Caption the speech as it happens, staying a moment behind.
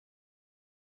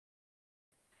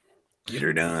Get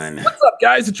her done. What's up,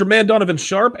 guys? It's your man, Donovan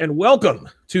Sharpe, and welcome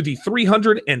to the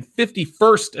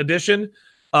 351st edition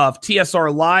of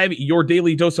TSR Live, your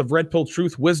daily dose of red pill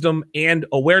truth, wisdom, and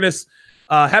awareness.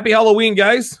 Happy Halloween,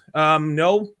 guys. I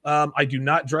do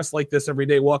not dress like this every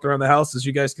day walking around the house, as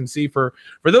you guys can see. For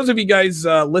those of you guys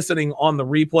listening on the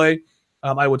replay,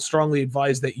 I would strongly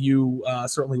advise that you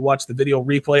certainly watch the video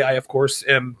replay. I, of course,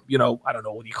 am, I don't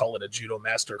know what you call it, a judo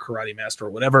master, karate master, or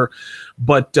whatever.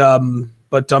 But I'm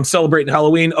celebrating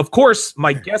Halloween. Of course,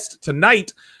 my guest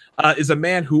tonight is a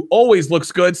man who always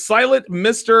looks good. Silent J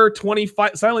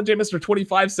Mr.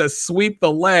 25 says, sweep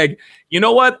the leg. You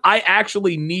know what? I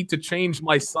actually need to change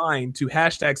my sign to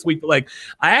hashtag sweep the leg.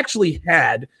 I actually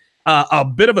had a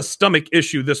bit of a stomach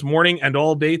issue this morning and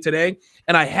all day today.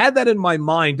 And I had that in my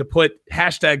mind to put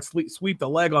hashtag sweep the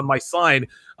leg on my sign.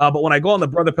 But when I go on the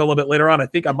brother pill a bit later on, I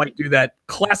think I might do that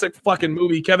classic fucking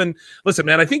movie. Kevin, listen,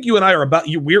 man, I think you and I are about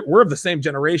you. We're of the same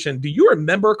generation. Do you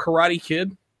remember Karate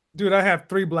Kid? Dude, I have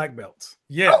 3 black belts.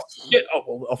 Yes. Oh, shit. Oh,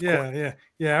 well, of course.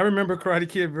 Yeah. I remember Karate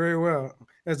Kid very well.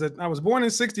 I was born in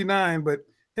 '69, but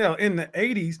hell, in the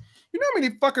 '80s, you know how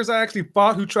many fuckers I actually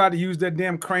fought who tried to use that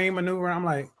damn crane maneuver? I'm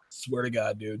like, swear to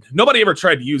God, dude. Nobody ever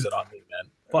tried to use it on me,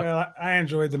 man. Fuck. Well, I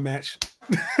enjoyed the match.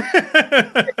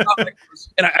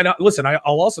 Listen, I'll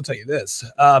also tell you this.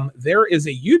 There is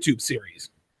a YouTube series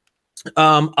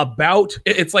about,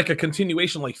 it's like a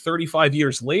continuation like 35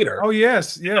 years later. Oh,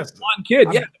 yes. The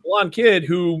blonde kid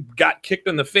who got kicked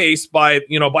in the face by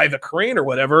the crane or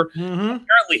whatever.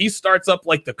 Apparently he starts up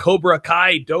like the Cobra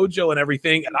Kai dojo and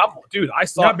everything. And I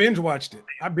binge watched it.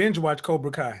 I binge watched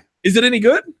Cobra Kai. Is it any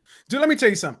good? Dude, let me tell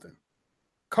you something.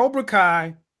 Cobra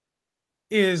Kai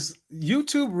is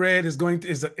YouTube Red is going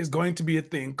to be a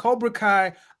thing. Cobra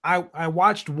Kai, I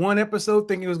watched one episode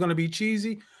thinking it was going to be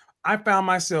cheesy. I found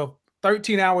myself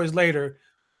 13 hours later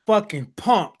fucking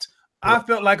pumped. I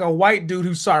felt like a white dude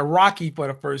who saw Rocky for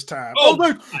the first time. I was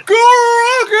like,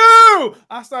 go Rocky!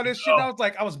 I saw this shit. I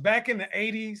was back in the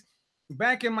 80s,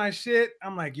 back in my shit.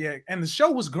 I'm like, yeah. And the show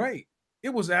was great. It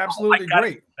was absolutely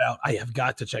great. I have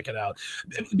got to check it out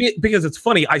because it's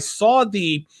funny. I saw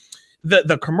the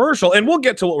commercial, and we'll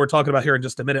get to what we're talking about here in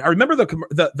just a minute. I remember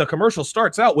the commercial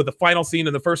starts out with the final scene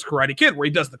in the first Karate Kid where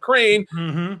he does the crane.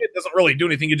 It doesn't really do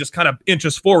anything. It just kind of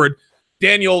inches forward.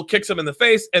 Daniel kicks him in the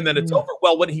face, and then it's over.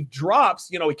 Well, when he drops,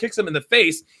 he kicks him in the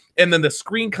face, and then the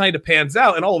screen kind of pans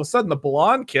out, and all of a sudden the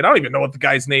blonde kid, I don't even know what the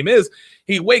guy's name is,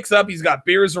 he wakes up, he's got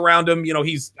beers around him,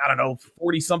 he's, I don't know,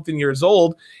 40-something years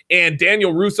old, and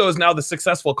Daniel Russo is now the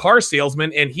successful car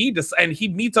salesman, and he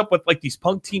meets up with like these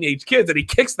punk teenage kids, and he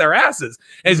kicks their asses,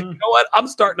 and he's like, you know what, I'm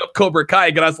starting up Cobra Kai,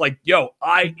 and I was like, yo,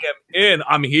 I am in,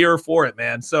 I'm here for it,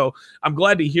 man. So I'm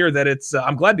glad to hear that it's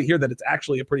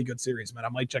actually a pretty good series, man. I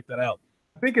might check that out.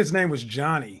 I think his name was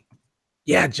Johnny.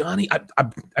 Yeah, Johnny.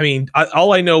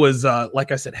 All I know is,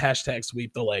 like I said, hashtag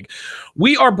sweep the leg.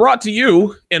 We are brought to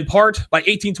you in part by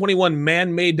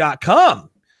 1821manmade.com,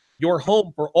 your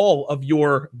home for all of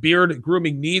your beard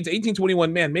grooming needs.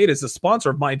 1821 Man-Made is a sponsor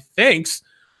of mine, thanks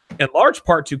in large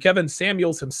part to Kevin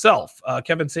Samuels himself.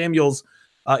 Kevin Samuels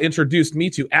introduced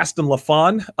me to Aston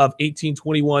LaFawn of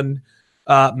 1821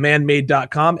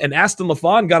 manmade.com, and Aston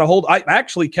LaFawn got a hold.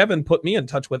 Kevin put me in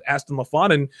touch with Aston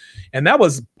LaFawn, and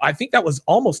I think that was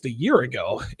almost a year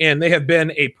ago, and they have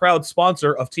been a proud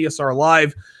sponsor of TSR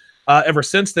Live ever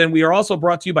since then. We are also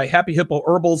brought to you by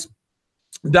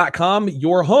happyhippoherbals.com,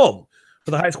 your home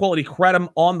for the highest quality kratom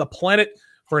on the planet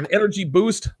for an energy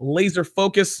boost, laser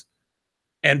focus,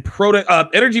 and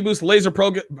energy boost,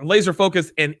 laser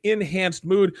focus, and enhanced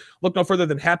mood. Look no further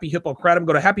than Happy Hippo Kratom.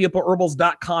 Go to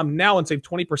happyhippoherbals.com now and save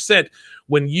 20%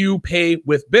 when you pay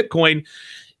with Bitcoin.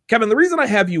 Kevin, the reason I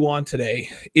have you on today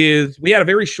is we had a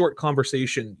very short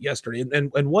conversation yesterday,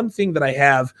 and one thing that I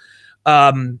have,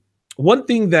 one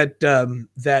thing that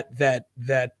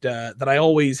I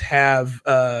always have,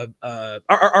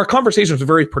 our conversations are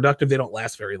very productive. They don't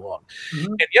last very long.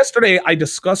 And yesterday I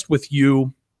discussed with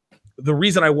you the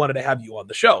reason I wanted to have you on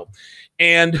the show.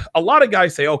 And a lot of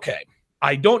guys say, okay,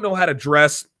 I don't know how to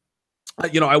dress.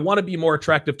 I want to be more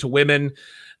attractive to women.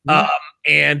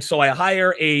 And so I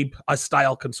hire a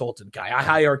style consultant guy. I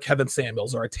hire Kevin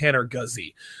Samuels or a Tanner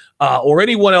Guzzi, or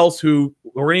anyone else who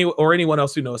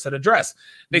knows how to dress.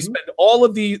 They spend all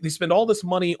this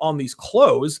money on these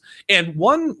clothes. And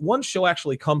one show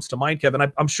actually comes to mind,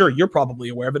 Kevin. I'm sure you're probably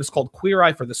aware of it. It's called Queer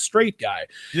Eye for the Straight Guy.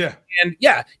 And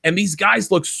these guys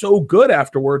look so good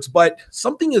afterwards, but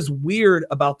something is weird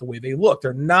about the way they look.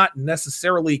 They're not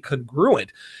necessarily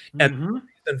congruent. And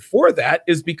reason for that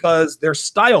is because their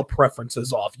style preference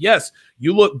is off. Yes,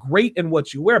 you look great in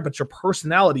what you wear, but your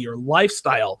personality, your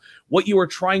lifestyle, what you are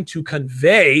trying to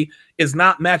convey is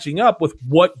not matching up with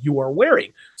what you are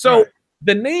wearing. So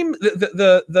the name,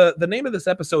 the name of this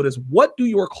episode is "What Do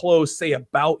Your Clothes Say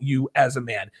About You as a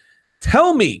Man?"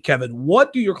 Tell me, Kevin,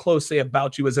 what do your clothes say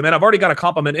about you as a man? I've already got a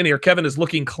compliment in here. Kevin is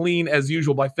looking clean as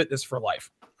usual by Fitness for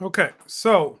Life. Okay,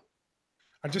 so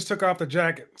I just took off the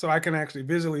jacket so I can actually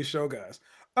visually show guys.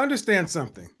 Understand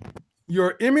something.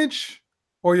 Your image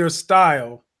or your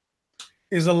style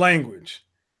is a language.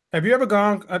 Have you ever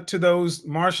gone to those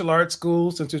martial arts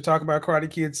schools, since you're talking about Karate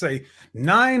Kids, say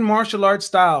 9 martial arts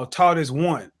style taught as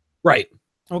 1? Right.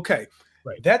 Okay.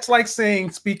 Right. That's like saying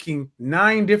speaking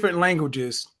 9 different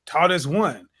languages taught as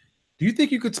 1. Do you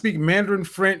think you could speak Mandarin,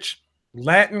 French,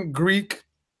 Latin, Greek,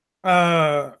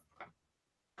 and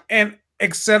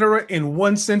etc. in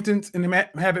one sentence and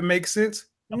have it make sense?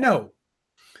 No.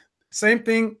 Same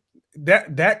thing.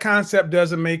 That concept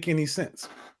doesn't make any sense.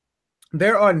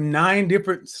 There are 9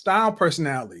 different style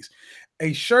personalities.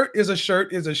 A shirt is a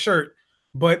shirt is a shirt,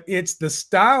 but it's the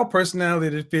style personality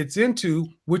that it fits into,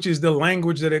 which is the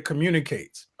language that it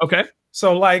communicates. Okay.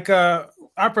 So like our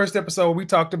first episode, we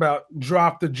talked about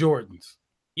drop the Jordans.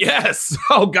 Yes.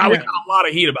 Oh God, we got a lot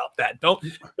of heat about that.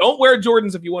 Don't wear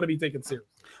Jordans if you want to be taken serious.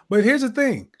 But here's the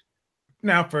thing.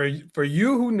 Now, for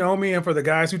you who know me and for the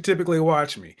guys who typically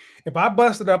watch me, if I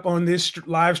busted up on this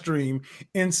live stream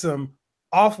in some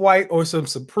Off-White or some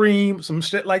Supreme, some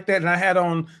shit like that, and I had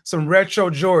on some retro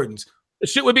Jordans, the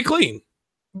shit would be clean.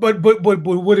 But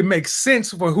would it make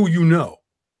sense for who you know?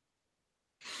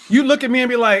 You look at me and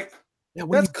be like, yeah,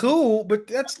 that's cool, but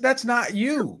that's not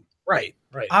you. Right,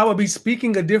 right. I would be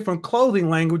speaking a different clothing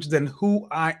language than who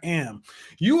I am.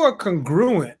 You are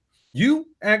congruent. Your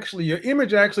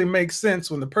image actually makes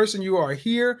sense when the person you are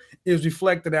here is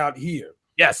reflected out here.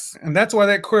 Yes. And that's why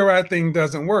that Queer Eye thing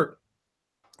doesn't work.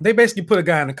 They basically put a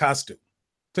guy in a costume.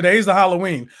 Today's the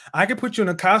Halloween. I could put you in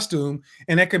a costume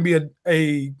and that can be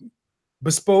a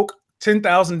bespoke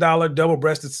 $10,000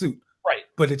 double-breasted suit. Right.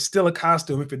 But it's still a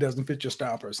costume if it doesn't fit your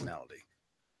style personality.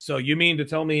 So you mean to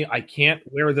tell me I can't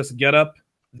wear this getup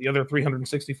the other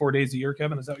 364 days a year,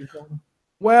 Kevin? Is that what you're telling me?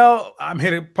 Well, I'm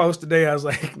hitting post today. I was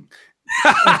like,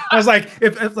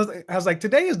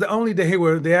 today is the only day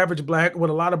where the average black, with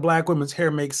a lot of black women's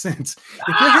hair makes sense.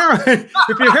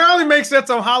 If your hair only makes sense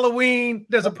on Halloween,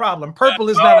 there's a problem. Purple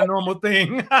is not a normal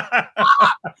thing.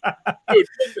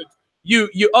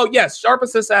 Oh yes, Sharpe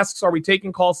Assist asks, are we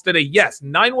taking calls today? Yes,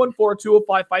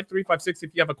 914-205-5356. If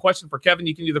you have a question for Kevin,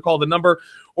 you can either call the number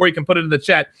or you can put it in the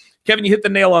chat. Kevin, you hit the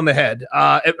nail on the head.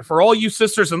 For all you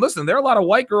sisters, and listen, there are a lot of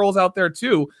white girls out there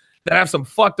too that have some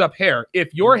fucked up hair.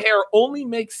 If your hair only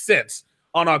makes sense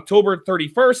on October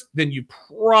 31st, then you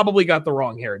probably got the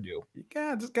wrong hairdo. You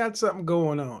just got something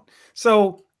going on.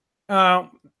 So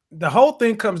the whole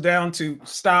thing comes down to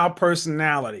style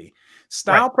personality.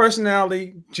 Style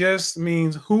personality just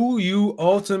means who you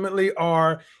ultimately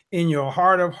are in your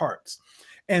heart of hearts.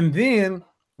 And then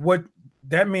what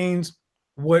that means,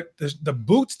 what the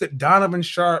boots that Donovan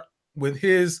Sharpe with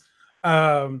his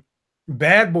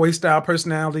bad boy style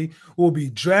personality will be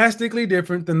drastically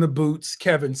different than the boots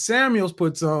Kevin Samuels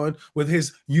puts on with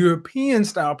his European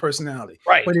style personality.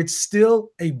 Right. But it's still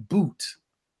a boot.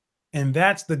 And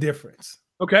that's the difference.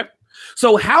 Okay.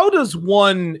 So how does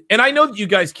one, and I know that you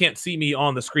guys can't see me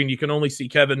on the screen, you can only see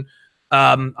Kevin.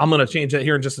 I'm going to change that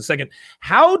here in just a second.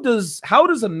 How does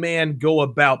a man go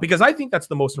about, because I think that's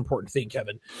the most important thing,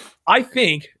 Kevin. I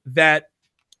think that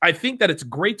it's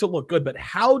great to look good, but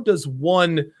how does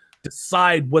one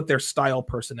decide what their style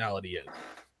personality is?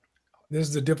 This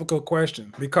is a difficult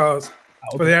question because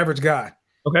for the average guy.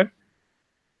 Okay.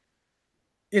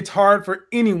 It's hard for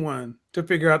anyone to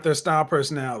figure out their style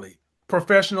personality,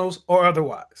 professionals or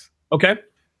otherwise. Okay.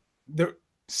 The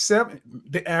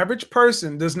average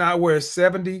person does not wear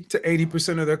 70 to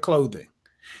 80% of their clothing.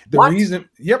 The reason,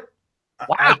 yep.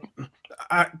 Wow.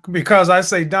 Because I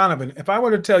say, Donovan, if I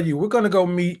were to tell you, we're going to go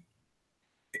meet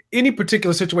any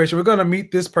particular situation, we're going to meet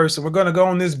this person, we're going to go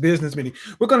on this business meeting,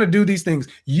 we're going to do these things,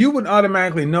 you would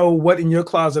automatically know what in your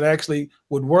closet actually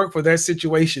would work for that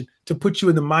situation to put you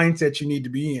in the mindset you need to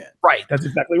be in. Right. That's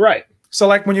exactly right. So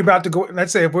like when you're about to go,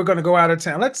 let's say if we're going to go out of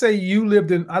town, let's say I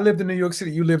lived in New York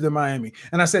City, you lived in Miami.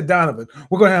 And I said, Donovan,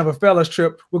 we're going to have a fellas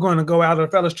trip. We're going to go out on a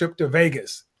fellas trip to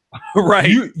Vegas. Right.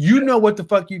 You know what the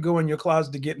fuck you go in your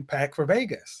closet to get and pack for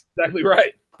Vegas. Exactly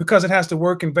right. Because it has to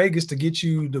work in Vegas to get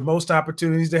you the most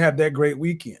opportunities to have that great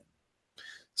weekend.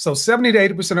 So 70 to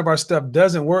 80% of our stuff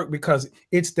doesn't work because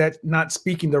it's that not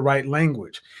speaking the right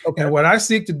language. Okay. And what I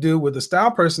seek to do with the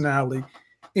style personality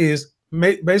is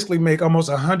basically make almost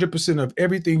 100% of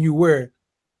everything you wear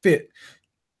fit.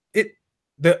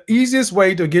 The easiest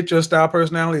way to get your style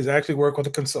personality is actually work with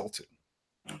a consultant.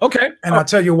 Okay. And I'll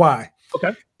tell you why.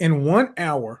 Okay. In 1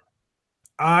 hour,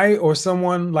 I or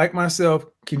someone like myself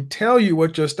can tell you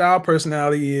what your style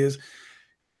personality is,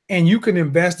 and you can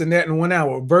invest in that in 1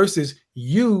 hour versus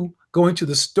you going to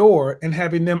the store and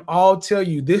having them all tell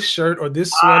you this shirt or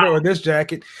this sweater or this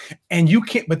jacket, and you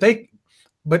can't.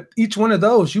 But each one of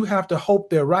those, you have to hope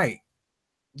they're right.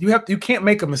 You can't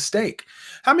make a mistake.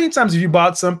 How many times have you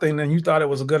bought something and you thought it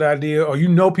was a good idea, or you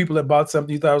know people that bought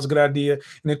something you thought was a good idea,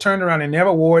 and it turned around and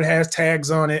never wore it, has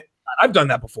tags on it? I've done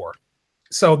that before.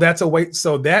 So that's a way.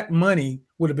 So that money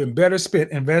would have been better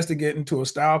spent investigating to a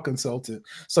style consultant.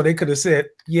 So they could have said,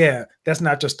 yeah, that's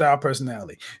not your style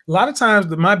personality. A lot of times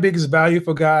my biggest value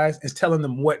for guys is telling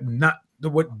them what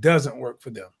doesn't work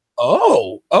for them.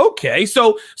 Oh, okay.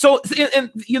 So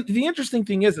and the interesting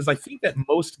thing is I think that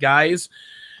most guys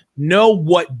know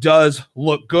what does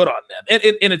look good on them.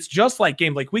 And it's just like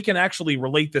game. Like we can actually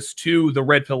relate this to the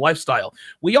red pill lifestyle.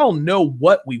 We all know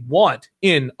what we want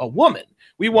in a woman.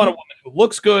 We want a woman who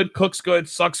looks good, cooks good,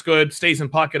 sucks good, stays in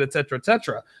pocket, etc.,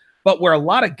 etc. But where a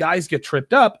lot of guys get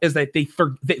tripped up is that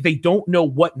they don't know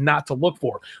what not to look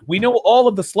for. We know all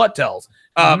of the slut tells,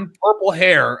 purple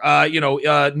hair,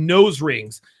 nose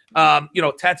rings,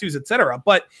 tattoos, etc.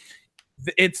 But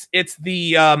it's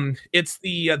the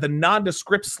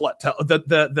nondescript slut tell,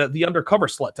 the undercover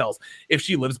slut tells. If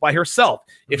she lives by herself,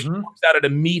 if she works out at a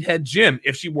meathead gym,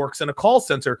 if she works in a call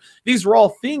center, these are all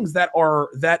things that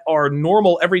are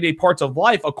normal everyday parts of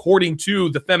life according to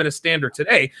the feminist standard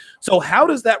today. So how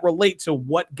does that relate to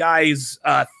what guys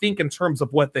think in terms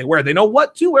of what they wear? They know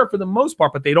what to wear for the most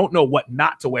part, but they don't know what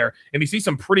not to wear. And you see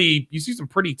some pretty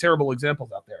terrible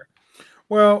examples out there.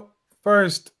 Well,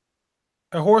 first,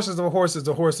 a horse is a horse is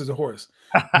a horse is a horse.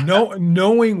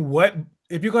 Knowing what,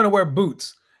 if you're going to wear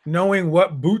boots, knowing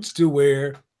what boots to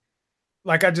wear,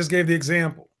 like I just gave the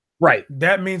example, right?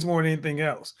 That means more than anything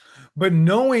else. But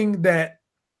knowing that,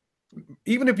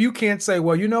 even if you can't say,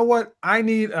 well, you know what, I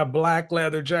need a black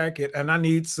leather jacket and I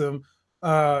need some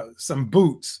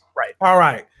boots. Right. All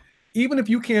right. Even if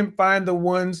you can't find the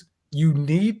ones you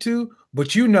need to,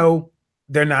 but you know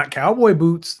they're not cowboy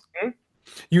boots.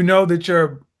 You know that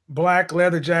your black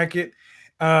leather jacket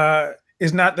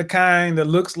is not the kind that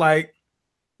looks like,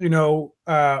 like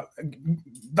the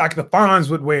Fonz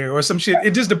would wear or some shit.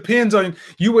 It just depends on,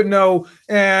 you would know,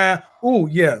 oh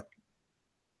yeah,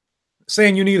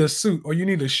 saying you need a suit or you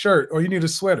need a shirt or you need a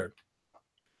sweater.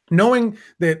 Knowing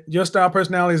that your style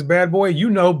personality is bad boy,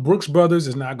 Brooks Brothers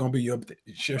is not going to be your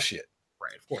shit.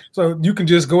 Right, of course. So you can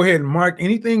just go ahead and mark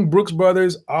anything Brooks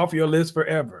Brothers off your list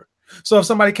forever. So if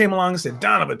somebody came along and said,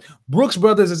 Donovan, Brooks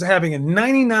Brothers is having a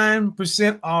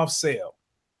 99% off sale,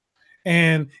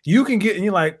 and you can get, and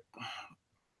you're like,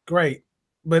 great,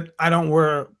 but I don't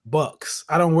wear Bucks.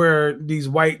 I don't wear these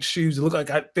white shoes that look like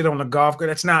I fit on a golf cart.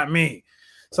 That's not me.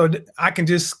 So I can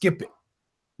just skip it.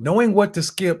 Knowing what to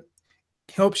skip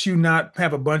helps you not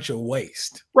have a bunch of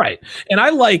waste. Right. And I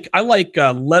like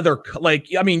leather. Like,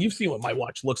 I mean, you've seen what my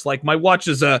watch looks like. My watch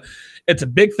is it's a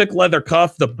big, thick leather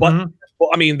cuff. The button,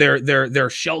 I mean, they're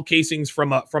shell casings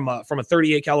from a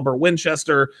 38 caliber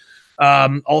Winchester.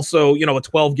 Also, a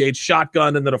 12 gauge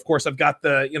shotgun. And then of course I've got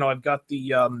the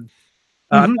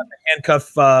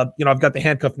handcuff, I've got the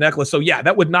handcuff necklace. So yeah,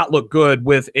 that would not look good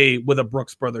with a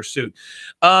Brooks Brothers suit.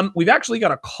 We've actually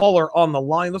got a caller on the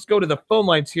line. Let's go to the phone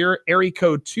lines here. Area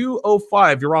code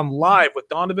 205. You're on live with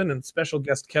Donovan and special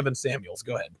guest Kevin Samuels.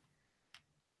 Go ahead.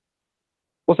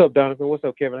 What's up, Donovan? What's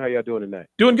up, Kevin? How y'all doing tonight?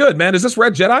 Doing good, man. Is this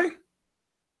Red Jedi?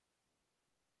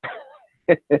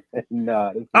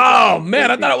 Nah. Oh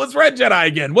man, I thought it was Red Jedi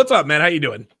again. What's up, man? How you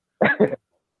doing?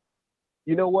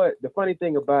 You know what? The funny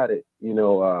thing about it,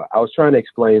 I was trying to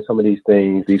explain some of these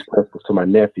things, these principles to my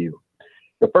nephew.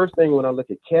 The first thing when I look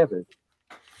at Kevin,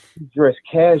 he's dressed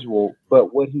casual,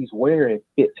 but what he's wearing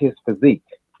fits his physique.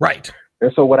 Right.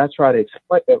 And so what I try to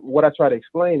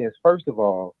explain is, first of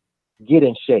all, get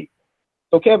in shape.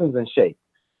 So Kevin's in shape.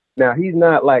 Now he's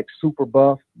not like super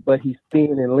buff, but he's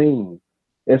thin and lean.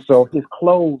 And so his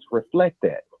clothes reflect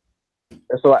that.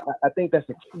 And so I think that's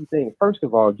a key thing. First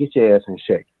of all, get your ass in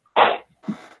shape.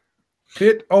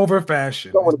 Fit over fashion.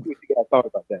 I don't want to see if you guys thought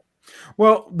about that.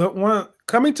 Well,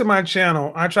 coming to my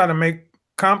channel, I try to make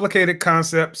complicated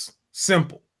concepts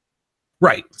simple.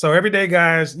 Right. So everyday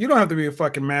guys, you don't have to be a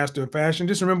fucking master of fashion.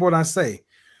 Just remember what I say.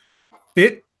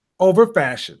 Fit over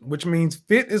fashion, which means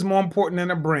fit is more important than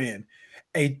a brand.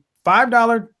 A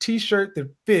 $5 t-shirt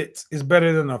that fits is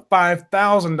better than a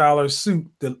 $5,000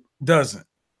 suit that doesn't.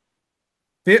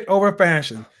 Fit over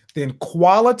fashion. Then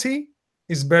quality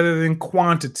is better than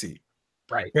quantity.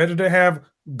 Right. Better to have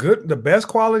the best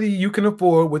quality you can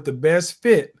afford with the best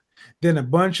fit than a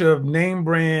bunch of name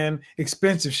brand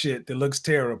expensive shit that looks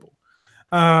terrible.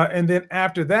 And then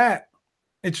after that,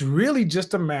 it's really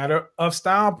just a matter of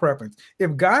style preference.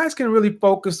 If guys can really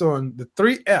focus on the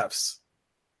 3 F's,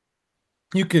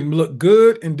 you can look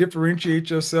good and differentiate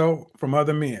yourself from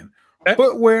other men. Okay.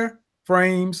 Footwear,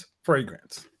 frames,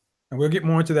 fragrance. And we'll get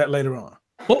more into that later on.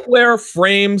 Footwear,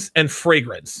 frames, and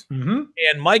fragrance. Mm-hmm.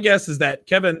 And my guess is that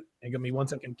Kevin, give me 1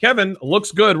 second. Kevin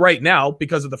looks good right now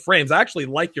because of the frames. I actually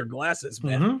like your glasses,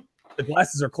 man. Mm-hmm. The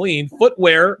glasses are clean.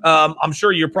 Footwear, I'm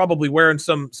sure you're probably wearing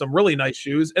some really nice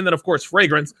shoes. And then, of course,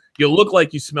 fragrance. You look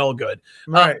like you smell good.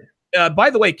 Right.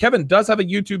 By the way, Kevin does have a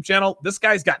YouTube channel. This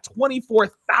guy's got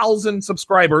 24,000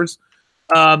 subscribers.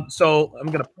 So I'm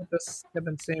gonna put this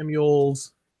Kevin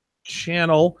Samuels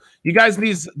channel. You guys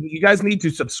need to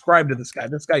subscribe to this guy.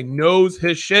 This guy knows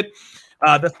his shit.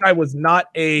 This guy was not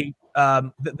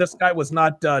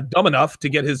dumb enough to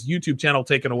get his YouTube channel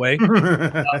taken away.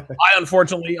 I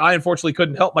unfortunately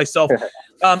couldn't help myself.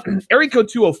 Area code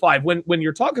 205. When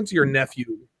you're talking to your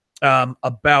nephew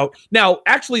about now,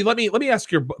 actually, let me ask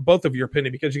both of your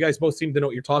opinion, because you guys both seem to know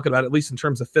what you're talking about, at least in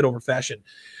terms of fit over fashion.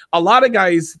 A lot of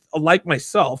guys like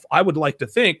myself, I would like to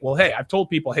think, well, hey, I've told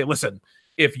people, hey, listen,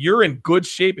 if you're in good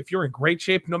shape, if you're in great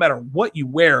shape, no matter what you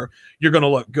wear, you're going to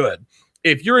look good.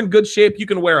 If you're in good shape, you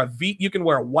can wear a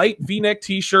white V-neck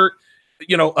T-shirt,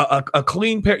 a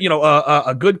clean pair,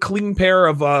 a good clean pair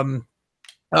of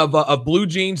blue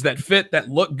jeans that fit, that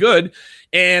look good,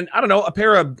 and a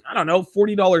pair of $40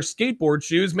 skateboard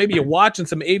shoes, maybe a watch and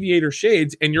some aviator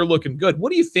shades, and you're looking good.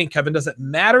 What do you think, Kevin? Does it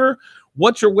matter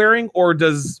what you're wearing, or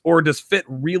does fit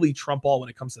really trump all when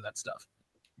it comes to that stuff?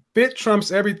 Fit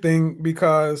trumps everything,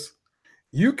 because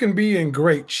you can be in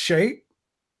great shape,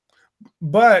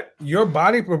 but your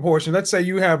body proportion, let's say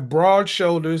you have broad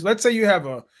shoulders, let's say you have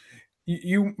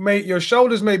your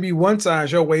shoulders may be one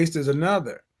size, your waist is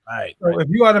another. Right. So if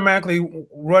you automatically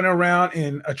run around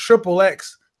in a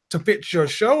XXX to fit your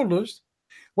shoulders,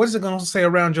 what is it going to say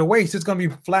around your waist? It's going to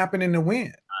be flapping in the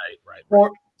wind.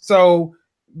 Right. So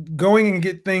going and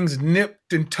get things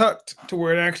nipped and tucked to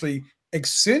where it actually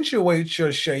accentuates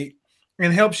your shape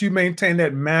and helps you maintain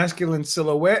that masculine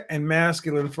silhouette and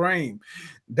masculine frame.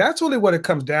 That's really what it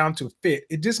comes down to, fit.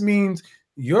 It just means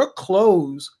your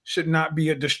clothes should not be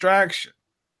a distraction.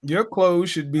 Your clothes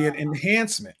should be an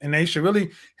enhancement, and they should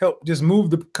really help just move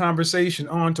the conversation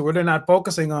on to where they're not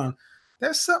focusing on,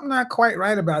 there's something not quite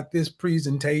right about this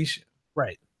presentation.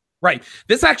 Right.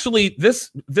 This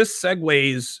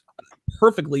segues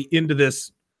perfectly into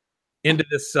this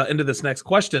next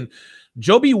question.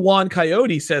 Joby Juan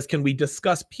Coyote says, can we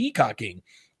discuss peacocking?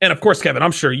 And of course, Kevin,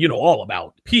 I'm sure you know all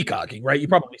about peacocking, right? You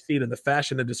probably see it in the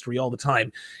fashion industry all the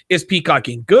time. Is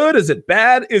peacocking good? Is it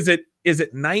bad? Is it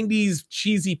 90s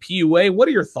cheesy PUA? What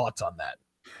are your thoughts on that?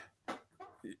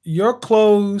 Your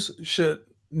clothes should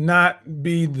not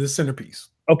be the centerpiece.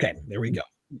 Okay, there we go.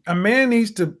 A man needs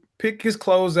to pick his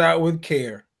clothes out with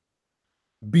care,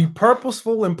 be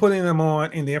purposeful in putting them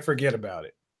on, and then forget about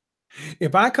it.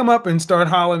 If I come up and start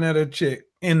hollering at a chick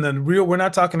in the real, we're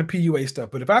not talking the PUA stuff,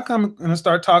 but if I come and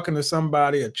start talking to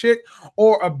somebody, a chick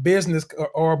or a business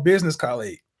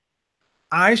colleague,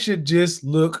 I should just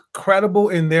look credible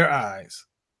in their eyes.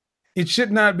 It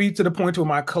should not be to the point where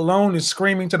my cologne is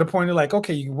screaming to the point of like,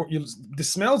 okay,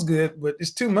 this smells good, but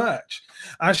it's too much.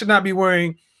 I should not be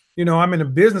wearing, I'm in a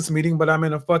business meeting, but I'm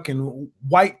in a fucking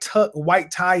white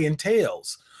tie and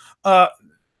tails.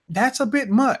 That's a bit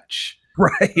much.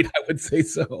 Right, I would say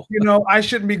so. I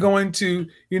shouldn't be going to,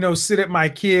 sit at my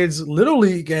kid's little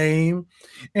league game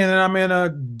and then I'm in a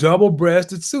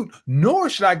double-breasted suit. Nor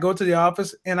should I go to the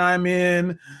office and I'm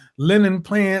in linen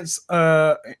pants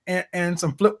and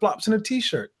some flip-flops and a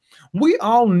t-shirt. We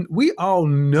all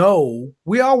know,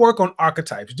 we all work on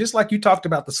archetypes, just like you talked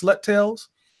about the slut tails.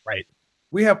 Right.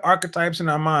 We have archetypes in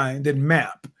our mind that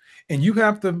map. And you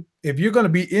have to, if you're going to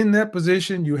be in that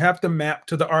position, you have to map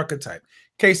to the archetype.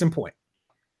 Case in point.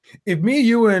 If me,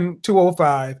 you, and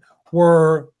 205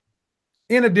 were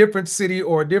in a different city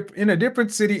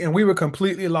and we were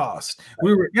completely lost.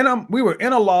 We were in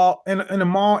a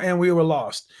mall and we were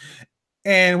lost.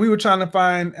 And we were trying to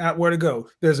find out where to go.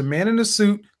 There's a man in a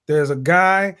suit. There's a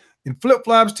guy in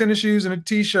flip-flops, tennis shoes, and a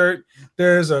t-shirt.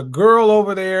 There's a girl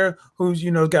over there who's,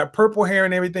 got purple hair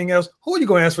and everything else. Who are you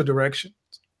going to ask for directions?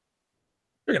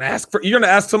 You're going to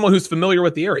ask someone who's familiar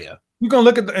with the area. You're going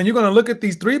to look at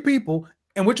these 3 people,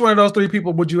 and which one of those 3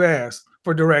 people would you ask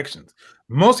for directions?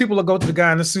 Most people will go to the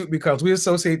guy in the suit because we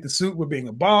associate the suit with being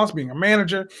a boss, being a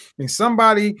manager, being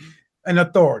somebody, an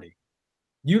authority.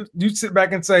 You sit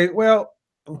back and say, well,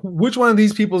 which one of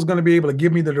these people is going to be able to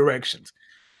give me the directions.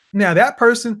 Now that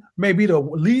person may be the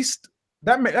least.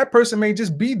 That person may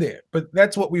just be there, but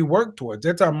that's what we work towards.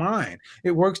 That's our mind. It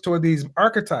works toward these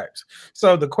archetypes.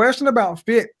 So the question about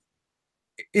fit,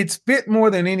 it's fit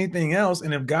more than anything else.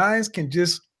 And if guys can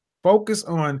just focus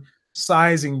on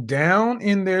sizing down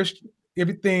in their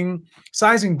everything,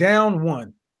 sizing down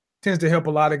one tends to help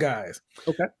a lot of guys.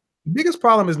 Okay. The biggest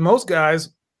problem is most guys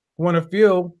want to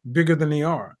feel bigger than they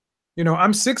are. You know,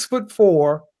 I'm 6'4",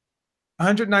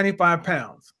 195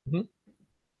 pounds. Mm-hmm.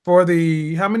 For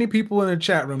the, how many people in the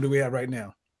chat room do we have right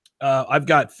now? I've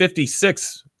got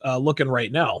 56 looking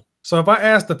right now. So if I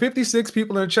ask the 56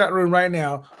 people in the chat room right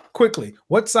now, quickly,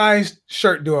 what size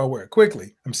shirt do I wear?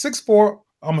 Quickly. I'm 6'4",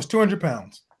 almost 200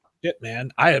 pounds. Shit,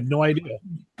 man. I have no idea.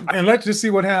 And let's just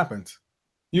see what happens.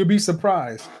 You'll be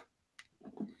surprised.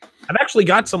 I've actually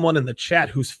got someone in the chat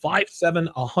who's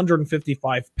 5'7",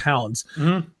 155 pounds.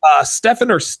 Mm-hmm.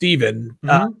 Stefan or Steven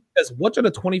says, what should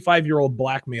a 25-year-old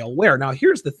black male wear? Now,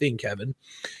 here's the thing, Kevin.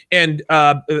 And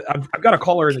I've got a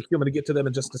caller in the queue. I'm going to get to them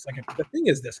in just a second. The thing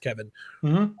is this, Kevin. A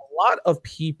lot of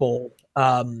people,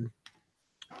 and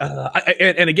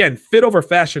again, fit over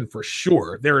fashion for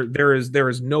sure. There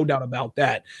is no doubt about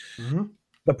that.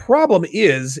 The problem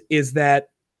is that,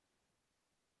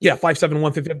 yeah, 5'7",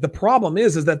 150. The problem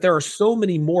is that there are so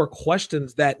many more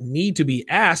questions that need to be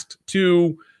asked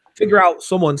to figure out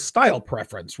someone's style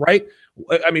preference, right?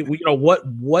 I mean, you know,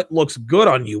 what looks good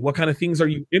on you? What kind of things are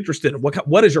you interested in?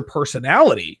 What is your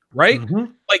personality, right?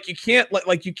 Like you can't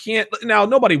now,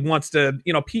 nobody wants to,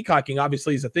 you know, peacocking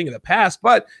obviously is a thing of the past,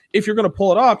 but if you're going to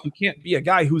pull it off, you can't be a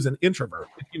guy who's an introvert,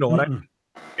 if you know what I mean.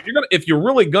 If you're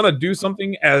really gonna do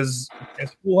something as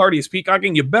foolhardy as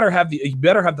peacocking, you better have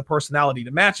the personality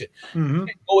to match it. You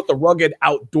can't go with the rugged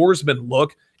outdoorsman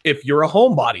look if you're a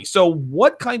homebody. So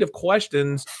what kind of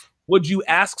questions would you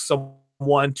ask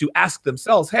someone to ask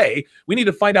themselves? Hey, we need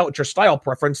to find out what your style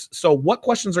preference. So what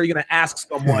questions are you going to ask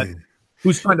someone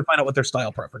who's trying to find out what their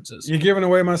style preference is? You're giving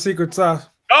away my secret sauce.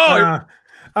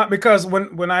 Because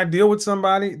when I deal with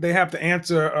somebody, they have to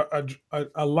answer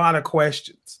a lot of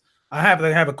questions. I have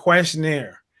to have a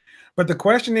questionnaire, but the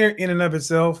questionnaire in and of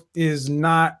itself is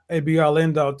not a be-all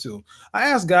end-all tool. I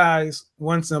ask guys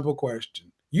one simple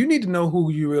question. You need to know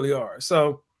who you really are.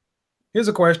 So here's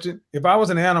a question. If I was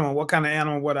an animal, what kind of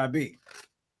animal would I be?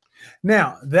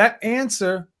 Now, that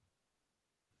answer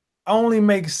only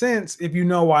makes sense if you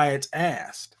know why it's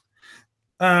asked.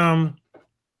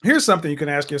 Here's something you can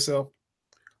ask yourself.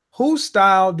 Whose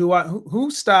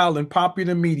style in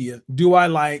popular media do I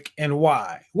like and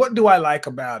why? What do I like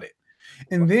about it?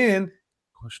 And then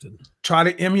try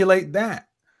to emulate that.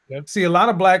 Yep. See, a lot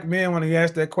of black men, when they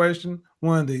ask that question,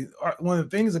 one of the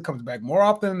things that comes back more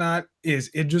often than not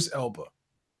is Idris Elba.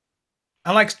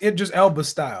 I like Idris Elba's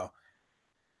style.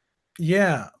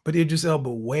 Yeah, but Idris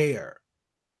Elba where?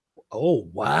 Oh,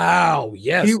 wow.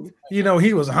 Yes.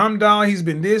 He was Hamdall. He's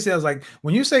been this. I was like,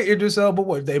 when you say Idris Elba,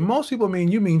 what most people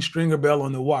mean, you mean Stringer Bell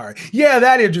on The Wire. Yeah,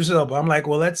 that Idris Elba. I'm like,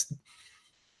 well,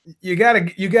 you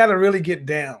gotta really get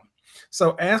down.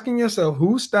 So asking yourself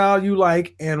whose style you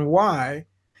like and why,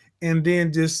 and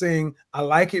then just saying, I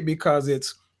like it because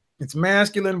it's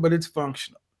masculine, but it's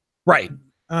functional. Right.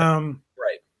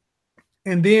 Right.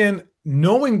 And then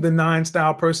knowing the 9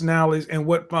 style personalities and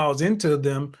what falls into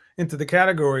the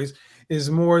categories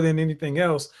is more than anything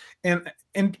else. And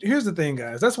here's the thing,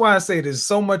 guys. That's why I say there's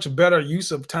so much better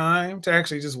use of time to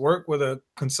actually just work with a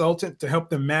consultant to help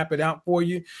them map it out for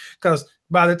you. Because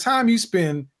by the time you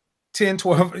spend 10,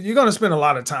 12, you're going to spend a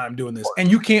lot of time doing this,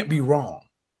 and you can't be wrong.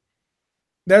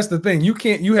 That's the thing.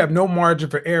 You have no margin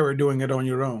for error doing it on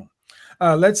your own.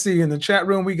 Let's see. In the chat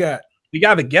room, we got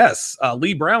a guess.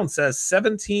 Lee Brown says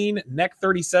 17 neck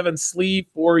 37 sleeve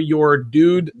for your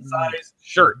dude size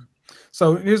shirt.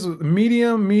 So here's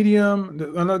medium.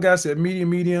 Another guy said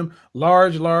medium,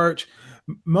 large.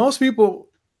 Most people,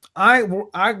 I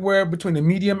wear between a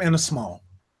medium and a small.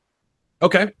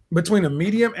 Okay. Between a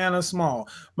medium and a small.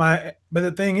 But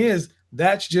the thing is,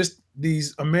 that's just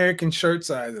these American shirt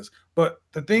sizes. But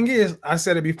the thing is, I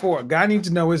said it before, a guy needs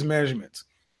to know his measurements.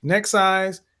 Neck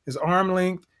size, his arm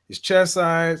length, his chest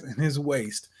size, and his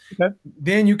waist. Okay.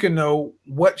 Then you can know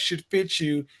what should fit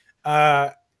you,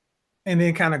 and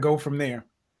then kind of go from there.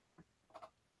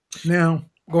 Now,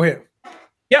 go ahead.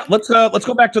 Yeah, let's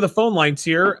go back to the phone lines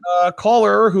here.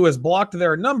 Caller who has blocked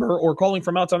their number or calling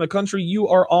from outside the country, you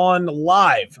are on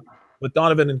live with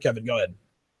Donovan and Kevin. Go ahead.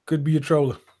 Could be a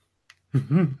troller.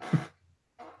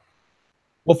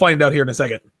 We'll find out here in a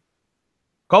second.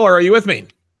 Caller, are you with me?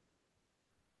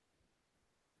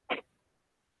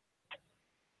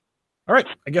 All right,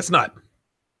 I guess not.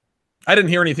 I didn't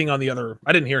hear anything on the other.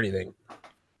 I didn't hear anything.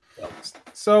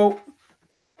 So,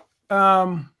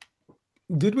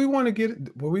 did we want to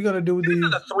get? Were we going to do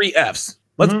the 3 Fs?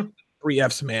 Let's do 3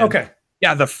 Fs, man. Okay.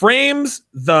 Yeah, the frames,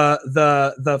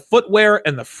 the footwear,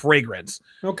 and the fragrance.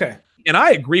 Okay. And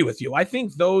I agree with you. I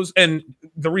think those, and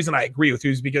the reason I agree with you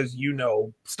is because you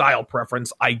know style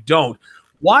preference. I don't.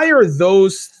 Why are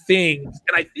those things?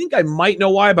 And I think I might know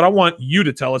why, but I want you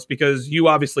to tell us because you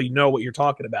obviously know what you're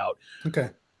talking about. Okay.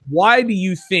 Why do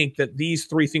you think that these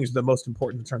 3 things are the most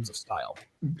important in terms of style?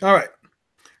 All right.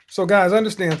 So, guys,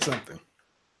 understand something.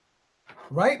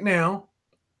 Right now,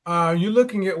 you're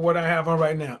looking at what I have on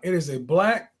right now. It is a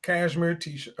black cashmere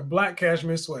t-shirt, a black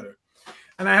cashmere sweater,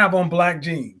 and I have on black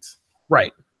jeans.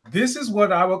 Right. This is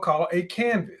what I would call a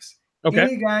canvas. Okay.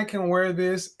 Any guy can wear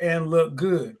this and look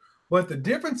good. But the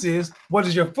difference is, what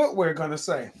is your footwear going to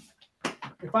say?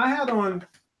 If I had on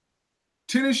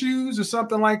tennis shoes or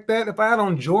something like that, if I had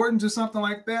on Jordans or something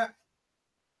like that,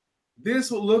 this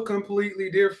would look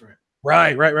completely different.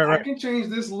 Right. I can change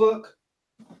this look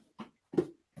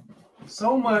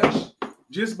so much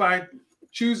just by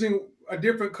choosing a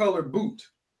different color boot.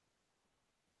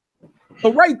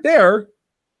 So right there,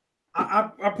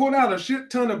 I pulled out a shit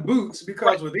ton of boots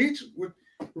because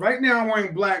right now I'm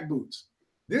wearing black boots.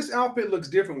 This outfit looks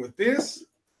different with this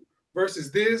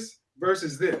versus this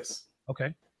versus this.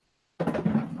 Okay.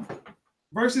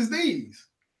 Versus these.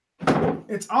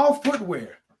 It's all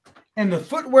footwear. And the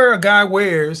footwear a guy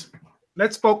wears,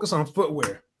 let's focus on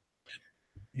footwear.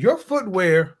 Your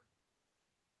footwear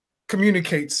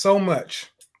communicates so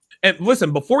much. And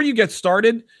listen, before you get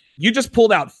started, you just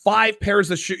pulled out 5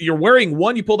 pairs of shoes. You're wearing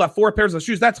one, you pulled out 4 pairs of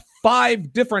shoes. That's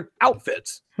 5 different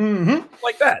outfits.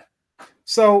 Like that.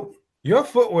 So your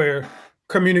footwear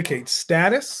communicates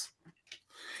status.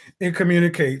 It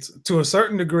communicates to a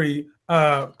certain degree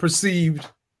perceived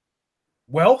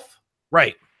wealth.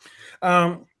 Right.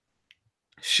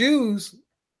 Shoes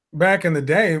back in the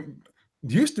day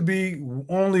used to be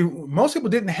most people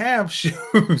didn't have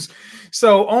shoes.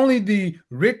 So only the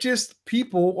richest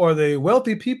people or the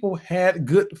wealthy people had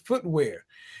good footwear.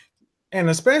 And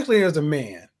especially as a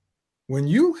man, when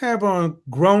you have on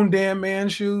grown damn man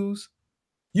shoes,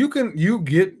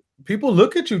 people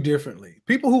look at you differently.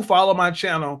 People who follow my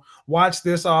channel watch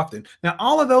this often. Now,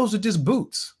 all of those are just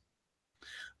boots,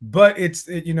 but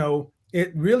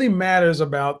it really matters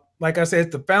about, like I said,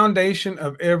 it's the foundation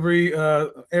of every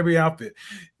outfit.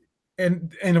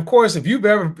 And of course,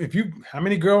 how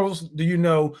many girls do you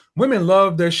know, women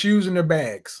love their shoes and their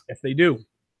bags? Yes, they do.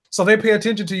 So they pay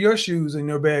attention to your shoes and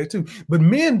your bag too. But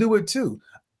men do it too.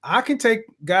 I've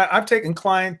taken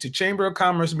clients to Chamber of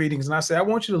Commerce meetings, and I say, I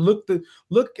want you to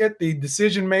look at the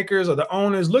decision makers or the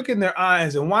owners, look in their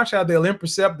eyes and watch how they'll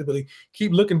imperceptibly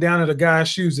keep looking down at a guy's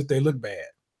shoes if they look bad.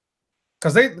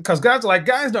 Because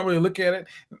guys don't really look at it.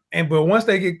 But once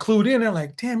they get clued in, they're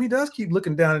like, damn, he does keep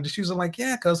looking down at the shoes. I'm like,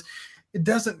 yeah, because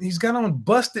he's got on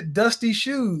busted, dusty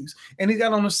shoes and he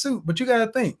got on a suit. But you got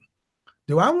to think,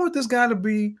 do I want this guy to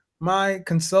be my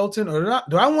consultant or not?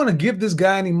 Do I want to give this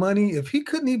guy any money if he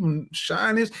couldn't even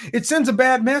shine his? It sends a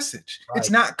bad message. Right. It's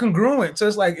not congruent. So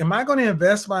it's like, am I going to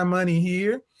invest my money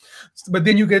here? But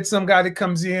then you get some guy that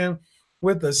comes in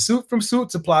with a suit from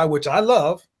Suit Supply, which I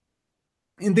love,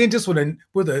 and then just with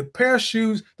a pair of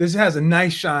shoes that has a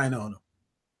nice shine on them.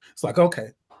 It's like, okay,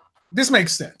 this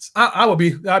makes sense. I'd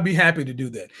be happy to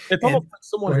do that. It's almost like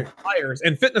someone who hires,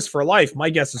 and Fitness for Life, my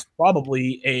guess is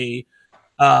probably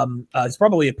it's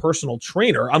probably a personal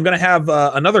trainer. I'm going to have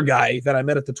another guy that I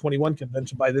met at the 21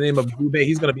 convention by the name of Bube.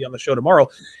 He's going to be on the show tomorrow.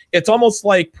 It's almost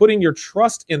like putting your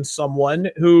trust in someone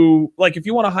who, like, if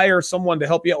you want to hire someone to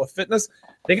help you out with fitness,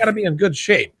 they got to be in good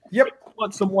shape. Yep. If you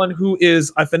want someone who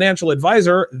is a financial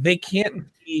advisor, they can't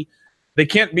be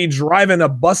driving a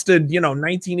busted,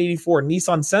 1984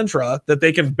 Nissan Sentra that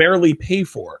they can barely pay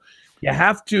for. You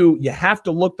have to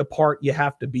look the part. You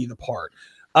have to be the part.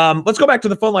 Let's go back to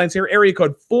the phone lines here. Area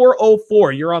code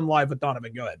 404. You're on live with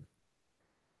Donovan. Go ahead.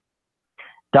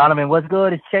 Donovan, what's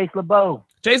good? It's Chase LeBeau.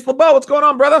 Chase LeBeau, what's going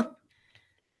on, brother?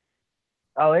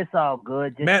 Oh, it's all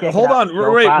good. Just man, hold on.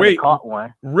 Wait. Caught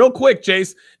one. Real quick,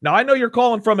 Chase. Now, I know you're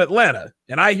calling from Atlanta,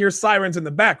 and I hear sirens in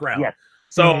the background. Yes.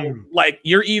 So, like,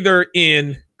 you're either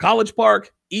in College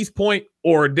Park, East Point,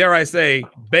 or dare I say,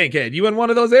 Bankhead. You in one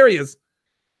of those areas?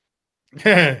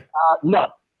 No.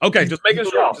 Okay, just making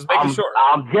sure.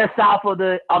 I'm just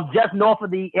north of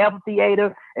the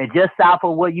amphitheater and just south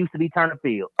of what used to be Turner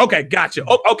Field. Okay, gotcha.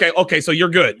 Okay. So you're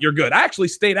good. I actually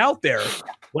stayed out there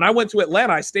when I went to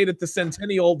Atlanta. I stayed at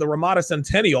the Ramada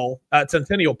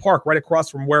Centennial Park, right across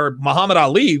from where Muhammad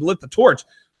Ali lit the torch.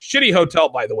 Shitty hotel,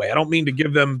 by the way. I don't mean to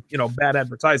give them, bad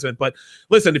advertisement, but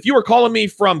listen, if you were calling me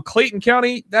from Clayton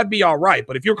County, that'd be all right.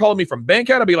 But if you're calling me from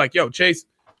Bankhead, I'd be like, yo, Chase,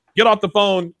 get off the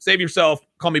phone, save yourself,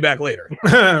 call me back later.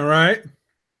 Right.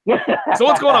 So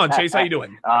what's going on, Chase? How you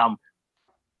doing?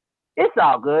 It's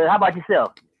all good. How about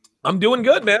yourself? I'm doing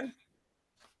good, man.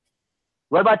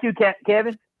 What about you,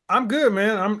 Kevin? I'm good,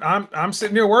 man. I'm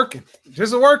sitting here working,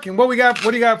 just working. What do you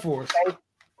got for us? Okay.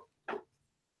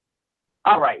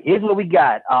 All right, here's what we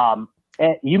got.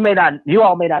 And you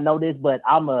all may not know this, but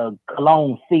I'm a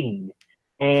cologne fiend,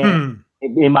 and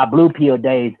in my blue pill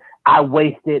days, I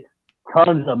wasted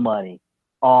tons of money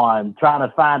on trying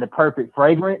to find the perfect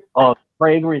fragrance or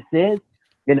fragrances,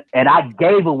 and I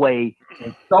gave away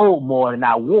and sold more than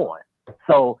I won.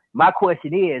 So my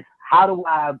question is, how do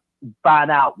I find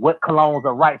out what colognes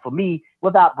are right for me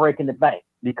without breaking the bank?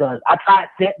 Because I tried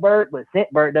Scentbird, but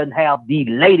Scentbird doesn't have the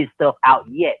latest stuff out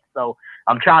yet. So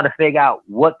I'm trying to figure out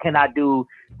what can I do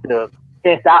to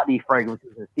test out these fragrances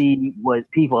and see what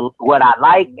I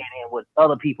like and then what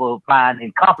other people find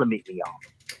and compliment me on.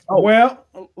 Oh, well,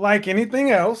 like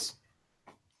anything else,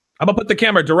 I'm gonna put the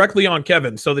camera directly on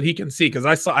Kevin so that he can see, because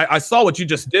I saw what you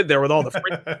just did there with all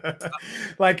the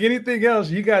like anything else,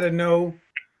 you got to know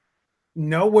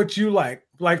what you like.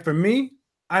 Like for me,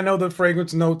 I know the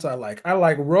fragrance notes I like. I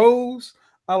like rose,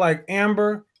 I like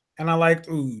amber, and I like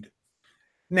oud.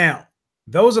 Now,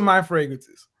 those are my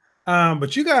fragrances.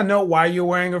 But you gotta know why you're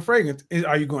wearing a fragrance.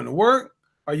 Are you going to work?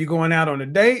 Are you going out on a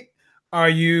date? Are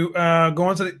you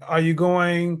going to? Are you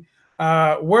going?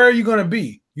 Where are you going to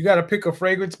be? You got to pick a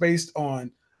fragrance based on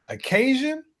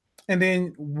occasion and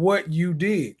then what you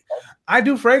did. I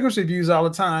do fragrance reviews all the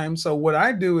time. So what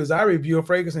I do is I review a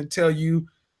fragrance and tell you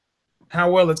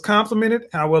how well it's complimented,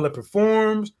 how well it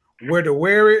performs, where to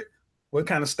wear it, what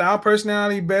kind of style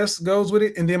personality best goes with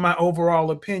it, and then my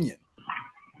overall opinion.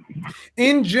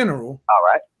 In general, all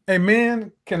right, a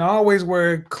man can always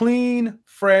wear clean,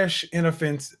 fresh,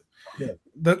 inoffensive. Yeah.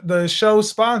 The show's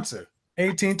sponsor,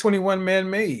 1821 Man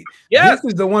Made. Yes.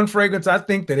 This is the one fragrance I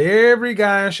think that every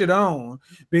guy should own,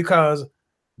 because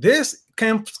this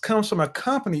comes from a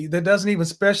company that doesn't even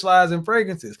specialize in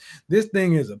fragrances. This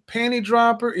thing is a panty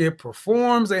dropper. It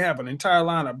performs. They have an entire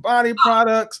line of body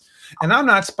products, and I'm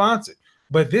not sponsored,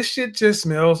 but this shit just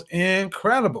smells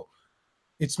incredible.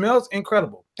 It smells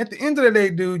incredible. At the end of the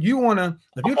day, dude,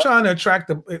 if you're trying to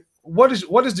attract what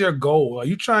is their goal? Are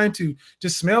you trying to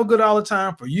just smell good all the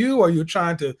time for you? Are you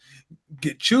trying to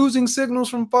get choosing signals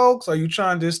from folks? Are you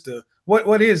trying just to,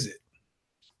 what is it?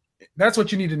 That's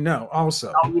what you need to know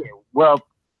also. Oh, yeah. Well,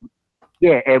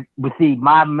 yeah. But see,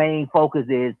 my main focus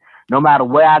is no matter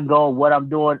where I go, what I'm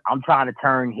doing, I'm trying to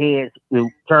turn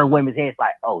women's heads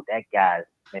like, oh, that guy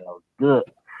smells good.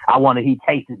 I want he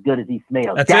tastes as good as he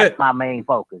smells. That's my main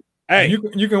focus. Hey, you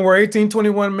can wear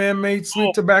 1821 Man-Made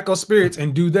Sweet Tobacco Spirits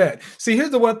and do that. See, here's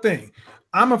the one thing.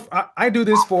 I do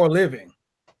this for a living.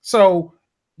 So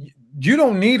you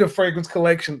don't need a fragrance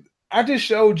collection. I just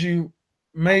showed you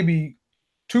maybe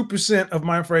 2% of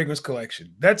my fragrance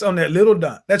collection. That's on that little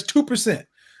dot. That's 2%.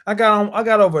 I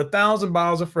got over 1,000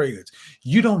 bottles of fragrance.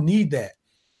 You don't need that.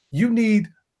 You need,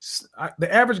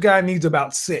 the average guy needs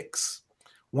about 6.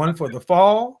 One for the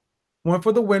fall, one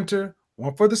for the winter,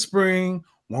 one for the spring,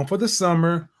 one for the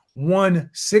summer, one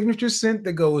signature scent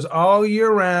that goes all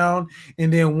year round,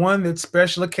 and then one that's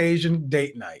special occasion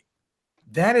date night.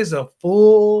 That is a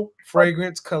full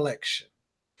fragrance collection.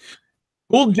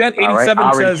 Cool Jet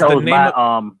 87 says the name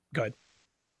Go ahead.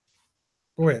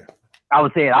 Go ahead. I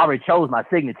was saying I already chose my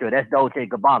signature. That's Dolce &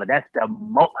 Gabbana. That's the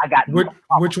most I got.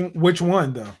 Which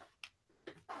one though?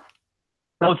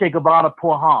 Dolce & Gabbana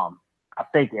Pour Homme. I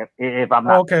think if I'm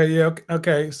not okay, yeah,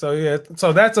 okay. So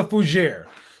that's a fougere.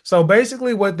 So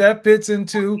basically, what that fits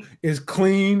into is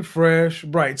clean, fresh,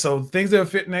 bright. So things that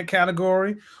fit in that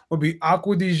category would be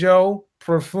Acqua di Gio,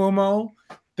 Profumo.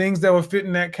 Things that would fit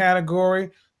in that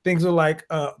category, things are like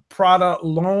Prada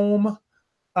L'Homme.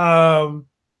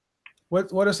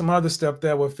 What are some other stuff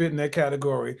that would fit in that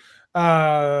category?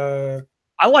 I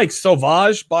like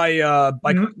Sauvage by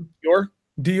Dior.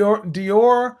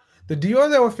 Dior. The Dior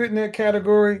that would fit in that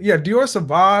category, yeah, Dior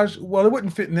Sauvage. Well, it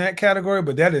wouldn't fit in that category,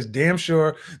 but that is damn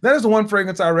sure. That is the one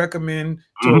fragrance I recommend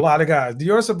to a lot of guys.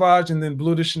 Dior Sauvage and then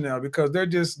Bleu de Chanel, because they're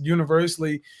just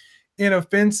universally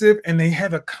inoffensive and they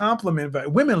have a compliment value.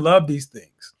 Women love these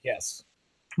things. Yes.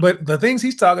 But the things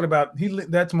he's talking about,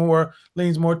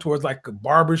 leans more towards like a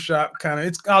barbershop kind of.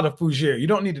 It's called a fougere. You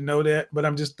don't need to know that, but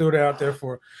I'm just throwing it out there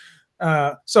for.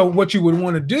 So what you would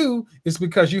want to do is,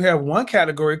 because you have one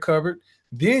category covered,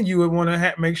 then you would want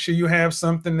to make sure you have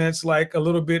something that's like a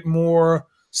little bit more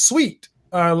sweet.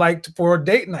 like for a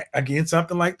date night. Again,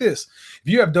 something like this.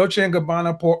 If you have Dolce &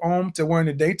 Gabbana Pour Homme to wear in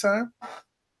the daytime,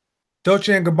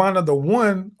 Dolce & Gabbana, the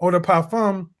one, Eau de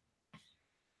Parfum,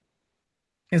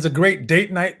 is a great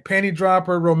date night panty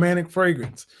dropper romantic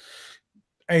fragrance.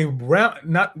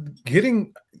 Not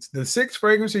getting the 6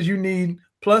 fragrances you need,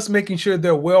 plus making sure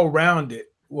they're well-rounded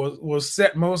will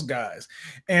set most guys.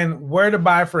 And where to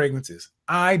buy fragrances.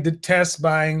 I detest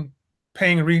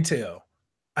paying retail.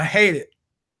 I hate it.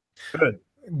 Good.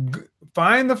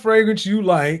 Find the fragrance you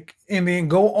like and then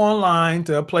go online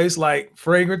to a place like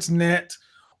Fragrance Net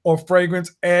or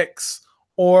Fragrance X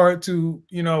or to,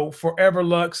 Forever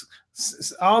Lux.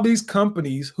 All these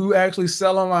companies who actually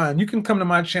sell online. You can come to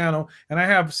my channel, and I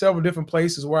have several different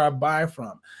places where I buy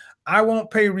from. I won't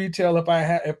pay retail if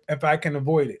I can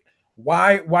avoid it.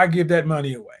 Why give that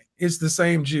money away? It's the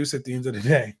same juice at the end of the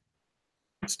day.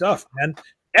 Good stuff, man.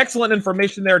 Excellent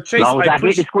information there, Chase. As long as I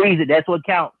get to squeeze it, that's what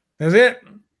counts. That's it.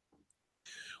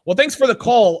 Well, thanks for the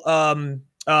call,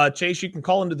 Chase. You can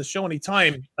call into the show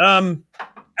anytime.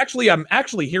 Actually, I'm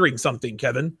actually hearing something,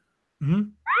 Kevin. Mm-hmm.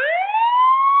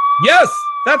 Yes,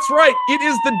 that's right. It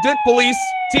is the Dick Police,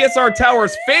 TSR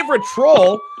Tower's favorite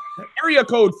troll, area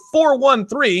code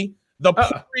 413, the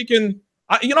Puerto Rican.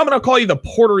 I'm going to call you the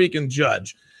Puerto Rican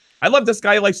judge. I love this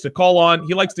guy. He likes to call on.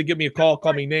 He likes to give me a call,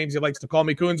 call me names. He likes to call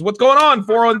me coons. What's going on,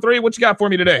 413? What you got for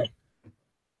me today?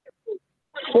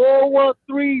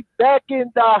 413 back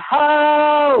in the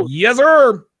house. Yes,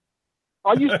 sir.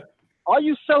 Are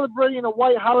you celebrating a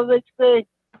white holiday today?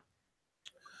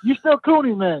 You still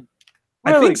cooning, man?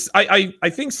 Really?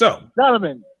 I think so.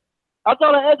 Donovan, I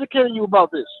thought I educated you about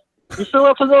this. You still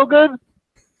up to no good?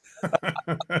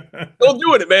 Still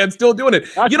doing it, man. Still doing it.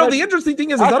 The interesting thing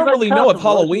is I don't really know if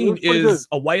Halloween is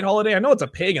a white holiday. I know it's a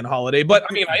pagan holiday, but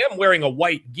I mean, I am wearing a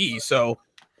white gi, so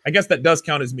I guess that does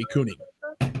count as me cooning.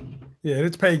 Yeah,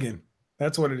 it's pagan.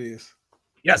 That's what it is.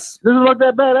 Yes. This is not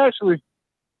that bad, actually.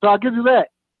 So I'll give you that.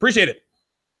 Appreciate it.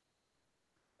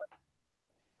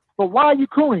 But why are you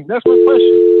cooning? That's my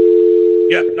question.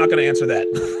 Yeah, not going to answer that.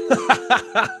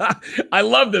 I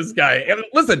love this guy. And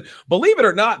listen, believe it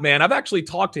or not, man, I've actually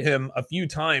talked to him a few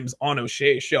times on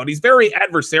O'Shea's show. And he's very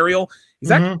adversarial.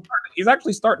 He's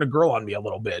actually starting to grow on me a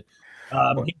little bit.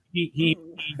 Hey,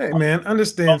 man,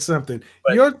 understand something.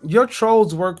 Your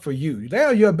trolls work for you. They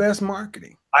are your best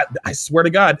marketing. I swear to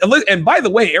God. And by the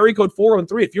way, area code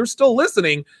 413, if you're still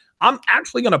listening, I'm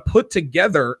actually going to put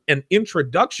together an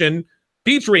introduction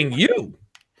featuring you.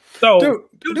 So,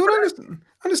 dude,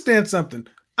 understand something.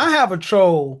 I have a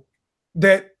troll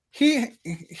that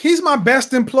he's my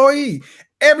best employee.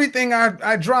 Everything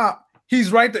I drop,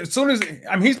 he's right there. As soon as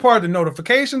he's part of the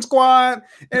notification squad,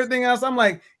 everything else. I was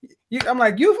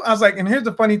like, and here's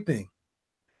the funny thing.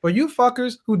 For you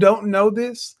fuckers who don't know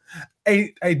this,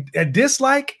 a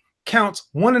dislike counts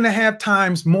 1.5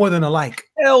 times more than a like.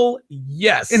 Hell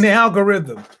yes. In the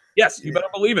algorithm. Yes, you better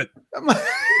believe it. I'm like,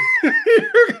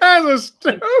 you guys are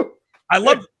stupid. I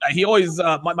love that. He always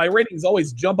my ratings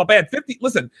always jump up. I had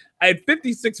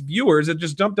 56 viewers. It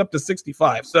just jumped up to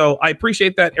 65. So I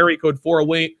appreciate that. Area code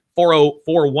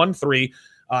 40413.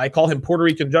 I call him Puerto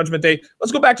Rican Judgment Day.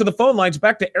 Let's go back to the phone lines.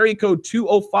 Back to area code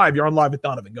 205. You're on live with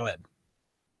Donovan. Go ahead.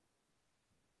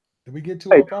 Did we get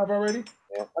 205 already?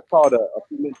 Yeah, I called a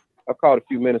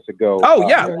few minutes ago. Oh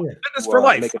yeah, fitness for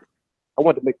life. I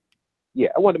wanted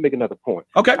to make another point.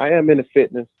 Okay. I am into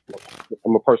fitness.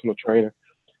 I'm a personal trainer.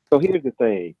 So here's the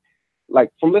thing.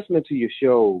 Like, from listening to your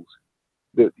shows,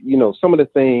 some of the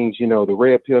things, the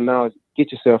red pill knowledge, get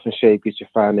yourself in shape, get your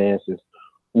finances.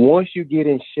 Once you get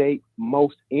in shape,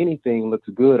 most anything looks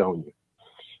good on you.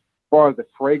 As far as the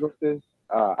fragrances,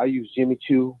 I use Jimmy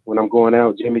Choo when I'm going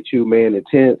out. Jimmy Choo, Man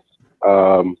Intense.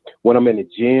 When I'm in the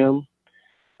gym,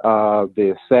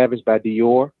 the Savage by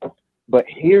Dior. But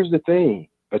here's the thing.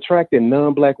 Attracting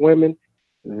non-black women,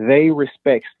 they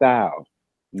respect style.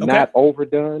 Okay. Not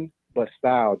overdone, but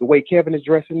style. The way Kevin is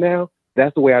dressing now,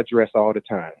 that's the way I dress all the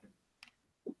time.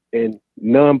 And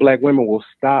non-black women will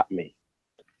stop me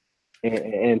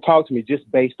and talk to me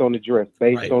just based on the dress,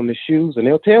 based on the shoes, and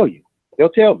they'll tell me. So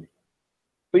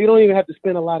you don't even have to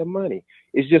spend a lot of money.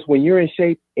 It's just when you're in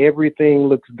shape, everything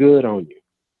looks good on you.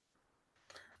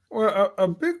 Well,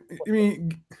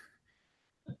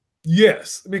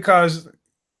 yes, because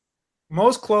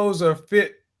most clothes are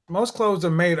fit. Most clothes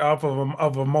are made off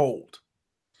of a mold.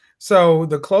 So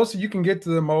the closer you can get to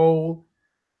the mold,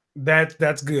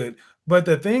 that's good. But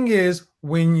the thing is,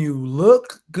 when you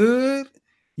look good,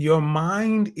 your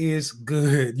mind is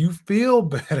good. You feel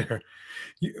better.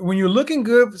 When you're looking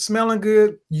good, smelling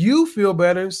good, you feel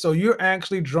better. So you're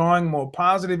actually drawing more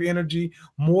positive energy,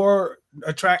 more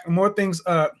things.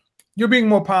 You're being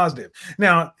more positive.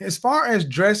 Now, as far as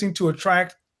dressing to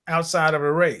attract outside of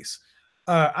a race,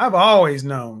 I've always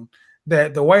known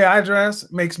that the way I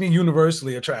dress makes me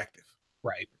universally attractive.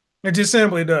 Right. It just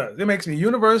simply does. It makes me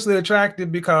universally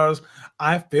attractive because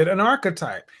I fit an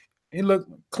archetype. It look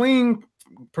clean,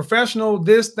 professional,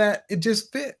 this, that, it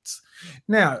just fits.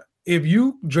 Now, if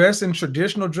you dress in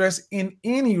traditional dress in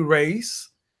any race,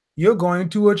 you're going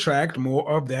to attract more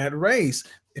of that race.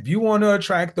 If you want to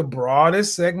attract the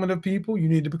broadest segment of people, you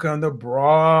need to become the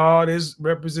broadest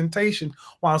representation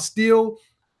while still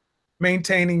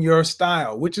maintaining your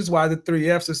style, which is why the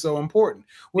 3Fs are so important.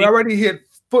 We already hit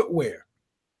footwear.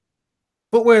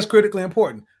 Footwear is critically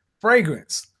important.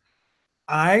 Fragrance.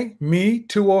 Me,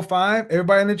 205,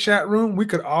 everybody in the chat room, we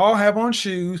could all have on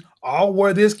shoes, all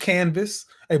wear this canvas,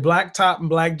 a black top and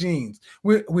black jeans.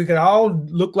 We could all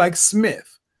look like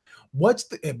Smith. But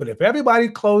if everybody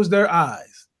closed their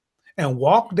eyes and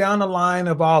walked down the line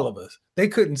of all of us, they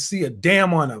couldn't see a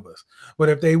damn one of us. But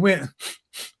if they went,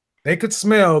 they could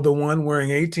smell the one wearing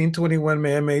 1821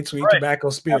 man-made sweet tobacco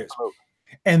spirits. Absolutely.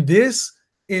 And this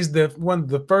is one of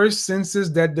the first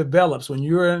senses that develops when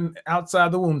you're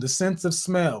outside the womb, the sense of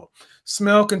smell.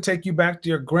 Smell can take you back to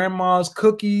your grandma's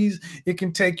cookies. It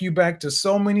can take you back to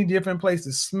so many different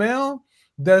places. Smell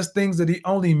does things that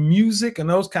only music and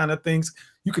those kind of things,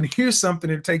 you can hear something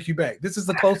to take you back. This is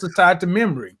the closest tied to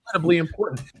memory. Incredibly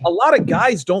important. A lot of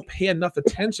guys don't pay enough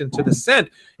attention to the scent.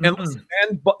 And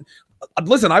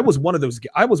listen, I was one of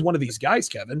these guys,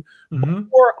 Kevin.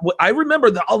 Before, I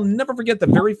remember that I'll never forget the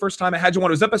very first time I had you on.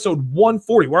 It was episode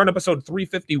 140. We're on episode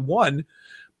 351,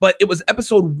 but it was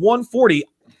episode 140.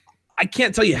 I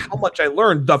can't tell you how much I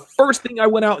learned. The first thing I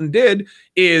went out and did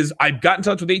is I got in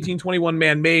touch with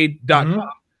 1821manmade.com.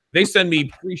 They send me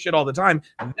free shit all the time.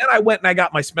 And then I went and I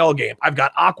got my smell game. I've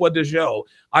got Aqua de Jo.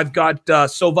 I've got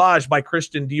Sauvage by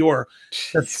Christian Dior.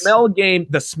 The smell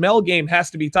game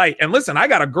has to be tight. And listen, I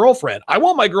got a girlfriend. I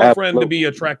want my girlfriend to be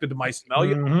attracted to my smell.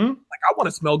 You know? Like, I want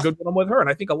to smell good when I'm with her. And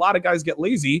I think a lot of guys get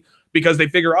lazy because they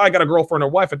figure, I got a girlfriend or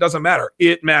wife. It doesn't matter.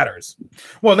 It matters.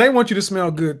 Well, they want you to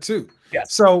smell good too.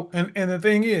 Yes. So, and the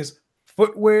thing is,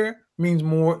 footwear means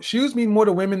more. Shoes mean more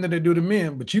to women than they do to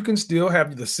men, but you can still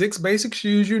have the 6 basic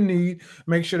shoes you need,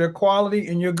 make sure they're quality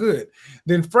and you're good.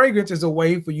 Then fragrance is a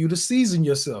way for you to season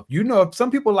yourself. You know,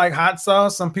 some people like hot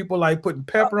sauce, some people like putting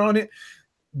pepper on it.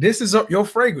 This is your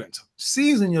fragrance.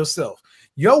 Season yourself.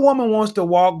 Your woman wants to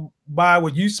walk by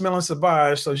with you smelling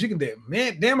Sauvage, so she can say,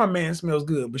 man, damn, my man smells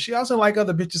good. But she also like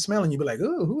other bitches smelling you. Be like,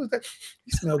 oh, who is that?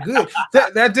 You smell good.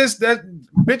 that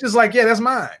bitch is like, yeah, that's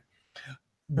mine.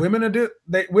 Women are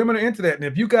into that. And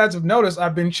if you guys have noticed,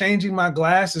 I've been changing my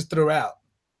glasses throughout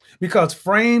because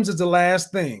frames is the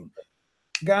last thing.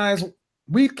 Guys,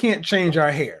 we can't change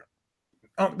our hair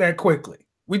that quickly.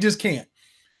 We just can't.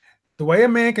 The way a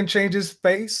man can change his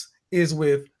face is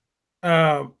with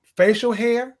facial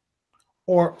hair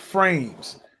or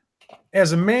frames.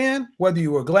 As a man, whether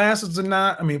you wear glasses or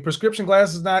not, prescription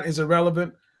glasses or not, is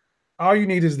irrelevant. All you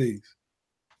need is these.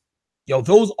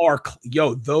 Those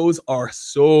are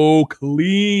so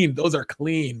clean. Those are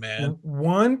clean, man.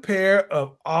 One pair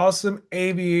of awesome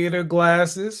aviator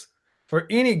glasses for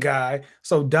any guy.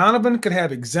 So Donovan could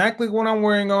have exactly what I'm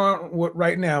wearing on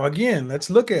right now. Again, let's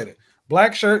look at it.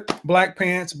 Black shirt, black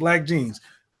pants, black jeans.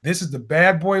 This is the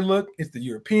bad boy look. It's the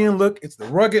European look. It's the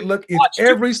rugged look. It's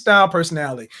every style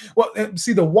personality. Well,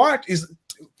 see, the watch is,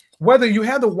 whether you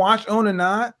have the watch on or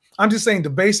not, I'm just saying the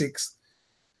basics,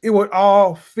 it would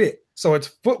all fit. So it's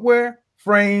footwear,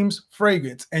 frames,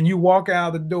 fragrance, and you walk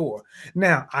out the door.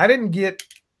 Now, I didn't get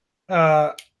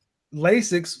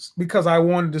LASIX because I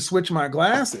wanted to switch my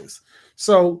glasses.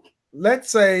 So let's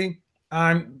say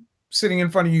I'm sitting in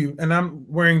front of you and I'm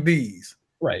wearing these.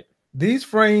 Right. These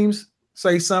frames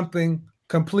say something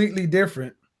completely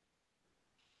different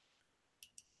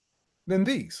than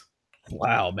these.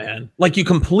 Wow, man. Like you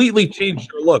completely changed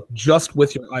your look just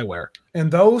with your eyewear. And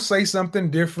those say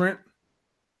something different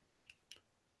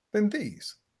than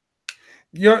these.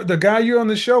 The guy you're on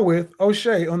the show with,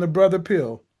 O'Shea, on the Brother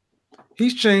Pill,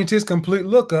 he's changed his complete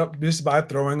look up just by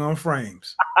throwing on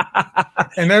frames.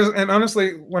 and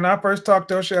honestly, when I first talked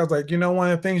to O'Shea, I was like,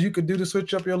 one of the things you could do to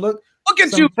switch up your look. Look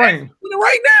at you, frame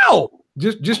right now.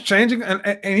 Just changing,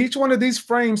 and each one of these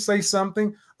frames say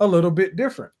something a little bit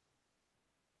different.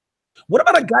 What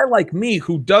about a guy like me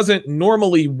who doesn't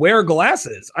normally wear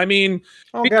glasses? I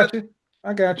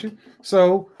got you.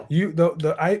 So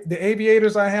the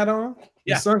aviators I had on,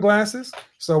 the sunglasses.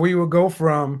 So we would go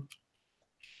from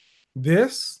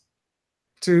this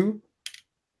to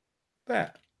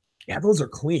that. Yeah, those are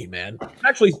clean, man.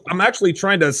 I'm actually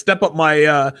trying to step up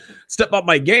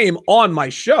my game on my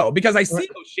show because I see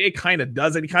O'Shea kind of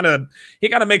does it. He kind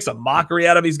of makes a mockery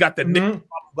out of it. He's got the Nick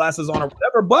glasses on or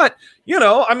whatever. But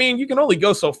I mean, you can only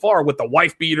go so far with the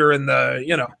wife beater and the,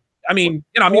 I mean, you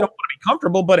don't want to be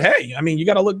comfortable, but hey, I mean, you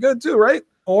got to look good too, right?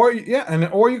 Or you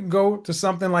can go to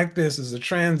something like this as a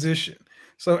transition.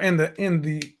 So in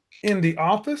the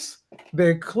office,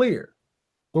 they're clear,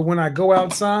 but when I go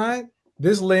outside,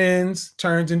 this lens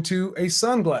turns into a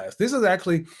sunglass. This is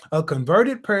actually a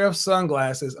converted pair of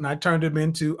sunglasses, and I turned them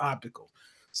into optical.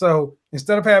 So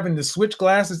instead of having to switch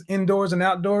glasses indoors and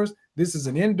outdoors, this is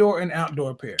an indoor and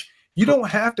outdoor pair. You don't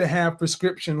have to have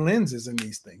prescription lenses in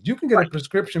these things. You can get a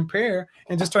prescription pair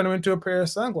and just turn them into a pair of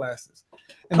sunglasses.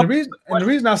 And the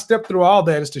reason I stepped through all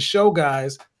that is to show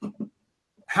guys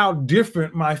how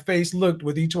different my face looked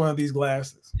with each one of these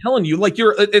glasses. I'm telling you,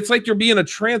 it's like you're being a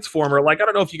transformer. Like, I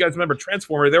don't know if you guys remember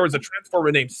Transformer. There was a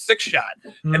transformer named Six Shot,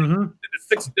 and he did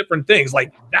 6 different things.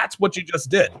 Like, that's what you just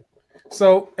did.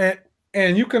 So,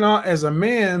 and you can, as a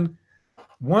man,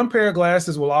 one pair of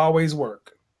glasses will always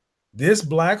work. This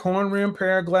black horn rim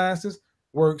pair of glasses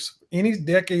works any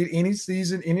decade, any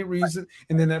season, any reason.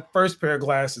 And then that first pair of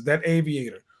glasses, that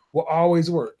aviator, will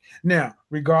always work. Now,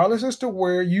 regardless as to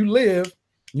where you live,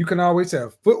 you can always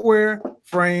have footwear,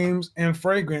 frames, and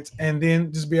fragrance, and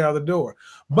then just be out of the door.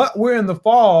 But we're in the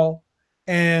fall,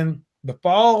 and the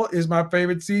fall is my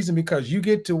favorite season because you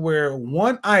get to wear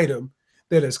one item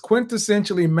that is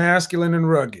quintessentially masculine and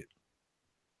rugged.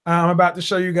 I'm about to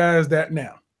show you guys that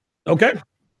now. Okay.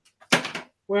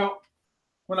 Well,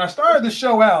 when I started the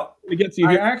show out,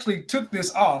 I actually took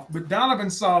this off, but Donovan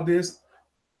saw this.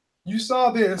 You saw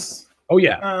this. Oh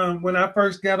yeah. When I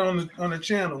first got on the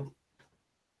channel.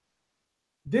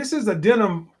 This is a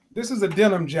denim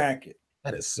jacket.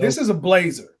 This is a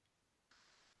blazer.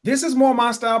 This is more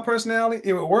my style personality.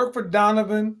 It would work for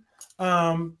Donovan,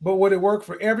 but would it work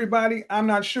for everybody? I'm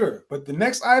not sure. But the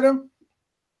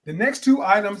next 2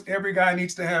 items every guy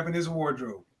needs to have in his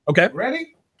wardrobe. Okay.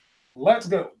 Ready? Let's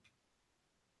go.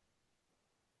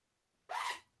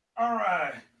 All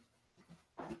right.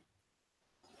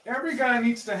 Every guy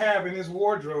needs to have in his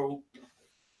wardrobe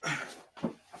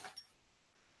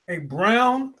a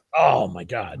brown, oh my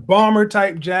God, bomber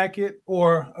type jacket,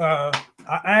 or I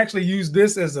actually use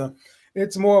this as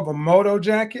it's more of a moto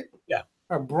jacket. Yeah.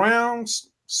 A brown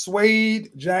suede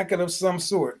jacket of some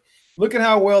sort. Look at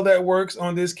how well that works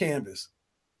on this canvas.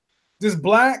 This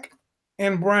black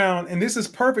and brown, and this is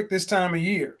perfect this time of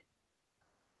year.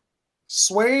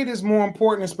 Suede is more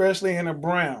important, especially in a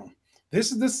brown.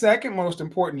 This is the second most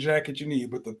important jacket you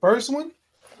need, but the first one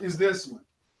is this one.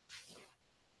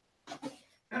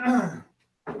 Yeah,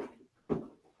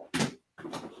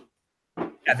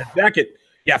 the jacket.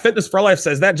 Yeah, Fitness for Life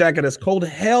says that jacket is cold.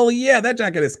 Hell yeah, that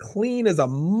jacket is clean as a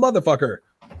motherfucker.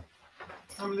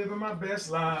 I'm living my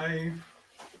best life.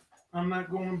 I'm not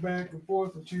going back and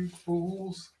forth with you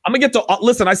fools. I'm gonna get to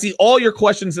listen. I see all your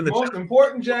questions in the most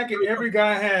important jacket every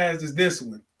guy has is this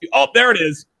one. Oh, there it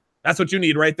is. That's what you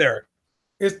need right there.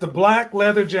 It's the black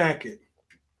leather jacket.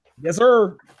 Yes,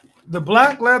 sir. The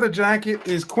black leather jacket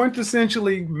is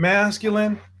quintessentially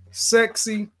masculine,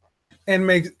 sexy, and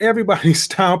makes everybody's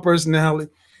style personality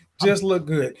just look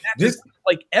good. This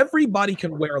like everybody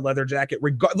can wear a leather jacket,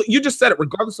 regardless. You just said it,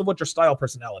 regardless of what your style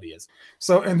personality is.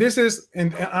 So,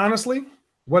 and honestly,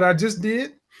 what I just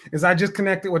did is I just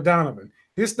connected with Donovan.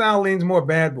 His style leans more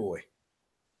bad boy.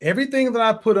 Everything that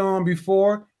I put on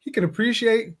before, he can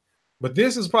appreciate. But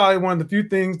this is probably one of the few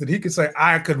things that he could say,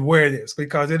 I could wear this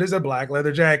because it is a black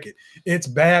leather jacket. It's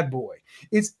bad boy.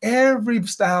 It's every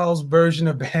style's version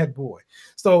of bad boy.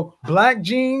 So black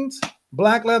jeans,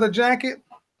 black leather jacket,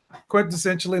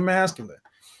 quintessentially masculine.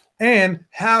 And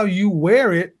how you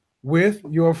wear it with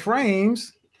your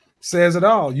frames says it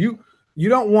all. You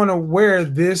don't want to wear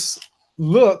this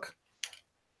look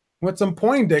with some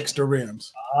Poindexter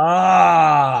rims.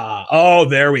 Oh,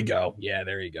 there we go. Yeah,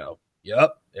 there you go.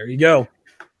 Yep. There you go.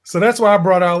 So that's why I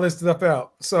brought all this stuff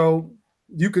out. So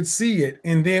you could see it.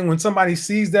 And then when somebody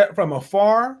sees that from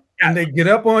afar and they get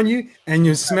up on you and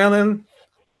you're smelling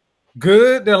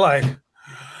good, they're like,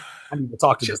 I need to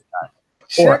talk to this guy.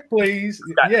 Check, please.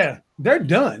 Yeah, they're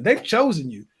done. They've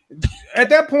chosen you. At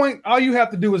that point, all you have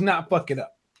to do is not fuck it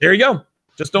up. There you go.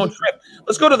 Just don't trip.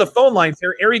 Let's go to the phone lines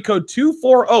here. Area code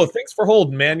 240. Thanks for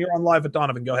holding, man. You're on live with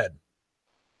Donovan. Go ahead.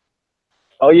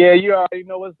 Oh, yeah, you already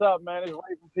know what's up, man. It's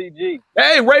Ray from PG.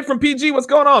 Hey, Ray from PG. What's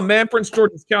going on, man? Prince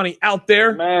George's County out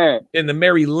there. Man. In the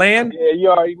merry land. Yeah, you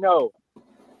already know.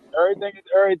 Everything is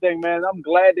everything, man. I'm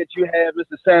glad that you have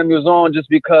Mr. Samuels on just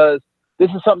because this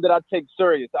is something that I take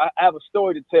serious. I have a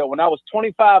story to tell. When I was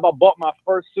 25, I bought my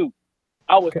first suit.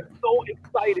 I was so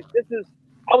excited.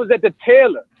 I was at the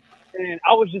tailor, and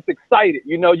I was just excited.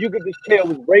 You know, you could just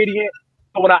tell it was radiant.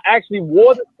 So when I actually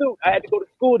wore the suit, I had to go to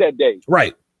school that day.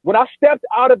 Right. When I stepped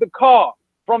out of the car,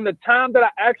 from the time that I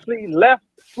actually left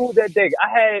school that day, I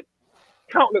had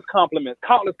countless compliments.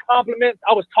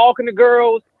 I was talking to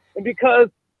girls, and because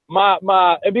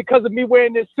because of me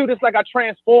wearing this suit, it's like I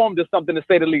transformed to something, to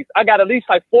say the least. I got at least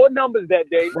like 4 numbers that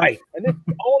day. Right. And this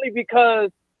is only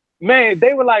because, man,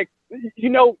 they were like, you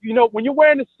know, when you're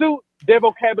wearing a suit, their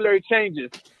vocabulary changes.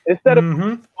 Instead of, oh,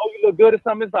 you look good or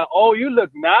something, it's like, oh, you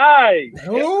look nice.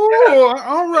 Oh,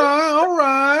 all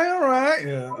right.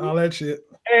 Yeah, all that shit.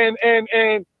 And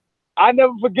I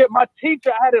never forget my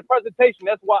teacher. I had a presentation.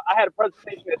 That's why I had a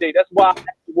presentation that day. That's why I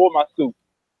actually wore my suit.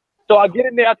 So I get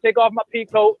in there, I take off my pea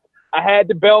coat. I had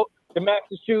the belt, the match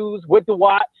the shoes with the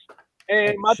watch.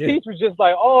 And my teacher was just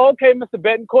like, oh, okay, Mr.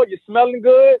 Betancourt, you're smelling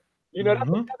good. You know, that's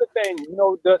another thing. You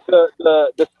know,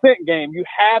 the scent game. You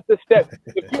have to step.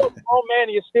 If you're a grown man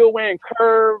and you're still wearing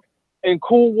Curve and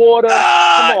Cool Water,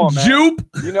 come on, man. Jupe.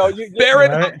 You know, you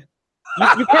Barrett.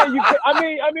 You can't.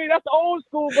 I mean, that's old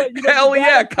school, but you know, hell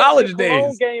yeah, college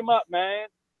days. Game up, man.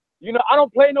 You know, I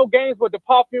don't play no games with the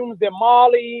perfumes that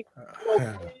Molly, you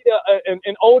know, Creed,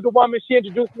 an older woman. She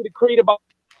introduced me to Creed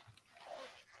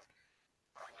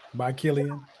by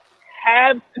Killian.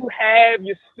 Have to have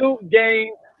your suit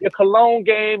game, your cologne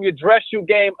game, your dress shoe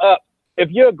game up.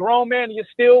 If you're a grown man and you're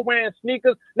still wearing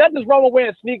sneakers, not just wrong with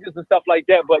wearing sneakers and stuff like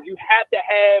that, but you have to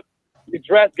have your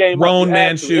dress game. Grown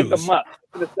man shoes. It's a must.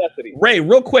 It's a necessity. Ray,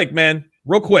 real quick, man.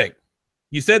 Real quick.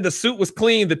 You said the suit was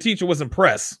clean. The teacher was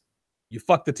impressed. You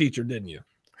fucked the teacher, didn't you?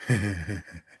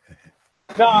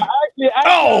 No, actually,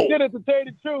 I did it, to tell you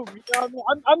the truth. You know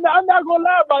what I mean? I'm not gonna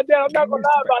lie about that. I'm not gonna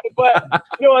lie about it. But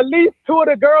you know, at least 2 of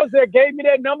the girls that gave me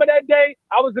that number that day,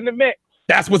 I was in the mix.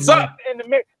 That's what's up. In the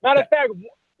mix. Matter of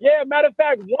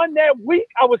fact, one that week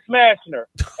I was smashing her,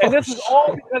 and this is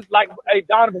all because, like, hey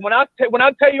Donovan, when I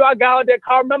tell you I got out that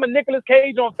car, remember Nicolas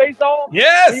Cage on Face Off?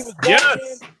 Yes, he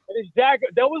was and his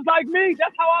jacket, that was like me.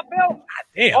 That's how I felt.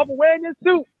 Damn. Off of wearing this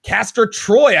suit. Castor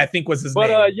Troy, I think was his name.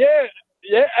 But yeah,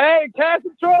 hey, Castor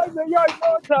Troy, man, you already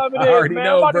know what time it is, I already man.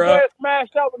 know, I'm about bro. to go ahead and smash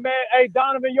up, man. Hey,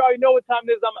 Donovan, you already know what time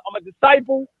it is. I'm a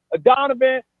disciple of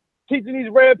Donovan, teaching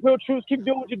these red pill truths. Keep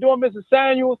doing what you're doing, Mr.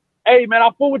 Samuels. Hey, man, I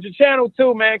fool with your channel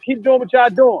too, man. Keep doing what y'all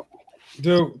doing.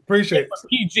 Dude, appreciate it.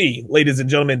 PG, ladies and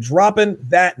gentlemen, dropping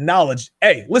that knowledge.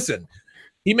 Hey, listen,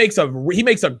 he makes a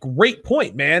great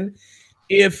point, man.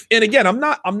 And again, I'm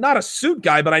not a suit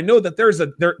guy, but I know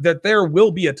that there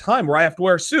will be a time where I have to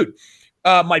wear a suit.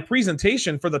 My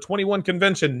presentation for the 21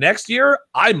 convention next year,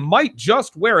 I might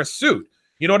just wear a suit.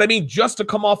 You know what I mean? Just to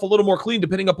come off a little more clean,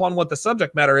 depending upon what the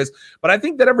subject matter is. But I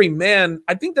think that every man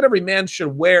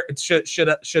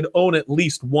should own at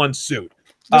least one suit.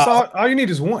 All you need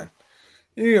is one.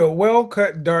 You know,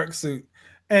 well-cut dark suit.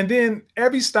 And then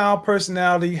every style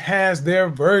personality has their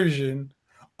version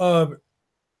of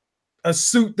a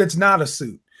suit that's not a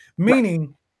suit.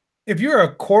 Meaning, if you're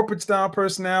a corporate style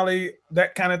personality,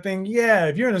 that kind of thing, yeah,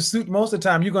 if you're in a suit most of the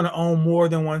time, you're going to own more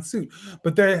than one suit.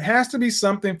 But there has to be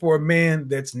something for a man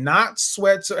that's not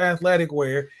sweats or athletic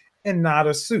wear and not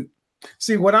a suit.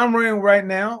 See, what I'm wearing right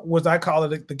now was, I call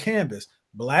it the canvas.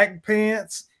 Black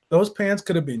pants. Those pants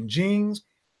could have been jeans,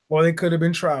 or they could have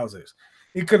been trousers.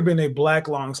 It could have been a black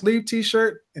long sleeve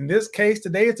t-shirt. In this case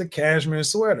today, it's a cashmere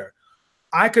sweater.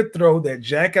 I could throw that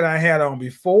jacket I had on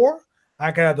before.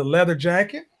 I could have the leather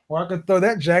jacket, or I could throw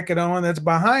that jacket on that's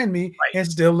behind me and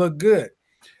still look good.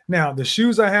 Now, the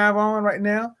shoes I have on right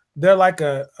now, they're like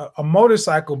a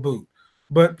motorcycle boot.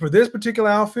 But for this particular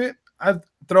outfit, I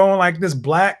throw on like this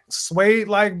black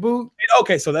suede-like boot.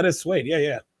 Okay, so that is suede.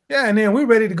 Yeah. Yeah, and then we're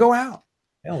ready to go out.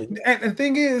 Hell yeah. And the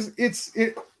thing is,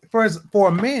 for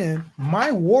a man, my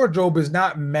wardrobe is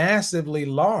not massively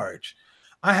large.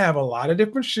 I have a lot of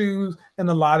different shoes and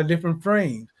a lot of different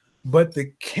frames, but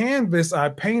the canvas I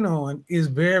paint on is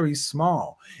very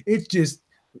small. It's just,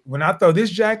 when I throw this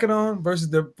jacket on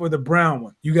versus for the brown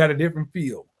one, you got a different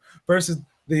feel. Versus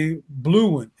the blue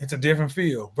one, it's a different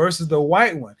feel. Versus the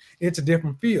white one, it's a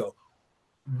different feel.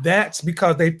 That's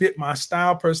because they fit my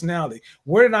style personality.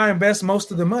 Where did I invest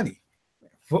most of the money?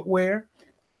 Footwear,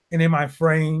 and in my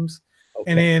frames.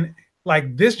 Okay. And then,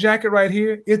 like this jacket right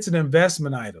here, it's an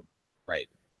investment item. Right.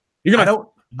 I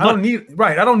don't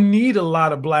need a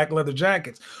lot of black leather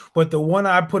jackets, but the one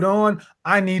I put on,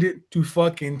 I need it to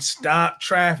fucking stop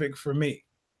traffic for me.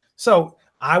 So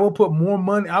I will put more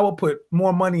money. I will put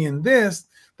more money in this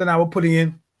than I will put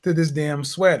in to this damn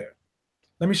sweater.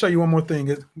 Let me show you one more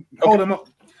thing. Hold them up.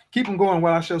 Keep them going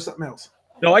while I show something else.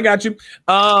 No, I got you.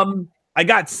 I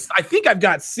think I've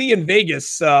got C in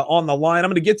Vegas on the line. I'm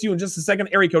going to get to you in just a second.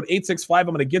 Area code 865.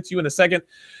 I'm going to get to you in a second.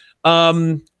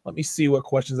 Let me see what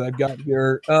questions I've got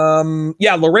here.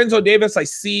 Yeah, Lorenzo Davis. I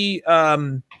see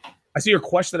your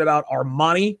question about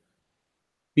Armani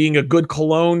being a good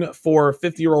cologne for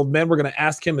 50-year-old men. We're going to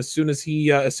ask him as soon as he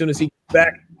gets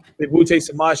back. Wute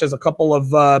Samaj has a couple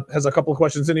of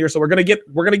questions in here, so we're gonna get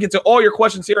to all your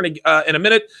questions here in a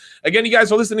minute. Again, you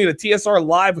guys are listening to TSR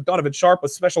Live with Donovan Sharpe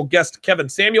with special guest Kevin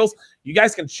Samuels. You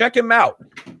guys can check him out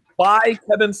by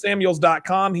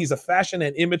kevinsamuels.com. He's a fashion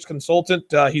and image consultant.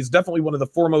 He's definitely one of the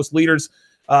foremost leaders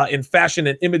in fashion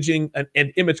and imaging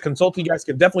and image consulting. You guys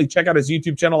can definitely check out his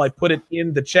YouTube channel. I put it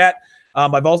in the chat.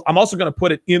 I'm also going to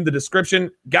put it in the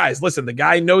description. Guys, listen, the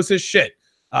guy knows his shit.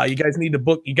 You guys need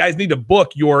to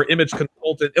book your image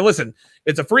consultant. And listen,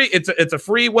 it's a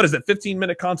free, what is it,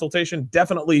 15-minute consultation.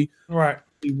 Definitely right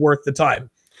worth the time.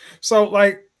 So,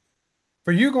 like,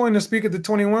 for you going to speak at the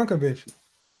 21 convention,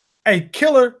 a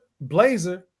killer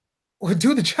blazer would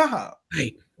do the job.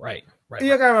 Right.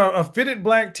 You got a fitted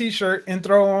black t-shirt and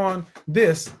throw on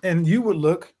this, and you would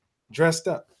look dressed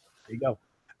up. There you go.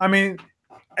 I mean,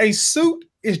 a suit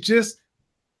is just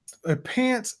a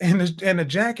pants and a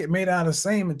jacket made out of the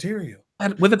same material.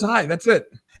 And with a tie, that's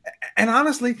it. And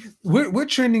honestly, we're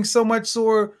trending so much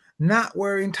so not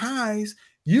wearing ties.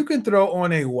 You can throw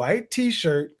on a white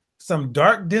t-shirt, some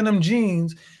dark denim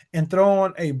jeans, and throw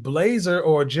on a blazer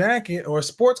or a jacket or a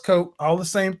sports coat, all the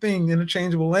same thing,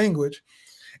 interchangeable language,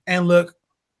 and look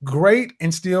great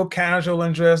and still casual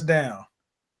and dressed down.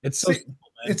 It's so simple,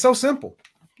 man. It's so simple.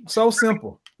 So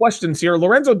simple. Questions here.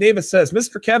 Lorenzo Davis says,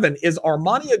 Mr. Kevin, is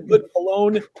Armani a good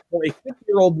cologne for a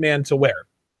 50-year-old man to wear?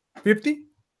 50?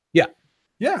 Yeah.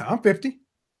 Yeah, I'm 50.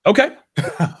 Okay.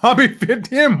 I'll be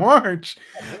 50 in March.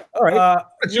 All right.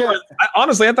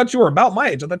 Honestly, I thought you were about my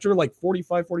age. I thought you were like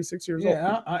 45, 46 years old.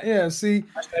 Yeah, see.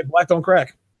 Black don't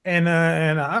crack. And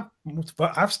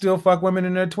I've still fucked women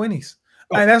in their 20s.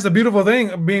 Oh. And that's the beautiful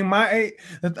thing, being my age.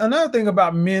 Another thing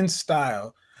about men's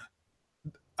style,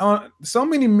 so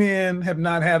many men have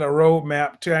not had a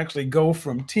roadmap to actually go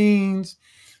from teens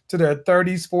to their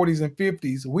 30s, 40s, and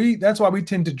 50s. That's why we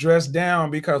tend to dress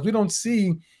down, because we don't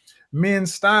see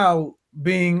men's style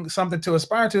being something to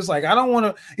aspire to. It's like, I don't want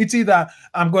to, it's either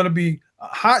I'm going to be a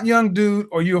hot young dude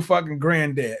or you're a fucking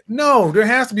granddad. No, there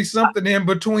has to be something in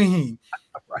between.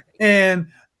 Right. And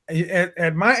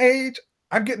at my age,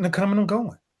 I'm getting them coming and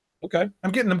going. Okay.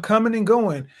 I'm getting them coming and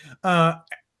going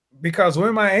because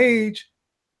we're my age.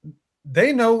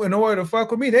 They know in order to fuck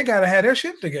with me, they got to have their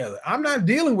shit together. I'm not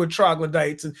dealing with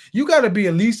troglodytes. And you got to be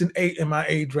at least an 8 in my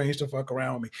age range to fuck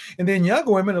around with me. And then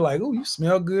younger women are like, oh, you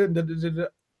smell good. Da, da, da, da.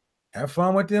 Have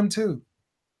fun with them too.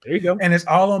 There you go. And it's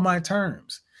all on my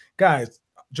terms. Guys,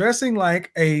 dressing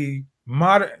like a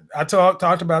modern, I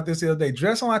talked about this the other day,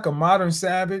 dressing like a modern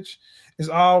savage is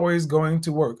always going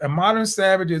to work. A modern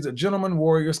savage is a gentleman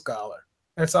warrior scholar.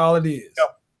 That's all it is.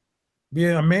 Yep.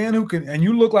 Being a man who can, and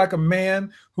you look like a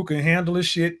man who can handle his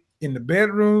shit in the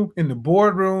bedroom, in the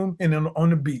boardroom, and on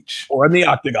the beach. Or in the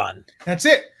octagon. That's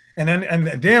it.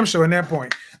 And damn sure in that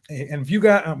point. And if you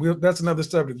got, that's another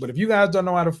subject, but if you guys don't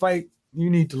know how to fight, you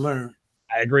need to learn.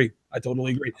 I agree. I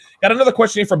totally agree. Got another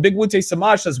question here from Big Wute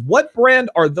Samaj. Says, what brand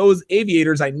are those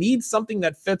aviators? I need something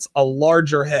that fits a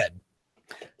larger head.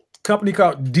 Company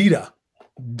called Dita,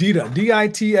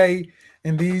 D-I-T-A,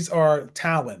 and these are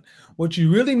Talon. What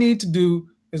you really need to do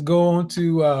is go on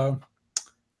to a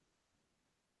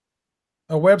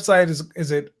website.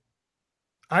 Is it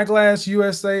Eyeglass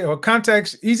USA or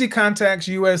Easy Contacts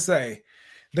USA?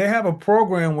 They have a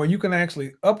program where you can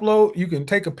actually upload. You can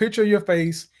take a picture of your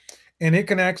face, and it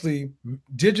can actually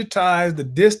digitize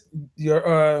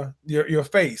your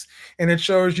face, and it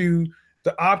shows you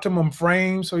the optimum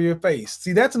frames for your face.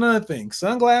 See, that's another thing.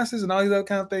 Sunglasses and all these other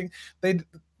kind of things,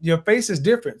 your face is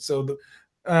different. So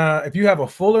if you have a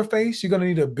fuller face, you're going to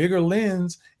need a bigger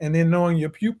lens, and then knowing your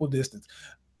pupil distance.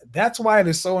 That's why it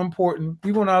is so important.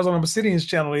 Even when I was on Obsidian's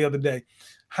channel the other day,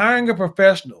 hiring a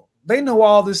professional, they know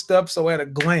all this stuff. So at a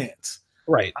glance,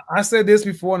 right? I said this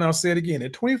before, and I'll say it again.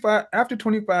 After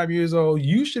 25 years old,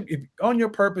 you should, if on your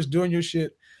purpose, doing your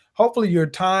shit, hopefully your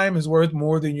time is worth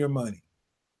more than your money.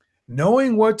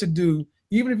 Knowing what to do,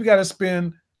 even if you got to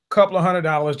spend a couple of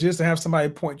 $100 just to have somebody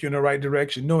point you in the right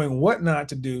direction, knowing what not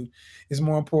to do is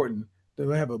more important.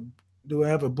 Do I have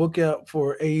a book out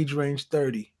for age range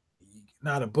 30?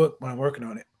 Not a book, but I'm working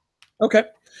on it. Okay.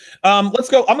 Let's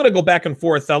go. I'm going to go back and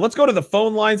forth. Let's go to the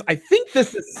phone lines. I think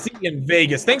this is C in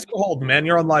Vegas. Thanks for holding, man.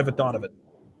 You're on Live with Donovan.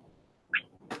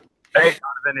 Hey,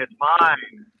 Donovan, it's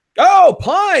mine. Oh,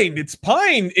 Pine. It's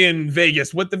Pine in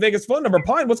Vegas with the Vegas phone number.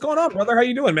 Pine, what's going on, brother? How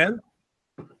you doing, man?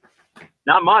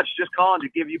 Not much. Just calling to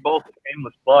give you both a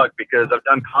shameless plug because I've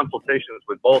done consultations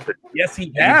with both. Yes, he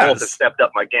and you both have has. stepped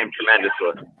up my game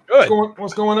tremendously. Good.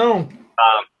 What's going on?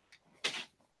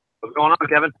 What's going on,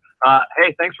 Kevin?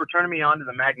 Hey, thanks for turning me on to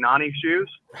the Magnani shoes.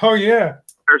 Oh yeah.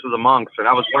 Pairs of the Monks, and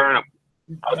I was wearing them.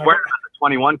 I was wearing them at the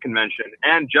 21 convention,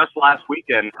 and just last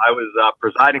weekend I was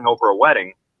presiding over a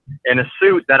wedding in a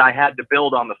suit that I had to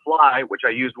build on the fly, which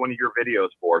I used one of your videos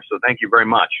for. So thank you very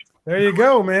much. There you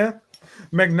go, man.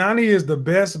 Magnani is the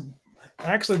best.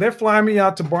 Actually, they're flying me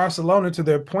out to Barcelona to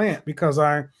their plant because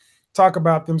I talk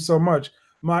about them so much.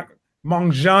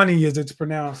 Mongjani, as it's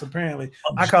pronounced, apparently.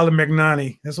 I call it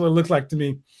Magnani. That's what it looks like to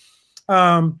me.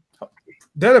 They're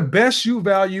the best shoe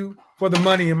value for the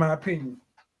money, in my opinion.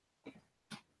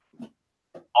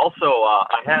 Also,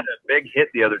 I had a big hit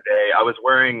the other day. I was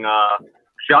wearing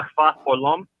Sharpe pour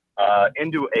l'homme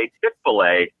into a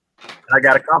Chick-fil-A, and I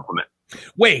got a compliment.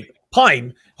 Wait,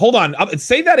 Pine, hold on.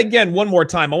 Say that again one more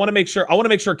time. I want to make sure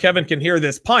Kevin can hear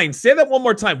this. Pine, say that one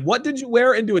more time. What did you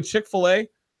wear into a Chick-fil-A?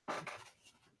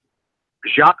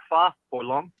 Sharpe pour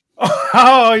l'homme.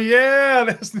 Oh yeah,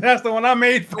 that's the one I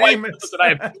made famous. Listen, I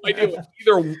have no idea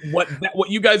either what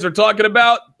you guys are talking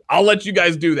about. I'll let you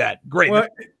guys do that. Great. Well,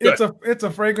 it's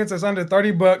a fragrance that's under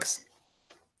 $30.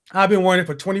 I've been wearing it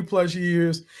for 20 plus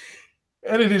years,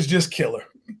 and it is just killer.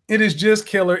 It is just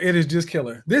killer. It is just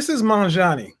killer. This is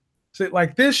Mongjani. So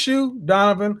like this shoe,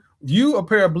 Donovan, a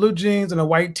pair of blue jeans and a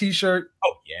white t-shirt.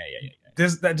 Oh yeah.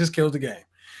 That just kills the game.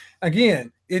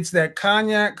 Again, it's that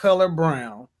cognac color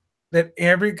brown that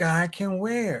every guy can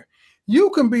wear.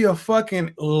 You can be a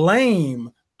fucking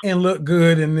lame and look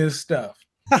good in this stuff.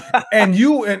 and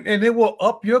it will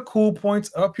up your cool points,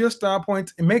 up your style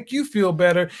points, and make you feel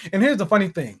better. And here's the funny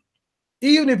thing.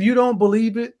 Even if you don't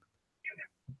believe it,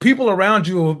 people around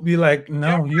you will be like,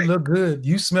 no, you look good.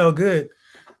 You smell good.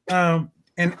 And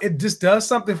it just does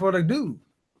something for the dude.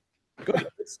 Good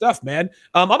stuff, man.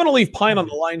 I'm going to leave Pine on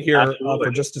the line here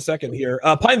for just a second here.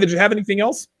 Pine, did you have anything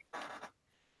else?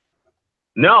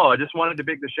 No, I just wanted to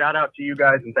big the shout out to you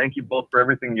guys and thank you both for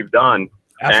everything you've done.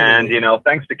 Absolutely. And,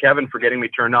 thanks to Kevin for getting me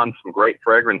turned on some great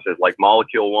fragrances like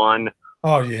Molecule 1.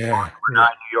 Oh, yeah. New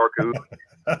York Oud.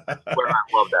 Where I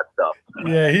love that stuff.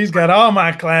 Yeah, he's got all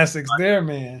my classics there,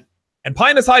 man. And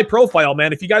Pine is high profile,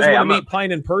 man. If you guys want to meet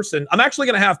Pine in person, I'm actually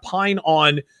going to have Pine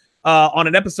on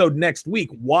an episode next week.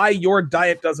 Why your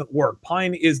diet doesn't work.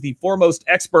 Pine is the foremost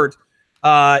expert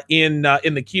in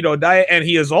the keto diet, and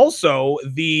he is also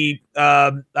he's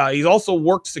also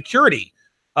worked security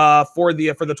for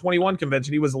the 21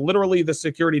 convention. He was literally the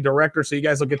security director, so you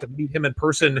guys will get to meet him in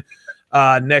person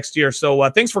next year. So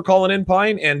thanks for calling in,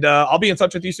 Pine, and I'll be in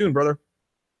touch with you soon, brother.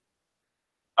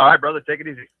 All right, brother. Take it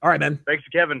easy. All right, man. Thanks to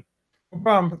Kevin. No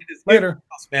problem. Later.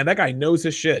 Man, that guy knows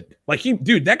his shit.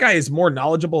 Dude, that guy is more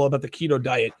knowledgeable about the keto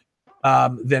diet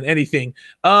than anything.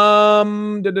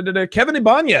 Kevin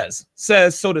Ibanez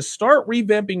says, so to start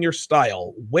revamping your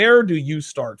style, where do you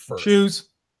start first? Shoes.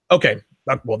 Okay.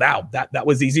 Well, now that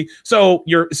was easy. So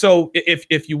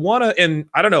if you want to, and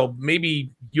I don't know, maybe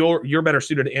you're better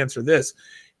suited to answer this.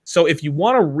 So if you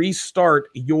want to restart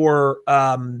your,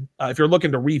 if you're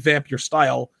looking to revamp your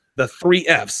style, the 3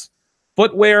 Fs,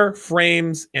 footwear,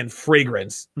 frames, and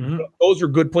fragrance. Mm-hmm. Those are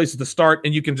good places to start,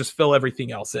 and you can just fill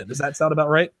everything else in. Does that sound about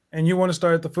right? And you want to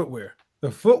start at the footwear. The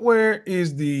footwear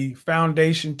is the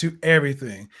foundation to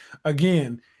everything.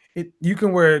 Again, you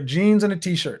can wear jeans and a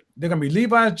t-shirt. They're going to be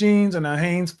Levi's jeans and a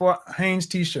Hanes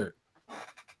t-shirt.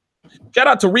 Shout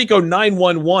out to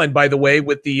Rico911, by the way,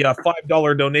 with the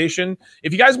 $5 donation.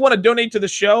 If you guys want to donate to the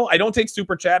show, I don't take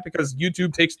Super Chat because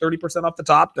YouTube takes 30% off the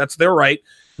top. That's their right.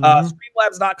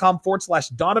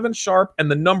 Streamlabs.com/Donovan Sharpe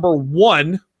and the number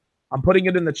 1. I'm putting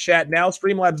it in the chat now.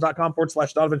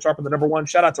 Streamlabs.com/Donovan Sharpe and the number 1.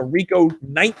 Shout out to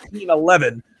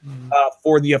Rico1911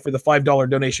 for the $5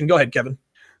 donation. Go ahead, Kevin.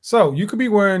 So you could be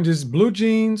wearing just blue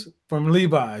jeans from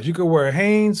Levi's. You could wear a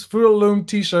Hanes Fruit of the Loom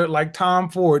t-shirt like Tom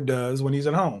Ford does when he's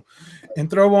at home, and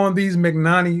throw on these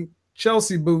Magnani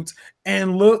Chelsea boots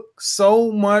and look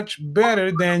so much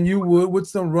better than you would with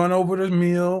some run over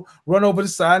the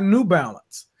side New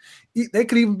Balance. They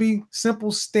could even be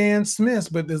simple Stan Smiths,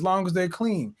 but as long as they're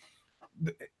clean.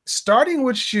 Starting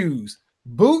with shoes,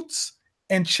 boots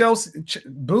and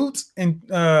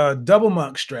double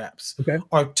monk straps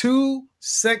are 2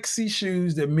 sexy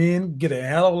shoes that men get a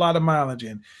hell of a lot of mileage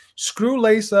in. Screw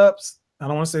lace ups. I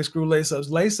don't want to say screw lace ups.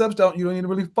 Lace ups you don't need to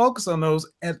really focus on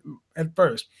those at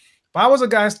first. If I was a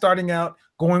guy starting out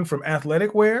going from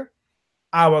athletic wear,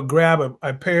 I would grab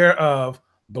a pair of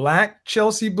black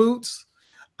Chelsea boots.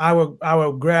 I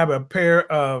would grab a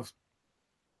pair of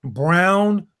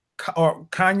brown or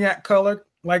cognac color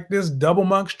like this double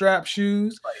monk strap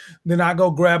shoes. Right. Then I go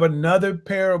grab another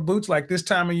pair of boots like this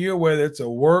time of year, whether it's a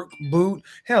work boot.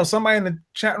 Hell, somebody in the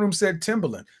chat room said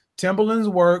Timberland. Timberlands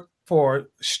work for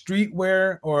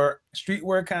streetwear or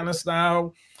streetwear kind of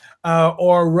style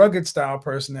or rugged style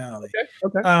personality.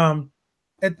 Okay.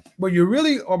 What you're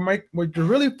really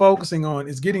focusing on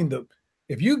is getting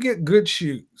if you get good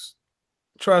shoes.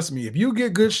 Trust me, if you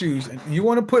get good shoes and you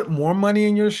want to put more money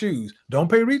in your shoes, don't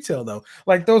pay retail though.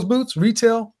 Like those boots,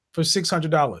 retail for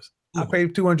 $600. I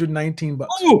paid $219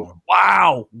 for them.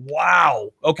 Wow.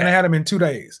 Okay. And I had them in 2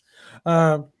 days.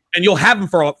 And you'll have them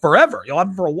for forever. You'll have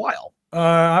them for a while.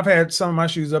 I've had some of my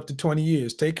shoes up to 20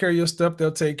 years. Take care of your stuff,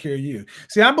 they'll take care of you.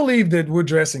 See, I believe that we're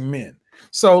dressing men.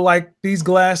 So like these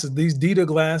glasses, these Dita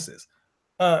glasses,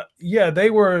 yeah,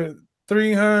 they were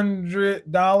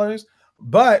 $300,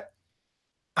 but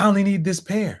I only need this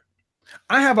pair.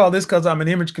 I have all this because I'm an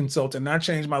image consultant and I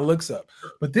change my looks up.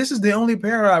 But this is the only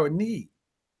pair I would need.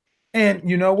 And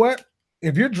you know what?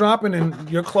 If you're dropping in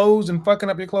your clothes and fucking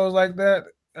up your clothes like that,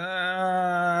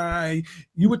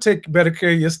 you would take better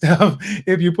care of your stuff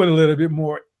if you put a little bit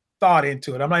more thought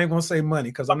into it. I'm not even going to say money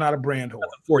because I'm not a brand whore.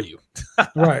 For you.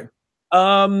 Right.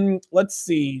 Let's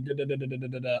see.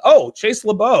 Oh, Chase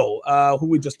LeBeau, who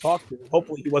we just talked to.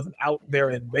 Hopefully he wasn't out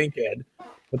there in Bankhead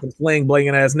with his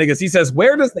blinging ass niggas. He says,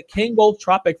 where does the Kangol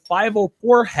Tropic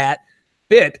 504 hat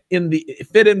fit in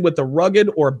with the rugged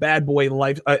or bad boy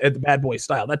bad boy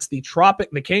style? That's the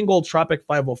Kangol Tropic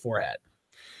 504 hat.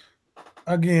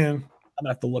 Again, I'm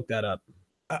gonna have to look that up.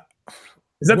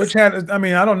 Is that which hat? I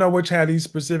mean, I don't know which hat he's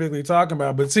specifically talking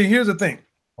about, but see, here's the thing.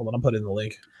 Hold on, I'm putting in the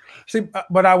link. See,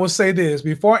 but I will say this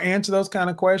before I answer those kind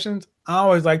of questions. I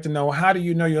always like to know, how do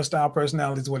you know your style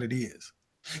personality is what it is?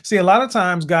 See, a lot of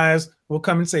times guys will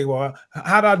come and say, well,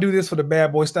 how do I do this for the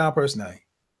bad boy style personality?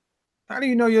 How do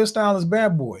you know your style is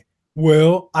bad boy?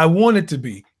 Well, I want it to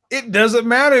be. It doesn't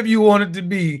matter if you want it to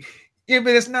be. If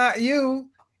it's not you,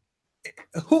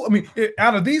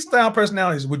 out of these style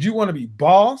personalities, would you want to be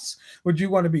boss? Would you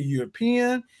want to be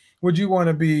European? Would you want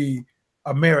to be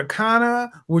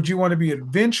Americana? Would you want to be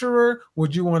adventurer?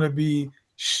 Would you want to be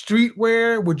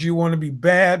streetwear? Would you want to be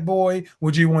bad boy?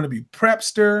 Would you want to be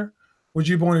prepster? Would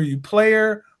you want to be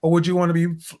player? Or would you want to be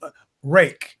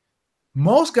rake?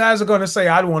 Most guys are going to say,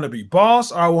 I want to be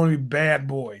boss or I want to be bad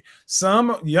boy.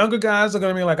 Some younger guys are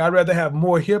going to be like, I'd rather have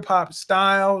more hip hop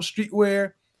style,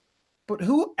 streetwear. But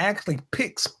who actually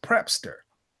picks prepster?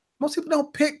 Most people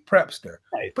don't pick prepster.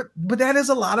 Right. But that is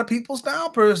a lot of people's style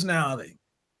personality.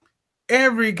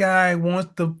 Every guy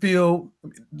wants to feel,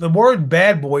 the word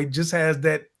bad boy just has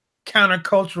that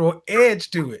countercultural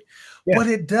edge to it. Yeah. But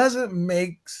it doesn't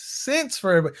make sense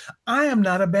for everybody. I am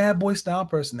not a bad boy style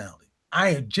personality.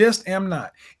 I just am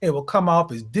not. It will come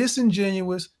off as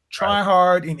disingenuous, try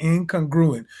hard, and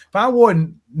incongruent. If I wore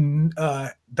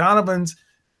Donovan's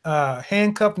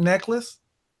handcuff necklace,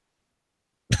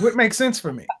 it would make sense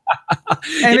for me.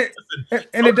 And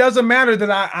it doesn't matter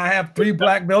that I have 3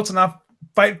 black belts and I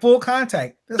fight full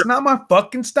contact. That's not my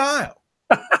fucking style.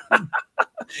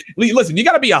 Listen, you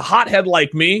got to be a hothead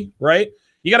like me, right?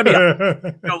 You got to be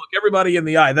look everybody in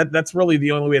the eye. That's really the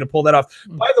only way to pull that off.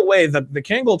 By the way, the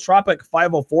Kangol Tropic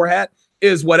 504 hat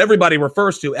is what everybody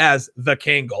refers to as the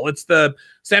Kangol. It's the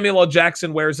Samuel L.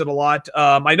 Jackson wears it a lot.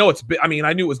 I know it's big. I mean,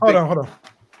 I knew it was big. Hold on.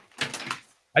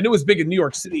 I knew it was big in New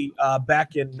York City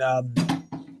back in the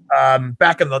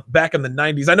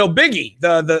 90s. I know Biggie.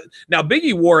 Now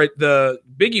Biggie wore it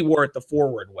the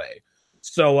forward way.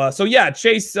 So yeah,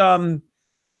 Chase. I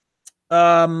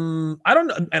don't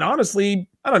know, and honestly,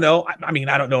 I don't know. I mean,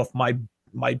 I don't know if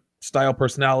my style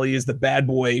personality is the bad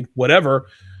boy, whatever.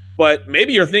 But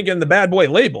maybe you're thinking the bad boy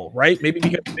label, right? Maybe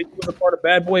because he was a part of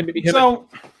Bad Boy. Maybe him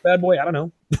Bad Boy. I don't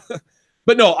know.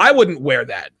 But no, I wouldn't wear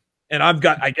that. And I've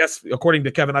got, I guess, according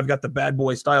to Kevin, I've got the bad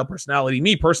boy style personality.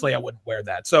 Me personally, I wouldn't wear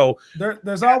that. So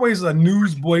there's always a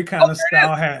newsboy kind of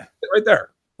style hat right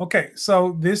there. Okay,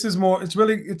 so this is more.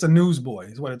 It's a newsboy,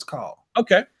 is what it's called.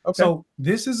 Okay. So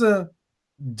this is a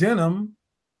denim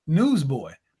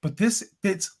newsboy, but this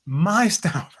fits my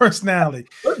style personality.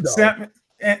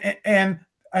 And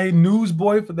a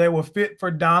newsboy that will fit for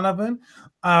Donovan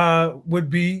would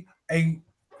be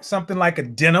something like a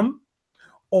denim,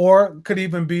 or could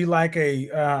even be like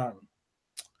a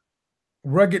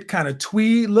rugged kind of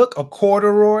tweed look, a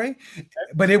corduroy,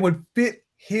 but it would fit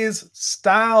his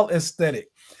style aesthetic.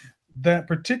 That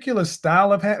particular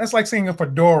style of hat, that's like saying a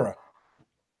fedora.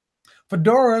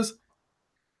 Fedoras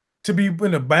to be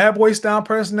in a bad boy style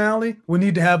personality, we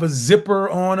need to have a zipper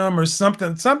on them or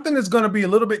something. Something that's going to be a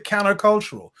little bit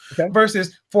countercultural. Okay.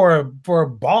 Versus for a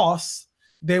boss,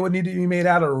 they would need to be made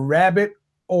out of rabbit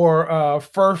or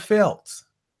fur felt.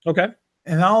 Okay.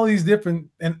 And all these different,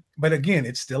 but again,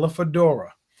 it's still a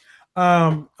fedora.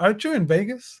 Aren't you in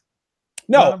Vegas?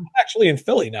 No, I'm actually in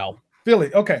Philly now.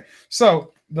 Philly. Okay.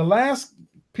 So the last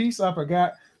piece I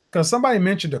forgot, because somebody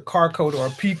mentioned a car coat or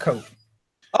a pea coat.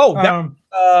 Oh,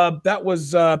 that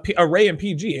was Ray and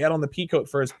PG. He had on the pea coat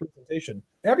for his presentation.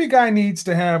 Every guy needs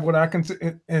to have what I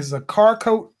consider is a car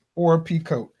coat or a pea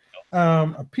coat.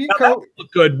 A pea coat would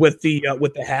look good with the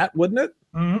hat, wouldn't it?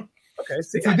 Mm-hmm. Okay.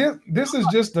 See this is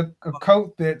just a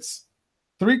coat that's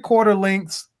 3/4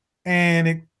 lengths, and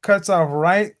it cuts off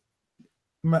right,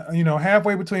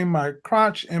 halfway between my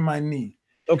crotch and my knee.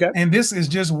 Okay. And this is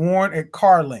just worn at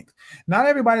car length. Not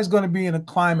everybody's going to be in a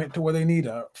climate to where they need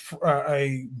a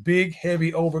big,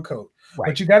 heavy overcoat. Right.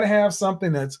 But you got to have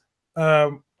something that's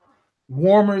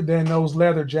warmer than those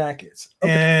leather jackets.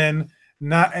 Okay.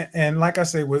 And like I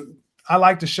say, I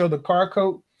like to show the car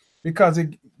coat because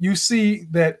you see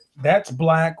that's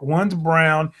black, one's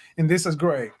brown, and this is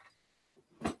gray.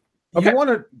 Okay. You want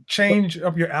to change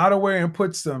up your outerwear and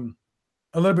put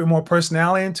a little bit more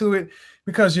personality into it,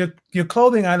 because your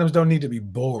clothing items don't need to be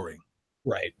boring.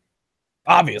 Right.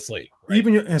 Obviously. Right.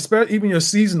 Even your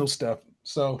seasonal stuff.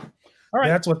 So all right,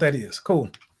 that's what that is. Cool.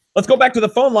 Let's go back to the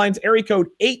phone lines. Area code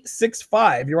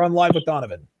 865. You're on live with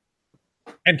Donovan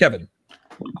and Kevin.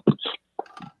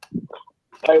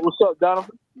 Hey, what's up,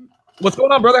 Donovan? What's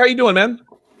going on, brother? How you doing, man?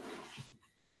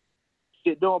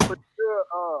 Doing pretty good.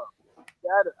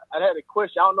 I had a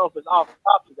question. I don't know if it's off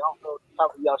topic. I don't know what the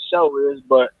topic of y'all show is,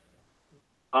 but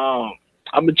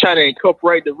I've been trying to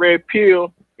incorporate the red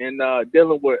pill and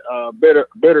dealing with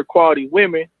better quality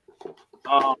women.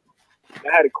 I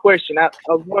had a question. I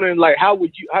was wondering, like, how do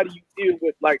you deal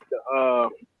with like the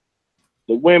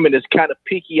women that's kind of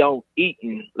picky on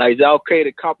eating? Like, is it okay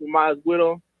to compromise with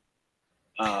them?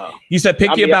 You said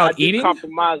picky about eating?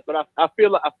 Compromise, but I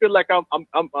feel like I'm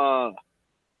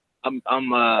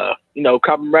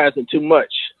compromising too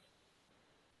much.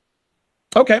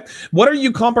 Okay. What are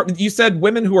you you said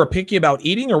women who are picky about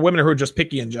eating, or women who are just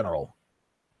picky in general?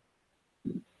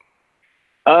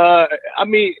 I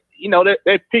mean,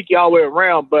 they're picky all the way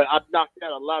around, but I've knocked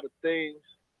out a lot of things.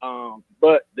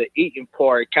 But the eating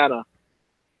part kind of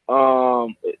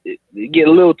get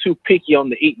a little too picky on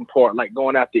the eating part, like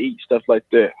going out to eat, stuff like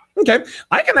that. Okay.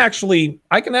 I can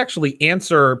actually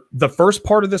answer the first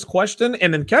part of this question,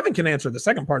 and then Kevin can answer the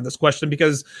second part of this question,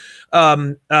 because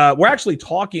we're actually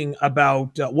talking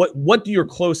about what do your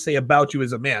clothes say about you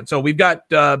as a man. So we've got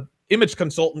image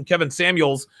consultant Kevin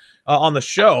Samuels on the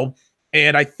show,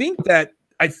 and I think that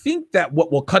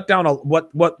what will cut down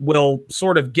what will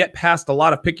sort of get past a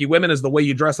lot of picky women is the way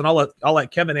you dress, and I'll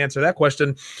let Kevin answer that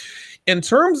question. In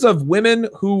terms of women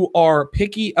who are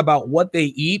picky about what they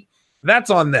eat,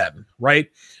 that's on them, right?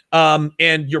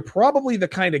 And you're probably the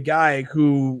kind of guy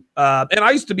who, and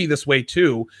I used to be this way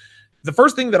too. The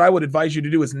first thing that I would advise you to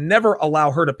do is never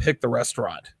allow her to pick the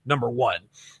restaurant. Number one,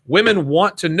 women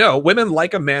want to know. Women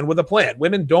like a man with a plan.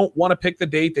 Women don't want to pick the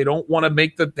date. They don't want to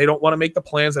make the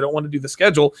plans. They don't want to do the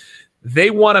schedule.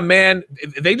 They want a man.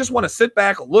 They just want to sit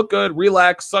back, look good,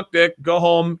 relax, suck dick, go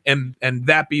home, and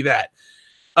that be that.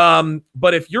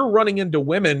 But if you're running into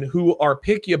women who are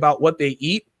picky about what they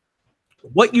eat,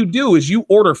 what you do is you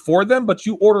order for them, but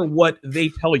you order what they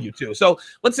tell you to. So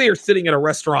let's say you're sitting in a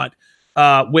restaurant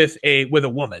with a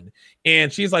woman,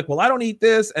 and she's like, well, I don't eat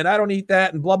this and I don't eat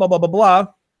that and blah, blah, blah, blah, blah.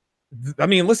 I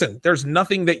mean, listen, there's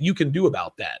nothing that you can do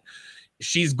about that.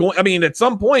 At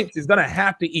some point she's going to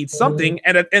have to eat something.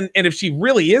 And if she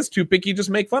really is too picky, just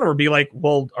make fun of her. Be like,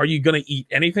 well, are you going to eat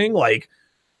anything? I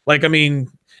mean,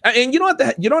 and you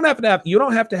don't have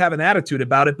to have an attitude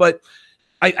about it, but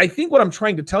I think what I'm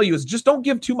trying to tell you is just don't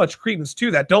give too much credence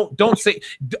to that. Don't say,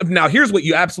 now here's what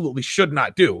you absolutely should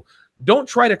not do. Don't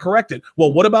try to correct it.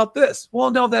 Well, what about this?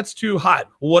 Well, no, that's too hot.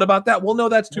 Well, what about that? Well, no,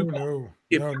 that's too cold.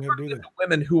 If you're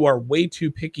women who are way too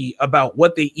picky about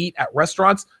what they eat at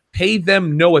restaurants, pay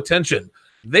them no attention.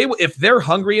 If they're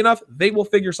hungry enough, they will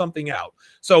figure something out.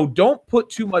 So don't put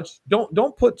too much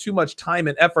time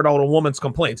and effort on a woman's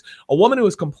complaints. A woman who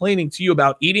is complaining to you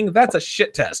about eating, that's a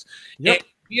shit test. Yep.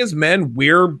 We as men,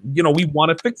 we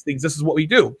want to fix things. This is what we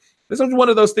do. This is one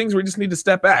of those things where you just need to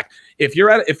step back. If you're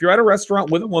at a restaurant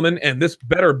with a woman, and this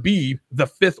better be the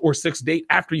 5th or 6th date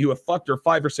after you have fucked her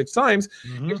 5 or 6 times,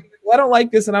 well, I don't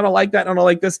like this and I don't like that and I don't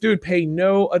like this, dude. Pay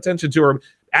no attention to her.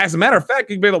 As a matter of fact,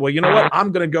 you can be like, well, you know what?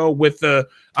 I'm gonna go with the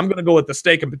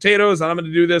steak and potatoes, and I'm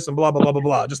gonna do this and blah blah blah blah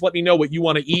blah. Just let me know what you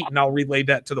want to eat, and I'll relay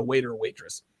that to the waiter or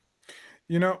waitress.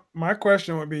 You know, my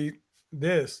question would be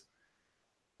this: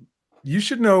 you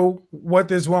should know what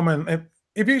this woman.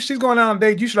 If she's going out on a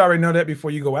date, you should already know that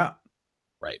before you go out.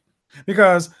 Right.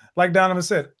 Because, like Donovan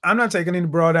said, I'm not taking any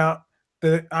broad out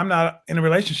that I'm not in a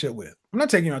relationship with. I'm not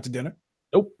taking you out to dinner.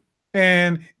 Nope.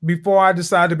 And before I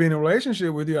decide to be in a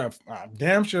relationship with you, I'm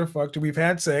damn sure fucked you. We've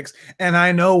had sex, and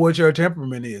I know what your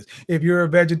temperament is. If you're a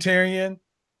vegetarian,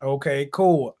 okay,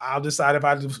 cool. I'll decide if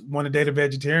I just want to date a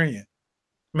vegetarian.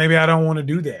 Maybe I don't want to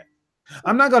do that.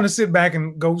 I'm not going to sit back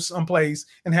and go someplace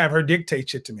and have her dictate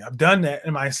shit to me. I've done that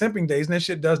in my simping days, and that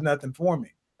shit does nothing for me.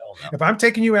 Oh, no. If I'm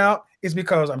taking you out, it's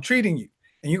because I'm treating you.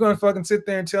 And you're going to fucking sit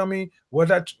there and tell me what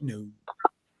no.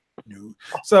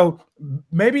 So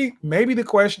maybe the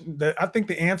question that I think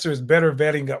the answer is better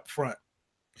vetting up front.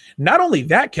 Not only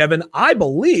that, Kevin, I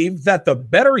believe that the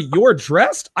better you're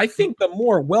dressed, I think the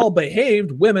more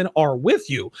well-behaved women are with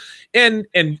you. And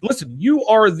listen, you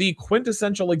are the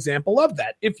quintessential example of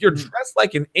that. If you're dressed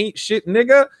like an ain't shit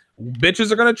nigga, bitches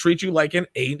are going to treat you like an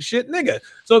ain't shit nigga.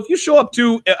 So if you show up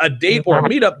to a date or a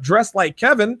meetup dressed like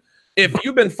Kevin, if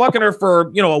you've been fucking her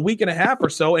for, a week and a half or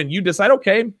so, and you decide,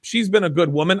 okay, she's been a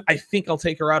good woman, I think I'll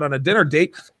take her out on a dinner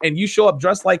date, and you show up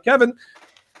dressed like Kevin,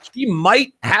 she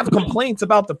might have complaints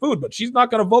about the food, but she's not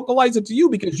going to vocalize it to you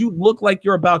because you look like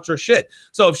you're about your shit.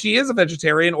 So if she is a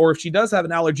vegetarian, or if she does have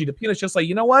an allergy to peanuts, just like,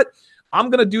 you know what? I'm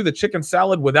going to do the chicken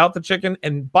salad without the chicken.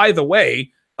 And by the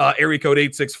way, area code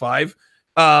 865,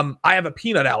 I have a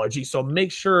peanut allergy. So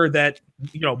make sure that,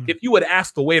 if you would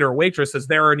ask the waiter or waitress, is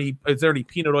there any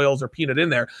peanut oils or peanut in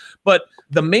there? But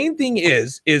the main thing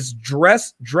is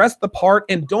dress the part,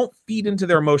 and don't feed into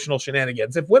their emotional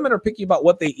shenanigans. If women are picky about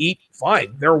what they eat,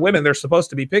 fine. They're women. They're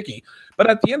supposed to be picky. But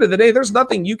at the end of the day, there's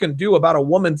nothing you can do about a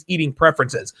woman's eating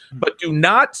preferences. But do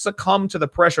not succumb to the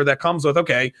pressure that comes with,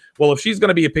 okay, well, if she's going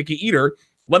to be a picky eater,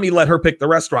 let me let her pick the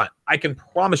restaurant. I can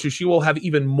promise you she will have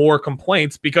even more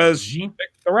complaints because she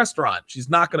picked the restaurant. She's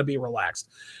not going to be relaxed.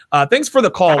 Thanks for the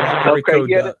call. Okay,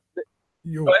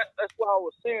 that's why I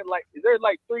was saying, like, is there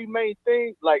like three main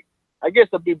things? Like, I guess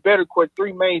it'd be better for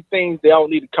three main things they don't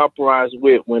need to compromise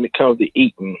with when it comes to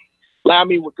eating. Like, I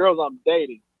mean, with girls I'm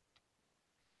dating.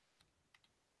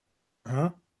 Huh?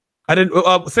 I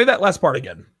didn't say that last part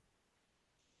again.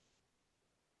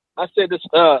 I said this,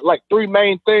 like three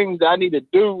main things that I need to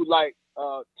do, like,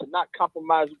 to not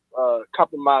compromise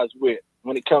with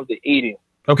when it comes to eating.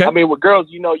 Okay. I mean, with girls,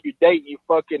 you date, you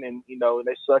fucking, and and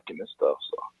they sucking and stuff.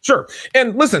 So sure.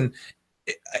 And listen,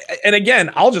 and again,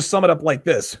 I'll just sum it up like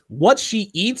this: what she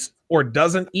eats or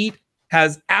doesn't eat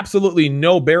has absolutely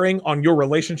no bearing on your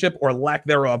relationship or lack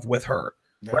thereof with her.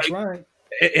 That's right.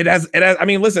 It has. I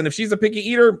mean, listen, if she's a picky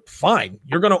eater, fine.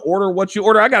 You're going to order what you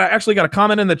order. I actually got a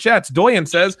comment in the chats. Doyen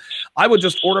says, I would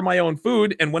just order my own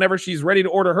food, and whenever she's ready to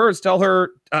order hers, tell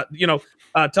her,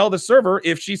 tell the server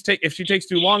if she takes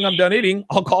too long, I'm done eating,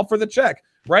 I'll call for the check.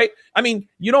 Right? I mean,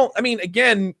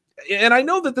 again, and I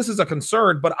know that this is a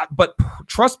concern, but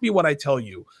trust me when I tell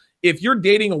you, if you're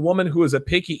dating a woman who is a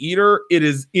picky eater, it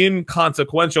is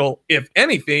inconsequential. If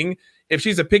anything, if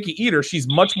she's a picky eater, she's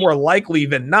much more likely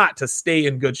than not to stay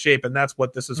in good shape. And that's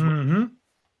what this is.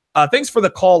 Thanks for the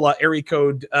call, area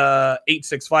code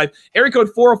 865. Area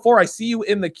code 404, I see you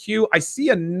in the queue. I see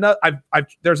another,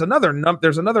 there's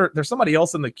somebody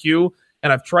else in the queue,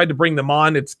 and I've tried to bring them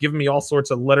on. It's giving me all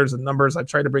sorts of letters and numbers. I've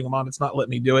tried to bring them on. It's not letting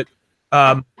me do it.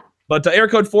 But area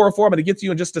code 404, I'm going to get to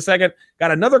you in just a second.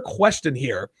 Got another question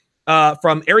here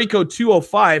from area code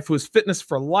 205, who is Fitness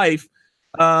for Life.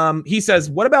 He said,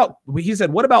 what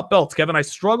about belts, Kevin? I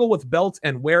struggle with belts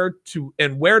and where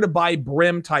to buy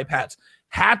brim type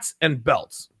hats and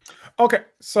belts. Okay.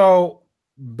 So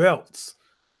belts,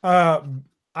 I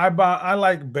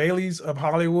like Bailey's of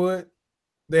Hollywood.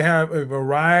 They have a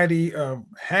variety of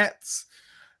hats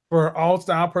for all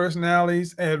style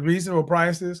personalities at reasonable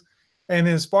prices. And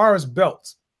as far as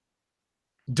belts,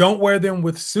 don't wear them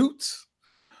with suits.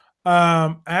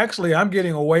 Actually, I'm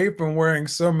getting away from wearing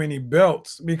so many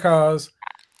belts because,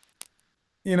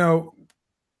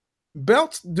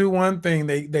 belts do one thing.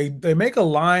 They make a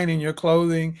line in your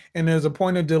clothing, and there's a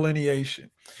point of delineation.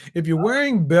 If you're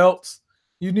wearing belts,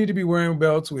 you need to be wearing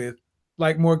belts with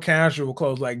like more casual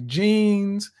clothes, like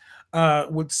jeans,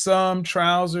 with some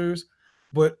trousers.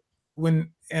 But and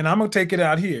I'm gonna take it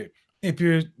out here. If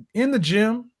you're in the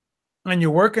gym and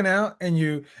you're working out and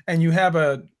you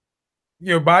have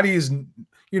your body is,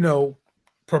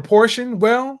 proportioned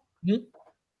well,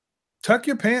 tuck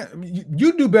your pants.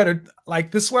 You do better.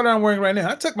 Like this sweater I'm wearing right now,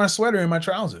 I tuck my sweater in my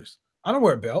trousers. I don't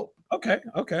wear a belt. Okay.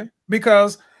 Okay.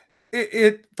 Because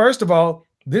it first of all,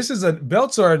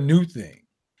 belts are a new thing.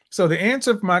 So the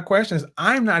answer for my question is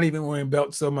I'm not even wearing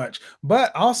belts so much,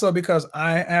 but also because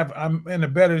I'm in a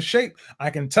better shape, I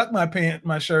can tuck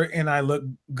my shirt, and I look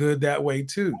good that way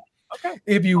too. Okay.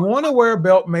 If you want to wear a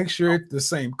belt, make sure it's the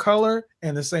same color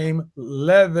and the same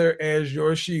leather as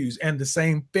your shoes and the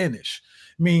same finish.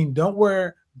 I mean, don't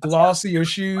wear glossier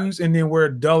shoes and then wear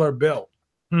a duller belt.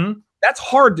 That's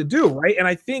hard to do, right? And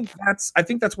I think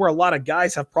that's where a lot of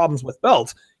guys have problems with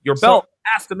belts. Your belt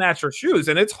has to match your shoes,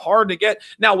 and it's hard to get.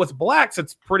 Now with blacks,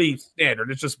 it's pretty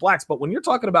standard. It's just blacks. But when you're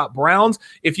talking about browns,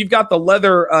 if you've got the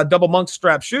leather double monk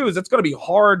strap shoes, it's going to be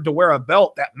hard to wear a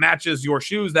belt that matches your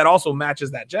shoes that also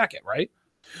matches that jacket, right?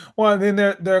 Well, then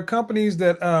there are companies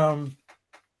that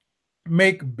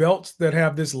make belts that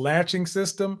have this latching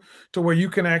system to where you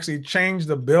can actually change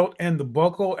the belt and the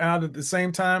buckle out at the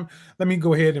same time. Let me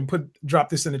go ahead and drop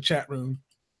this in the chat room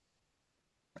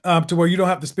to where you don't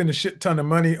have to spend a shit ton of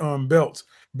money on belt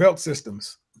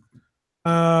systems.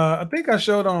 I think I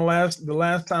showed on the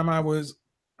last time I was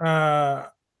on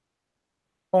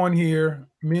here,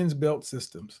 men's belt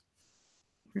systems.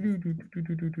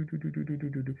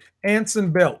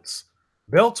 Anson belts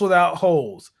without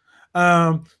holes.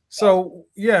 So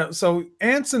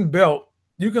Anson belt,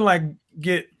 you can like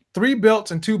get 3 belts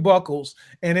and 2 buckles,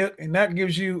 and that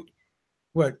gives you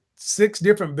what, 6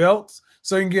 different belts.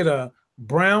 So you can get a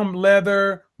brown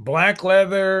leather, black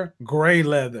leather, gray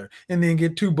leather, and then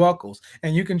get 2 buckles.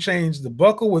 And you can change the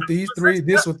buckle with these 3,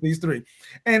 this with these 3,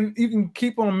 and you can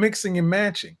keep on mixing and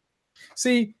matching.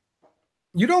 See,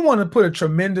 you don't want to put a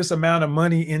tremendous amount of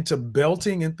money into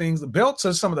belting and things. The belts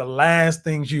are some of the last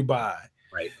things you buy.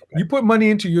 Right. Okay. You put money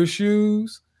into your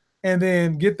shoes, and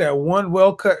then get that one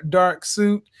well-cut dark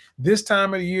suit. This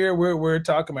time of the year, we're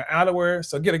talking about outerwear.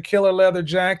 So get a killer leather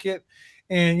jacket,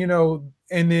 and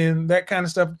and then that kind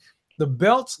of stuff. The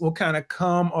belts will kind of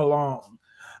come along.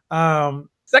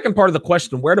 Second part of the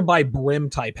question: where to buy brim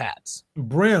type hats?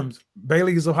 Brims,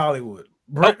 Bailey's of Hollywood.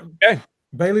 Okay.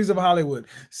 Bailey's of Hollywood.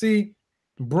 See,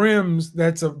 brims,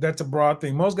 that's a broad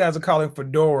thing. Most guys are calling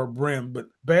fedora brim, but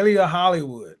Bailey of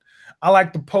Hollywood. I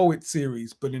like the Poet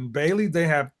series, but in Bailey they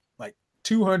have like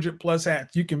 200 plus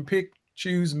hats. You can pick,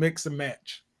 choose, mix, and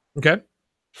match. Okay.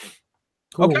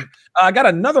 Cool. Okay. I got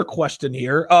another question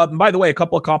here. By the way, a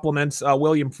couple of compliments.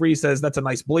 William Free says that's a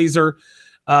nice blazer.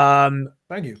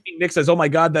 Thank you. Nick says, "Oh my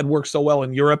God, that works so well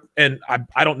in Europe." And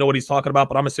I don't know what he's talking about,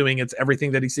 but I'm assuming it's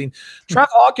everything that he's seen. Trav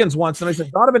Hawkins wants, and I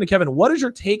said, Donovan and Kevin, what is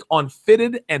your take on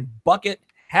fitted and bucket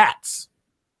hats?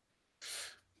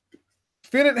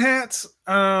 Fitted hats,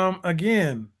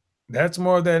 again, that's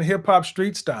more of that hip hop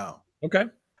street style. Okay.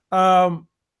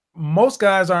 Most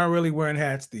guys aren't really wearing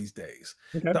hats these days.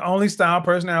 Okay. The only style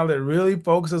personality that really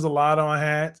focuses a lot on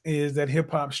hats is that hip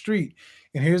hop street.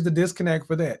 And here's the disconnect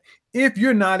for that. If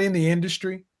you're not in the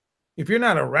industry, if you're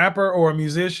not a rapper or a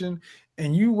musician,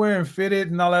 and you wearing fitted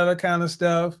and all that other kind of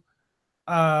stuff,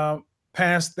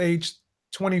 past age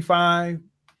 25,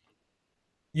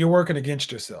 you're working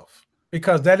against yourself,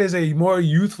 because that is a more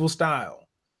youthful style.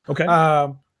 Okay.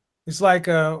 It's like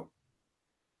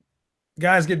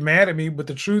guys get mad at me, but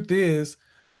the truth is,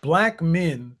 Black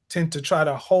men tend to try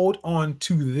to hold on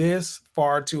to this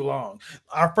far too long.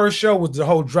 Our first show was the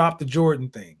whole drop the Jordan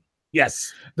thing.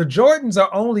 Yes. The Jordans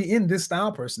are only in this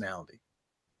style personality.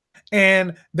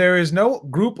 And there is no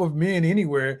group of men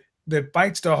anywhere that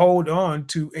fights to hold on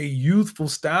to a youthful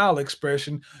style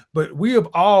expression. But we have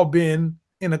all been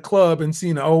in a club and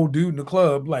seen an old dude in the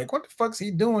club like, what the fuck's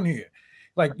he doing here?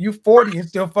 Like, you're 40 and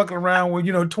still fucking around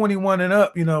with, 21 and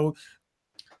up,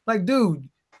 like, dude,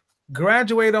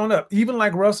 graduate on up. Even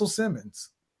like Russell Simmons.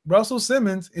 Russell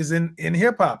Simmons is in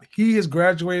hip hop. He has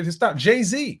graduated his style.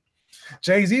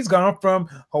 Jay-Z's gone from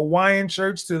Hawaiian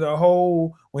shirts to the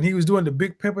whole, when he was doing the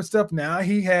Big Pimper stuff, now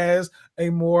he has a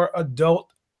more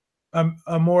adult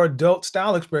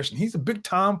style expression. He's a big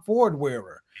Tom Ford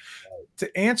wearer.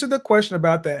 To answer the question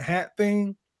about that hat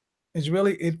thing, is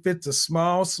really, it fits a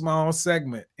small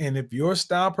segment. And if your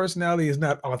style personality is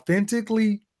not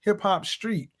authentically hip-hop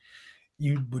street,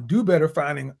 you would do better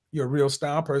finding your real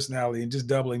style personality and just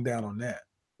doubling down on that.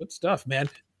 Good stuff, man.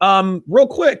 Real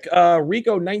quick,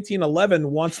 Rico 1911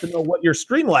 wants to know what your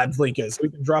Streamlabs link is. We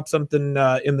can drop something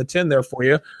in the tin there for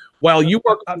you while you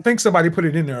work. I think somebody put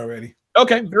it in there already.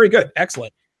 Okay, very good.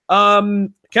 Excellent.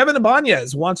 Kevin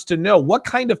Ibanez wants to know what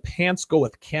kind of pants go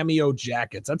with cameo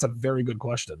jackets. That's a very good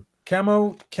question.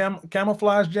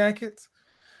 Camouflage jackets.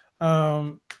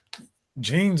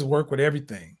 Jeans work with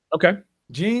everything. Okay.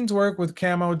 Jeans work with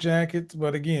camo jackets,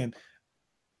 but again,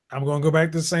 I'm going to go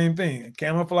back to the same thing.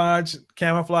 Camouflage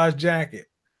jacket.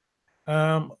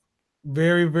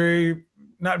 very, very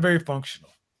not very functional.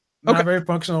 Not very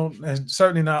functional, and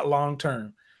certainly not long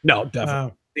term. No,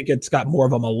 definitely. I think it's got more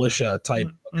of a militia type.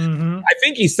 Mm-hmm. I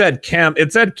think he said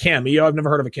it said cameo. I've never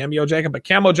heard of a cameo jacket, but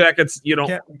camo jackets, you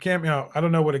don't. Cameo. I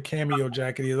don't know what a cameo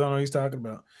jacket is. I don't know what he's talking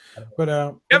about.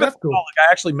 But that's cool.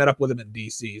 I actually met up with him in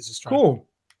DC. He's just trying to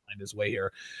find his way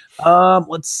here.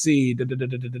 Let's see. Hang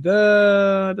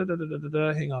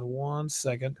on one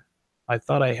second. I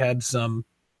thought I had some.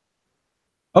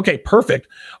 Okay, perfect.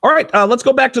 All right, let's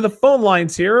go back to the phone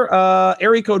lines here.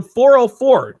 Area code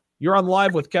 404. You're on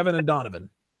live with Kevin and Donovan.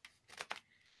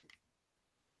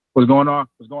 What's going on?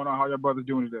 What's going on? How your brothers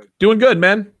doing today? Doing good,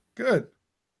 man. Good.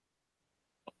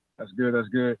 That's good. That's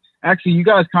good. Actually, you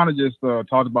guys kind of just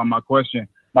talked about my question.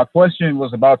 My question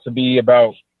was about to be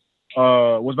about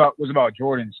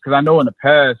Jordans, because I know in the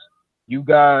past you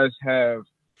guys have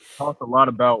talked a lot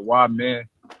about why men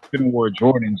shouldn't wear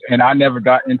Jordans, and I never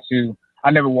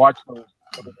watched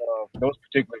those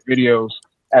particular videos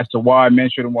as to why men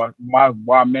shouldn't wear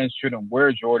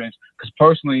Jordans. Because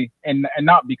personally, and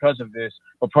not because of this,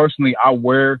 but personally, I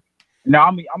wear. Now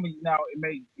it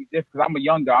may be different because I'm a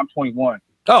young guy. I'm 21.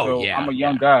 Oh, so yeah. I'm a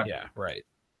young guy. Yeah, right.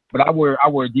 But I wear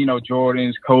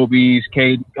Jordans, Kobe's,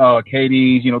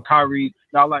 KD's, Kyrie.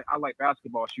 I like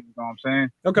basketball shoes. You know what I'm saying?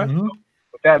 Okay. Mm-hmm.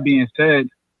 With that being said,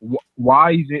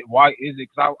 why is it?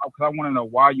 Because I want to know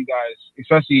why you guys,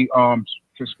 especially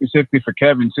specifically for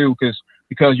Kevin too,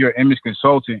 because you're an image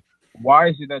consultant. Why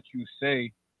is it that you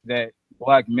say that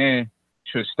black men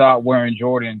should stop wearing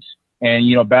Jordans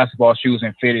and basketball shoes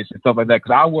and fitteds and stuff like that?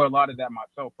 Because I wear a lot of that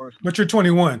myself personally. But you're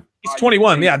 21. He's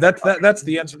 21. Yeah, that's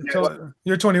the answer. So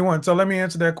you're 21. So let me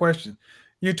answer that question.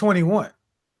 You're 21.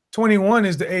 21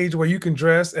 is the age where you can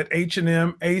dress at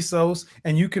H&M, ASOS,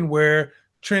 and you can wear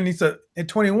trendy stuff. At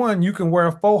 21, you can wear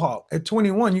a faux hawk. At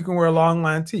 21, you can wear a long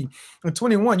line tee. At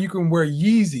 21, you can wear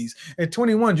Yeezys. At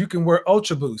 21, you can wear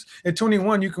Ultra Boost. At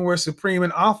 21, you can wear Supreme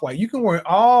and Off-White. You can wear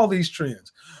all these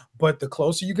trends. But the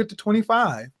closer you get to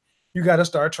 25, you got to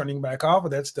start turning back off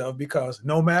of that stuff, because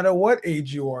no matter what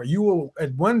age you are, you will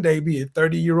at one day be a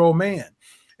 30-year-old man.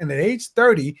 And at age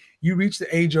 30, you reach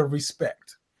the age of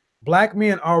respect. Black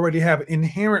men already have an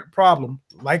inherent problem,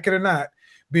 like it or not,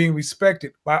 being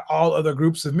respected by all other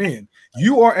groups of men.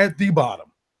 You are at the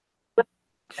bottom.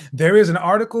 There is an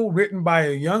article written by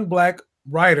a young black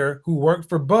writer who worked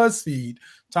for BuzzFeed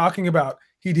talking about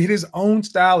he did his own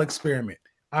style experiment.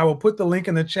 I will put the link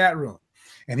in the chat room.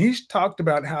 And he talked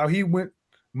about how he went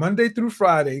Monday through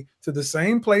Friday to the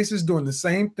same places doing the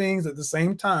same things at the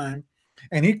same time.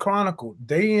 And he chronicled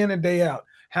day in and day out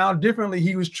how differently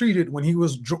he was treated when he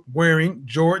was wearing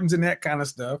Jordans and that kind of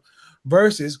stuff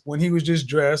versus when he was just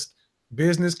dressed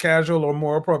business casual or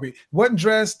more appropriate. He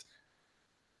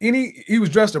was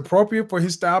dressed appropriate for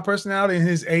his style, personality, and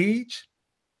his age,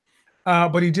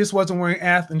 but he just wasn't wearing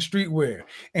Athens streetwear.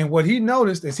 And what he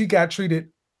noticed is he got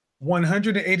treated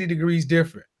 180 degrees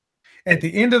different. At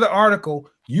the end of the article,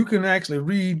 you can actually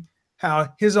read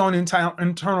how his own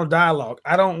internal dialogue.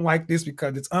 I don't like this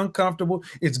because it's uncomfortable.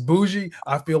 It's bougie.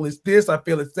 I feel it's this. I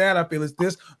feel it's that. I feel it's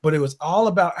this. But it was all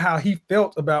about how he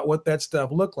felt about what that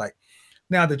stuff looked like.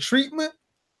 Now, the treatment,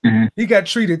 he got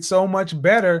treated so much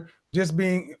better just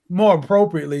being more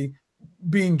appropriately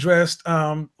being dressed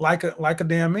like a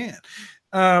damn man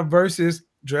versus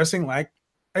dressing like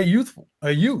a youth.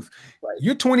 Right.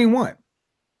 You're 21.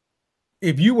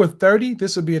 If you were 30,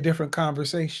 this would be a different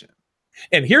conversation.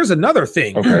 And here's another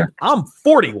thing. Okay. I'm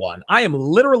 41. I am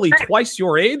literally twice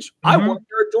your age. I wore a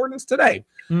pair of Jordans today.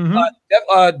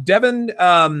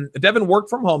 Devin worked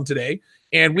from home today,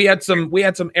 and we had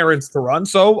some errands to run.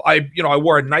 So I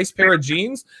wore a nice pair of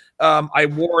jeans. I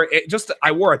wore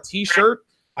a t-shirt.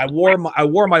 I wore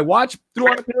my watch, threw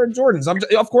on a pair of Jordans.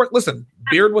 Of course, listen,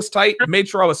 beard was tight, made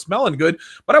sure I was smelling good,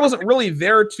 but I wasn't really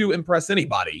there to impress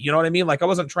anybody. You know what I mean? Like, I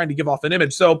wasn't trying to give off an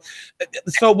image. So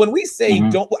when we say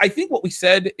I think what we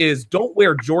said is don't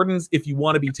wear Jordans if you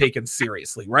want to be taken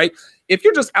seriously, right? If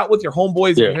you're just out with your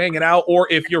homeboys, you're hanging out,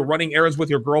 or if you're running errands with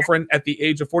your girlfriend at the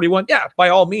age of 41, yeah, by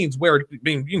all means, you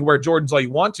can wear Jordans all you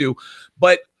want to,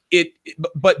 but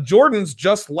Jordans,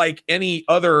 just like any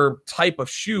other type of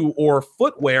shoe or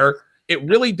footwear, it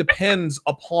really depends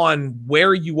upon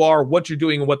where you are, what you're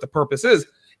doing, and what the purpose is.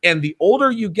 And the older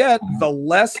you get, the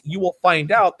less you will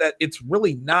find out that it's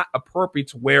really not appropriate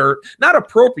to wear. Not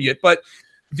appropriate, but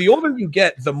the older you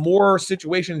get, the more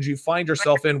situations you find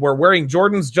yourself in where wearing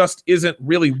Jordans just isn't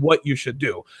really what you should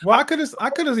do. Well, I could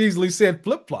have easily said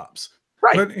flip-flops.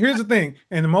 Right. But here's the thing,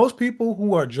 and most people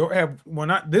who are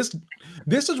this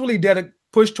is really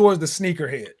pushed towards the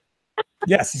sneakerhead.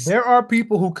 Yes, there are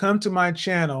people who come to my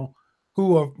channel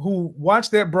who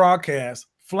watch that broadcast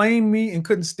flamed me and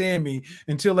couldn't stand me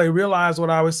until they realized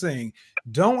what I was saying.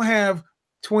 Don't have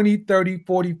 20, 30,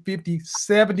 40, 50,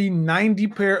 70, 90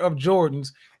 pair of Jordans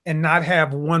and not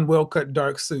have one well-cut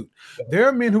dark suit. There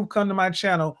are men who come to my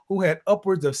channel who had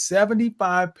upwards of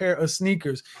 75 pair of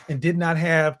sneakers and did not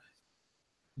have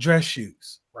dress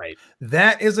shoes. Right.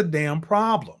 That is a damn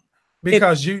problem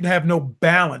because you have no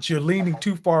balance. You're leaning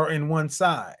too far in one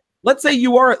side. Let's say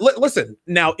you are, listen,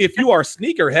 now, if you are a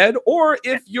sneakerhead, or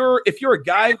if you're a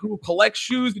guy who collects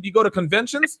shoes and you go to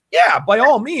conventions, yeah, by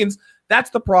all means, that's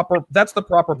the proper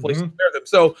place to wear them.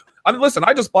 So, I mean, listen,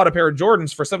 I just bought a pair of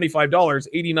Jordans for $75,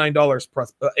 $89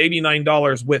 plus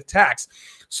 $89 with tax.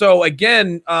 So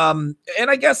again, and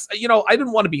I guess, you know, I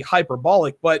didn't want to be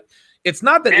hyperbolic, but it's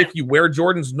not that if you wear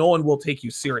Jordans, no one will take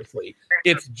you seriously.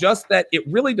 It's just that it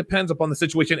really depends upon the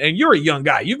situation. And you're a young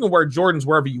guy. You can wear Jordans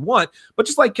wherever you want. But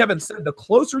just like Kevin said, the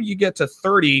closer you get to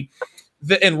 30,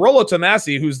 and Rollo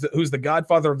Tomasi, who's the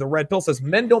godfather of the red pill, says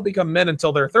men don't become men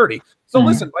until they're 30. So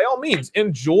listen, by all means,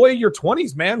 enjoy your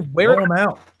 20s, man. Wear them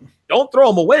out. Don't throw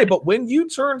them away. But when you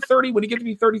turn 30, when you get to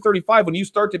be 30, 35, when you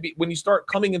start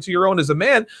coming into your own as a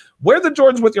man, wear the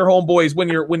Jordans with your homeboys when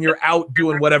you're out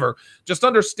doing whatever. Just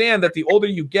understand that the older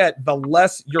you get, the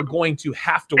less you're going to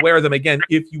have to wear them again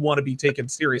if you want to be taken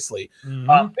seriously.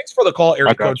 Thanks for the call,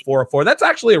 area code 404. That's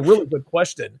actually a really good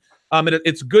question.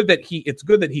 It's good that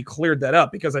he cleared that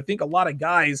up, because I think a lot of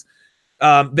guys,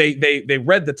 they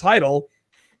read the title.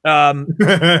 Oh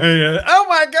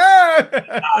my God!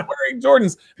 Not wearing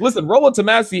Jordans. Listen, Rollo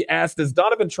Tomasi asked, "Is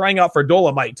Donovan trying out for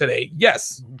Dolomite today?"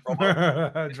 Yes.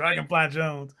 Dragonfly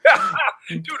Jones.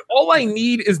 Dude, all I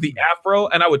need is the afro,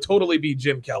 and I would totally be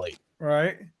Jim Kelly.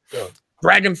 Right. So,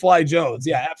 Dragonfly Jones.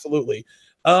 Yeah, absolutely.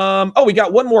 Oh, we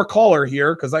got one more caller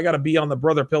here because I got to be on the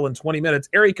brother pill in 20 minutes.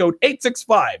 Area code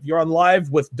 865. You're on live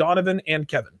with Donovan and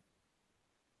Kevin.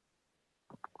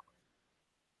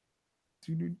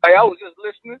 Hey, I was just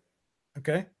listening.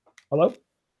 Okay. Hello?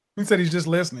 He said he's just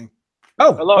listening.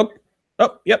 Oh, hello.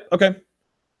 Oh, yep. Okay.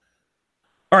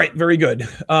 All right. Very good.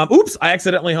 Oops. I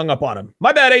accidentally hung up on him.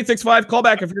 My bad, 865. Call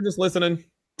back if you're just listening.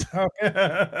 Okay.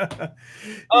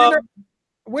 You know,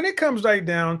 when it comes right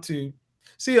down to,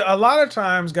 see, a lot of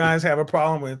times guys have a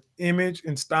problem with image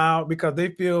and style because they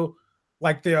feel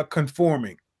like they are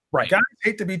conforming. Right. Guys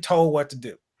hate to be told what to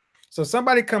do. So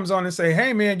somebody comes on and say,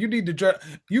 "Hey man, you need to dress.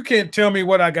 You can't tell me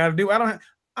what I got to do. I don't.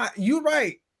 You're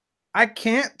right. I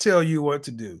can't tell you what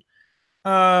to do.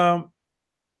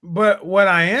 But what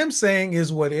I am saying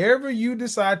is, whatever you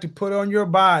decide to put on your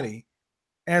body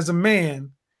as a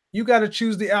man, you got to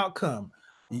choose the outcome.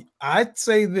 I'd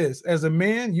say this: as a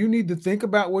man, you need to think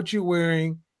about what you're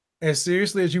wearing as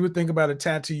seriously as you would think about a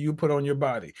tattoo you put on your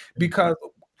body, because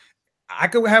I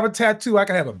could have a tattoo. I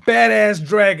could have a badass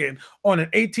dragon on an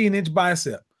 18-inch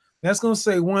bicep. That's going to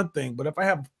say one thing. But if I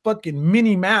have a fucking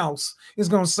Minnie Mouse, it's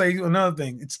going to say another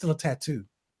thing. It's still a tattoo.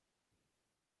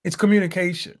 It's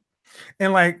communication.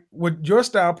 And like with your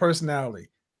style personality,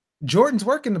 Jordan's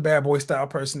working the bad boy style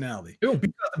personality. Because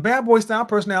the bad boy style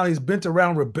personality is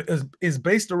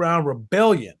based around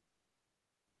rebellion.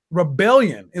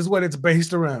 Rebellion is what it's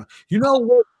based around. You know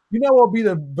what? You know what will be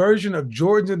the version of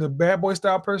Jordan's in the bad boy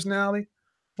style personality?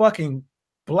 Fucking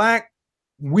black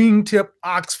wingtip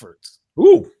Oxfords.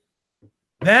 Ooh.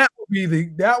 That would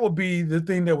be the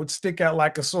thing that would stick out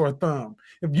like a sore thumb.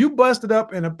 If you busted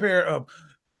up in a pair of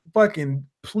fucking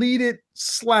pleated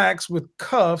slacks with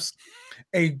cuffs,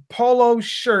 a polo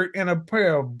shirt, and a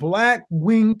pair of black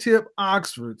wingtip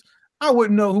Oxfords, I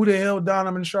wouldn't know who the hell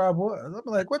Donovan Sharpe was. I'd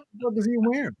be like, what the fuck is he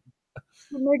wearing? It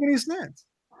doesn't make any sense.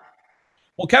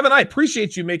 Well, Kevin, I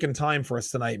appreciate you making time for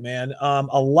us tonight, man.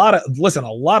 A lot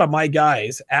of my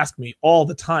guys ask me all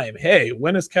the time, "Hey,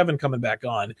 when is Kevin coming back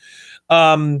on?"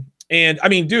 And I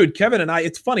mean, dude, Kevin and I,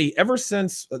 it's funny, ever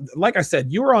since, like I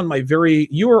said, you were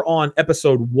on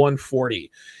episode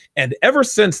 140. And ever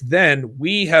since then,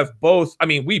 we both,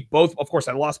 of course,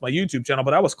 I lost my YouTube channel,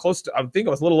 but I was close to, I think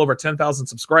I was a little over 10,000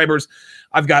 subscribers.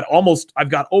 I've got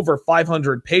over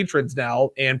 500 patrons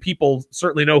now, and people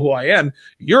certainly know who I am.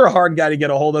 You're a hard guy to get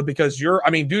a hold of because you're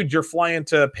flying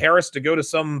to Paris to go to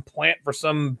some plant for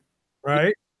some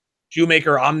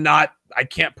shoemaker I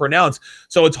can't pronounce.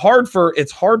 So it's hard for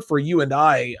you and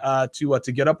I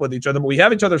to get up with each other, but we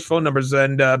have each other's phone numbers.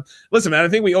 And listen, man, I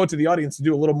think we owe it to the audience to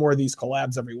do a little more of these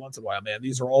collabs every once in a while, man.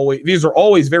 These are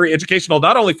always very educational,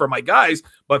 not only for my guys,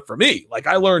 but for me. Like,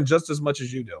 I learn just as much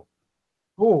as you do.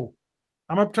 Cool.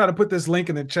 I'm gonna try to put this link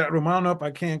in the chat room. I don't know if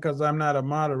I can because I'm not a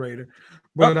moderator,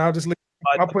 but I'll just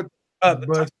I'll put in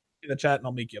the chat and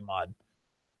I'll make you a mod.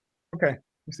 Okay.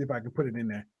 Let's see if I can put it in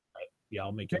there. Yeah,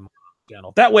 I'll make you a mod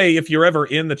channel. That way, if you're ever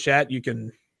in the chat, you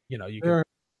can see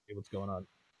what's going on.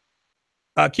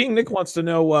 King Nick wants to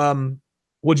know,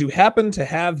 would you happen to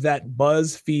have that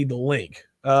BuzzFeed link?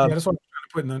 Yeah, that's what I'm trying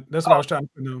to put in. That's what I was trying to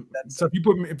put in. So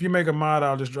if you make a mod,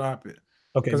 I'll just drop it.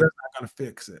 Okay. Because that's not gonna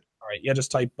fix it. All right. Yeah,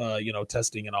 just type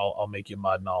testing and I'll make you a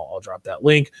mod and I'll drop that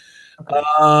link.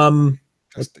 Okay.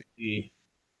 Let's see.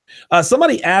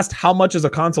 Somebody asked how much is a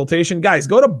consultation. Guys,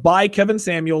 go to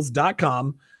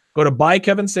buykevinsamuels.com. Go to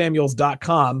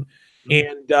buykevinsamuels.com.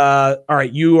 And all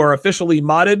right, you are officially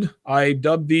modded. I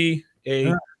dubbed thee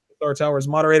a Star Towers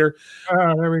moderator.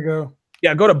 There we go.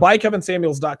 Yeah, go to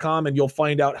buykevinsamuels.com and you'll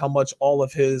find out how much all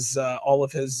of his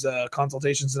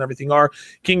consultations and everything are.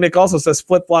 King Nick also says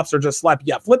flip-flops are just slap.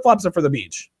 Yeah, flip-flops are for the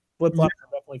beach. Flip-flops are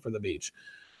definitely for the beach.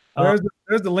 There's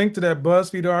the link to that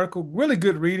BuzzFeed article. Really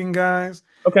good reading, guys.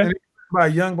 Okay. And it's by a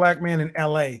young black man in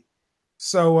LA.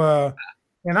 So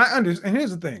and I understand, and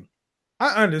here's the thing.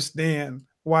 I understand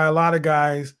why a lot of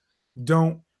guys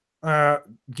don't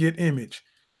get image.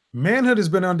 Manhood has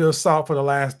been under assault for the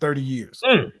last 30 years.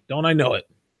 Don't I know it?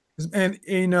 And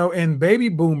and baby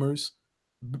boomers,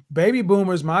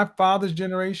 my father's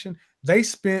generation, they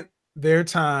spent their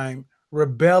time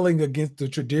rebelling against the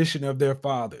tradition of their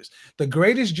fathers. The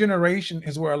greatest generation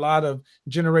is where a lot of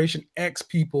Generation X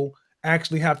people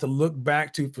actually have to look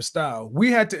back to for style.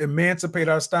 We had to emancipate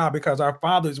our style because our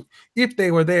fathers, if they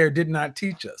were there, did not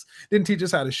teach us. Didn't teach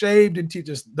us how to shave, didn't teach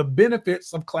us the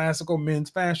benefits of classical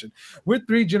men's fashion. We're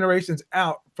 3 generations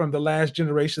out from the last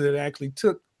generation that actually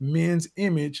took men's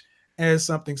image as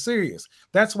something serious.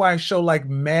 That's why a show like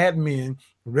Mad Men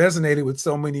resonated with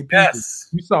so many people. Yes.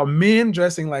 You saw men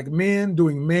dressing like men,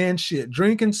 doing man shit,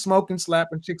 drinking, smoking,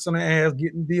 slapping chicks on the ass,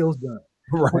 getting deals done.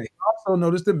 Right. We also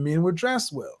noticed that men were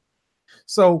dressed well.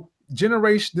 So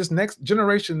next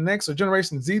Generation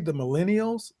Z, the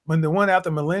millennials, when the one after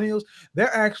millennials,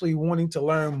 they're actually wanting to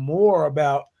learn more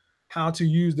about how to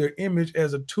use their image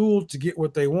as a tool to get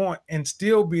what they want and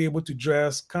still be able to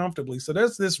dress comfortably. So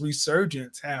there's this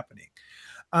resurgence happening.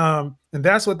 And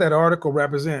that's what that article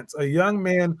represents. A young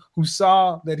man who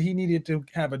saw that he needed to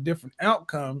have a different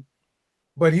outcome,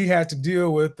 but he had to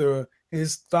deal with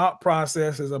his thought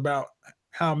processes about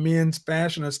how men's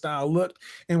fashion and style looked.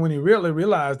 And when he really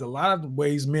realized a lot of the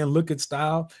ways men look at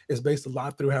style is based a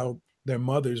lot through how their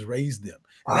mothers raised them.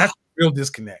 And that's a real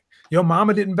disconnect. Your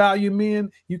mama didn't value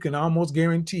men, you can almost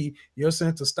guarantee your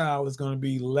sense of style is going to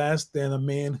be less than a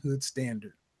manhood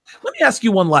standard. Let me ask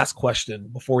you one last question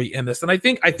before we end this. And I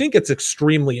think it's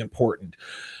extremely important.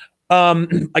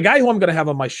 A guy who I'm going to have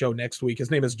on my show next week,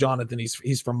 his name is Jonathan.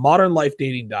 He's from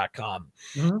modernlifedating.com.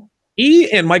 Mm-hmm.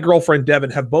 He and my girlfriend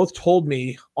Devin have both told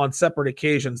me on separate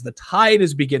occasions the tide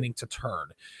is beginning to turn.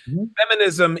 Mm-hmm.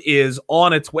 Feminism is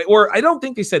on its way, or I don't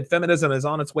think they said feminism is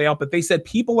on its way out, but they said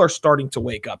people are starting to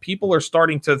wake up. People are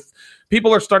starting to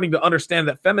understand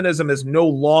that feminism is no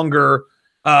longer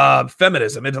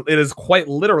feminism. It is quite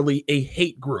literally a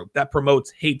hate group that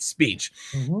promotes hate speech.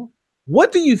 Mm-hmm.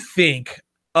 What do you think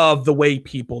of the way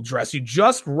people dress? You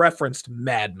just referenced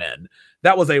Mad Men.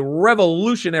 That was a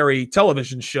revolutionary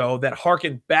television show that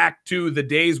harkened back to the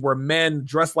days where men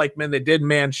dressed like men. They did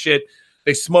man shit.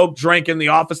 They smoked, drank in the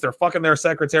office. They're fucking their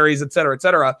secretaries, et cetera, et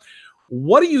cetera.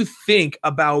 What do you think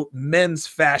about men's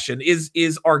fashion?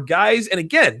 Is our guys, and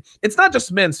again, it's not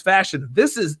just men's fashion.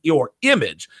 This is your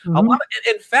image. Mm-hmm.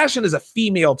 And fashion is a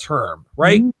female term,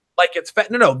 right? Mm-hmm. Like it's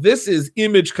no, this is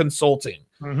image consulting.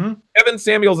 Mm-hmm. Kevin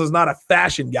Samuels is not a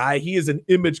fashion guy. He is an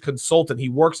image consultant. He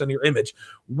works on your image.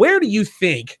 Where do you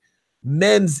think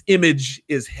men's image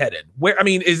is headed? Are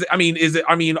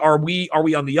we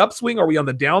on the upswing? Are we on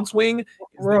the downswing?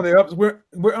 We're on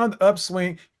the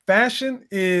upswing. Fashion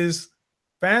is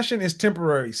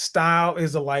temporary. Style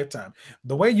is a lifetime.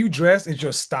 The way you dress is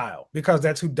your style because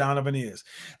that's who Donovan is.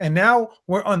 And now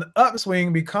we're on the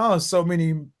upswing because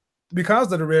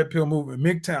of the red pill movement,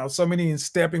 MGTOW, so many is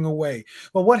stepping away.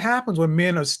 But what happens when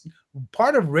men are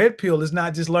part of red pill is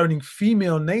not just learning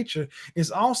female nature,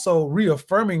 it's also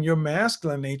reaffirming your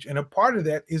masculine nature. And a part of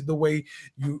that is the way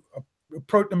you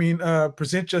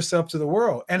present yourself to the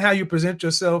world and how you present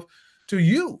yourself to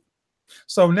you.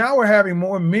 So now we're having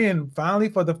more men finally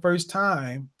for the first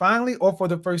time,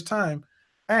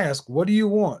 ask, what do you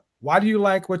want? Why do you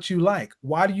like what you like?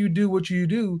 Why do you do what you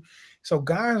do? So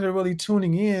guys are really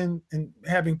tuning in and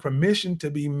having permission to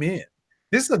be men.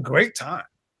 This is a great time.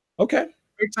 Okay.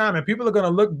 Great time. And people are going to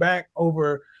look back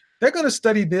they're going to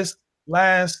study the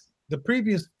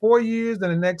previous 4 years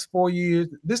and the next 4 years,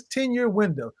 this 10-year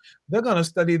window. They're going to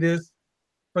study this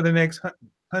for the next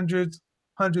hundreds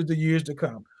of years to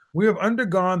come. We have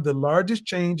undergone the largest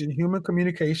change in human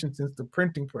communication since the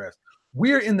printing press.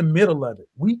 We're in the middle of it.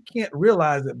 We can't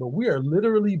realize it, but we are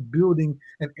literally building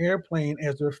an airplane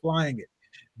as we're flying it.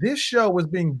 This show was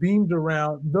being beamed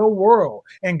around the world.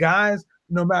 And guys,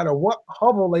 no matter what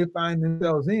hovel they find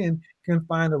themselves in, can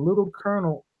find a little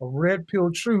kernel of red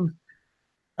pill truth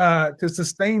to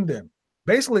sustain them.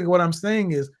 Basically, what I'm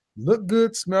saying is look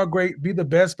good, smell great, be the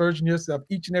best version of yourself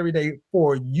each and every day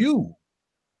for you.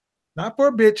 Not for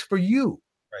a bitch, for you.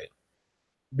 Right.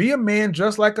 Be a man,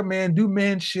 dress like a man, do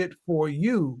man shit for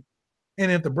you.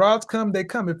 And if the broads come, they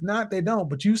come. If not, they don't.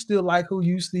 But you still like who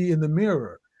you see in the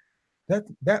mirror. I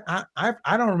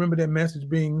don't remember that message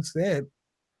being said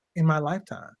in my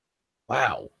lifetime.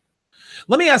 Wow.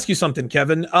 Let me ask you something,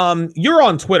 Kevin. You're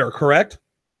on Twitter, correct?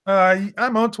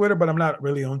 I'm on Twitter, but I'm not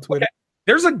really on Twitter. Okay.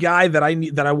 There's a guy that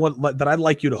I'd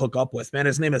like you to hook up with, man.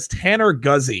 His name is Tanner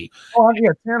Guzzi. Oh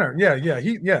yeah, Tanner.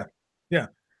 Yeah.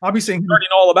 I'll be saying already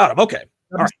know all about him. Okay.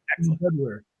 All right.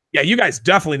 February. Yeah, you guys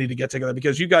definitely need to get together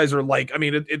because you guys are like, I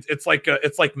mean, it's like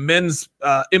men's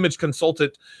image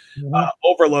consultant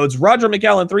overloads. Roger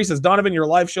McAllen 3 says, Donovan, your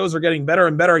live shows are getting better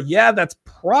and better. Yeah, that's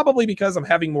probably because I'm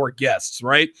having more guests,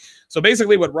 right? So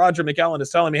basically what Roger McAllen is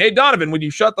telling me, hey, Donovan, when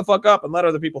you shut the fuck up and let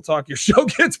other people talk, your show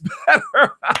gets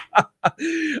better.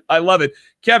 I love it.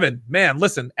 Kevin, man,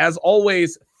 listen, as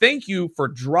always, thank you for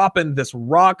dropping this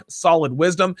rock solid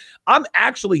wisdom. I'm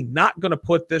actually not going to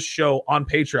put this show on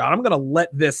Patreon. I'm going to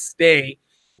let this stay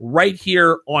right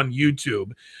here on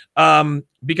YouTube.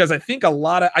 Because I think a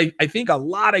lot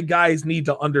of guys need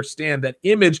to understand that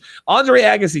image. Andre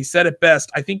Agassi said it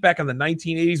best, I think back in the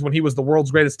 1980s when he was the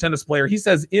world's greatest tennis player. He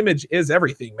says image is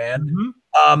everything, man.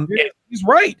 And he's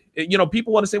right. You know,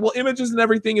 people want to say, well, image isn't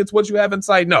everything, it's what you have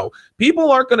inside. No,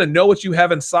 people aren't going to know what you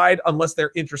have inside unless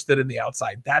they're interested in the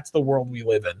outside. That's the world we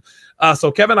live in.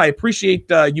 So Kevin, I appreciate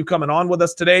you coming on with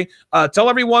us today. Tell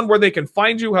everyone where they can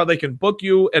find you, how they can book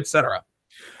you, etc.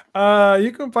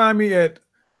 You can find me at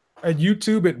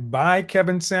YouTube at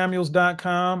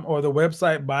bykevinsamuels.com or the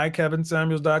website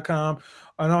bykevinsamuels.com.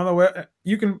 And on the web,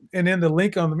 you can, and in the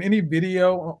link on any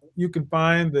video, you can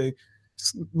find the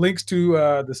links to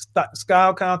the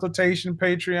style consultation,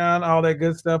 Patreon, all that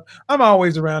good stuff. I'm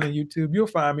always around on YouTube. You'll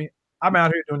find me. I'm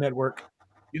out here doing that work.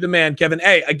 You're the man, Kevin.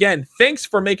 Hey, again, thanks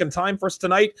for making time for us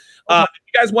tonight. If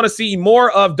you guys want to see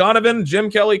more of Donovan, Jim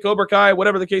Kelly, Cobra Kai,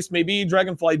 whatever the case may be,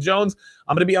 Dragonfly Jones,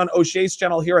 I'm going to be on O'Shea's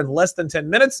channel here in less than 10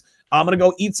 minutes. I'm going to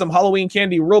go eat some Halloween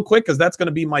candy real quick because that's going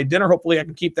to be my dinner. Hopefully I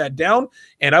can keep that down.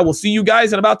 And I will see you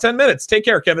guys in about 10 minutes. Take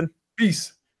care, Kevin.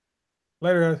 Peace.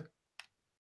 Later, guys.